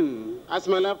 14. Ask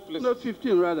my left, please. No,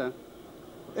 15 rather.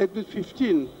 Exhibit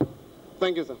 15.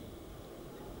 Thank you, sir.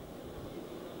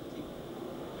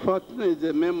 14 is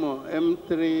the memo,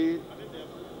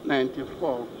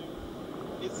 M394.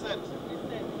 It's set.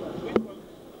 Which one?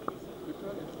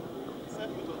 Set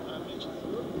with what I mentioned.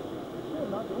 They've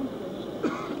loaded.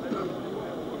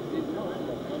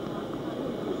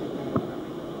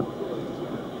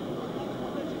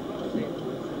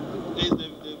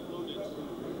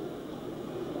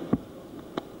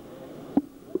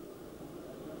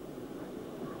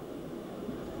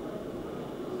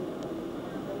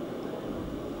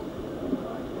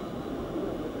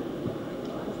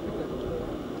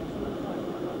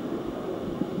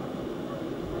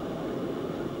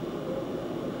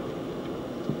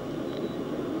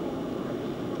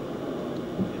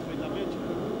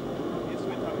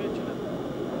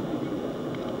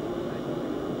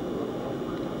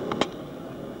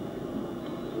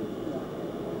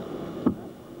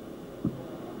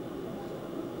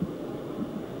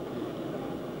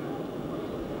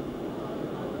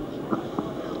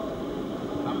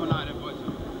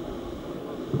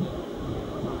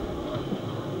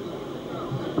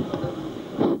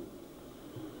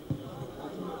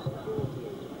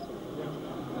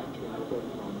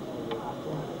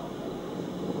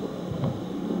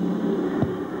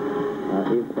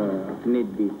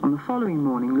 On the following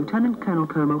morning, Lieutenant Colonel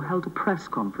Como held a press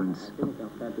conference.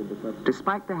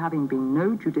 Despite there having been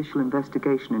no judicial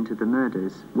investigation into the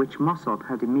murders, which Mossop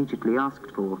had immediately asked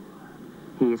for,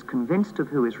 he is convinced of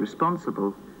who is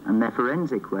responsible, and their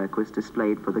forensic work was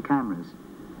displayed for the cameras.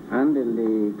 And in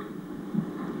the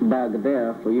bag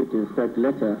there for you to inspect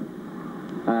later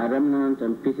are remnants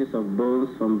and pieces of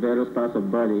bones from various parts of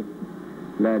body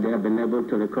that they have been able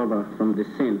to recover from the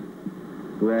scene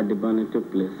where the burning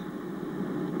took place.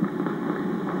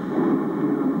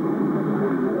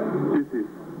 This is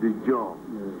the jaw.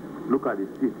 Look at the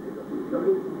teeth.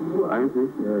 Can you see?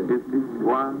 This is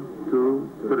 1, 2,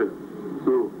 3.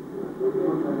 So,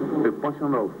 a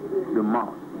portion of the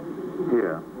mouth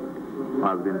here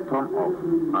has been torn off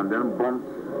and then bumped,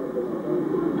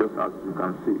 just as you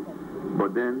can see.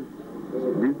 But then,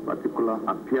 this particular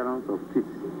appearance of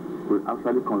teeth will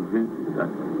actually convince you that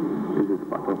this is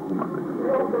part of human being.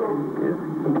 Yes.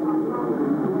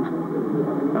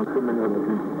 And so many other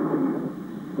things.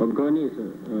 Ogoni is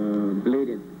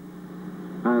bleeding,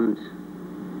 and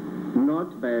not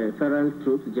by federal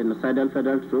troops, genocidal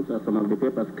federal troops, as some of the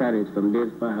papers carried some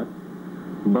days back,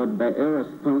 but by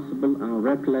irresponsible and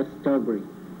reckless thuggery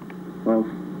of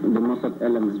the Mossad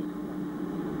element,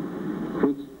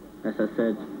 which, as I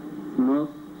said,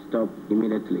 must stop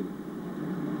immediately.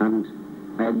 And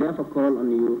I therefore call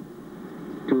on you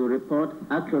to report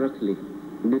accurately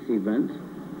this event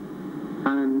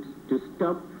and to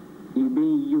stop you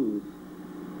being used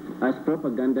as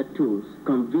propaganda tools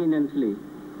conveniently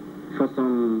for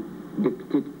some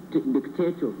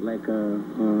dictator like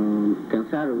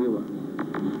Kansara Weaver.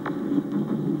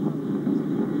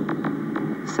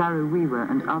 Saru Weaver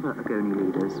and other Ogoni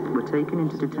leaders were taken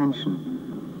into detention,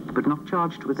 but not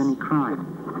charged with any crime.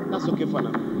 That's okay for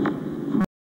now.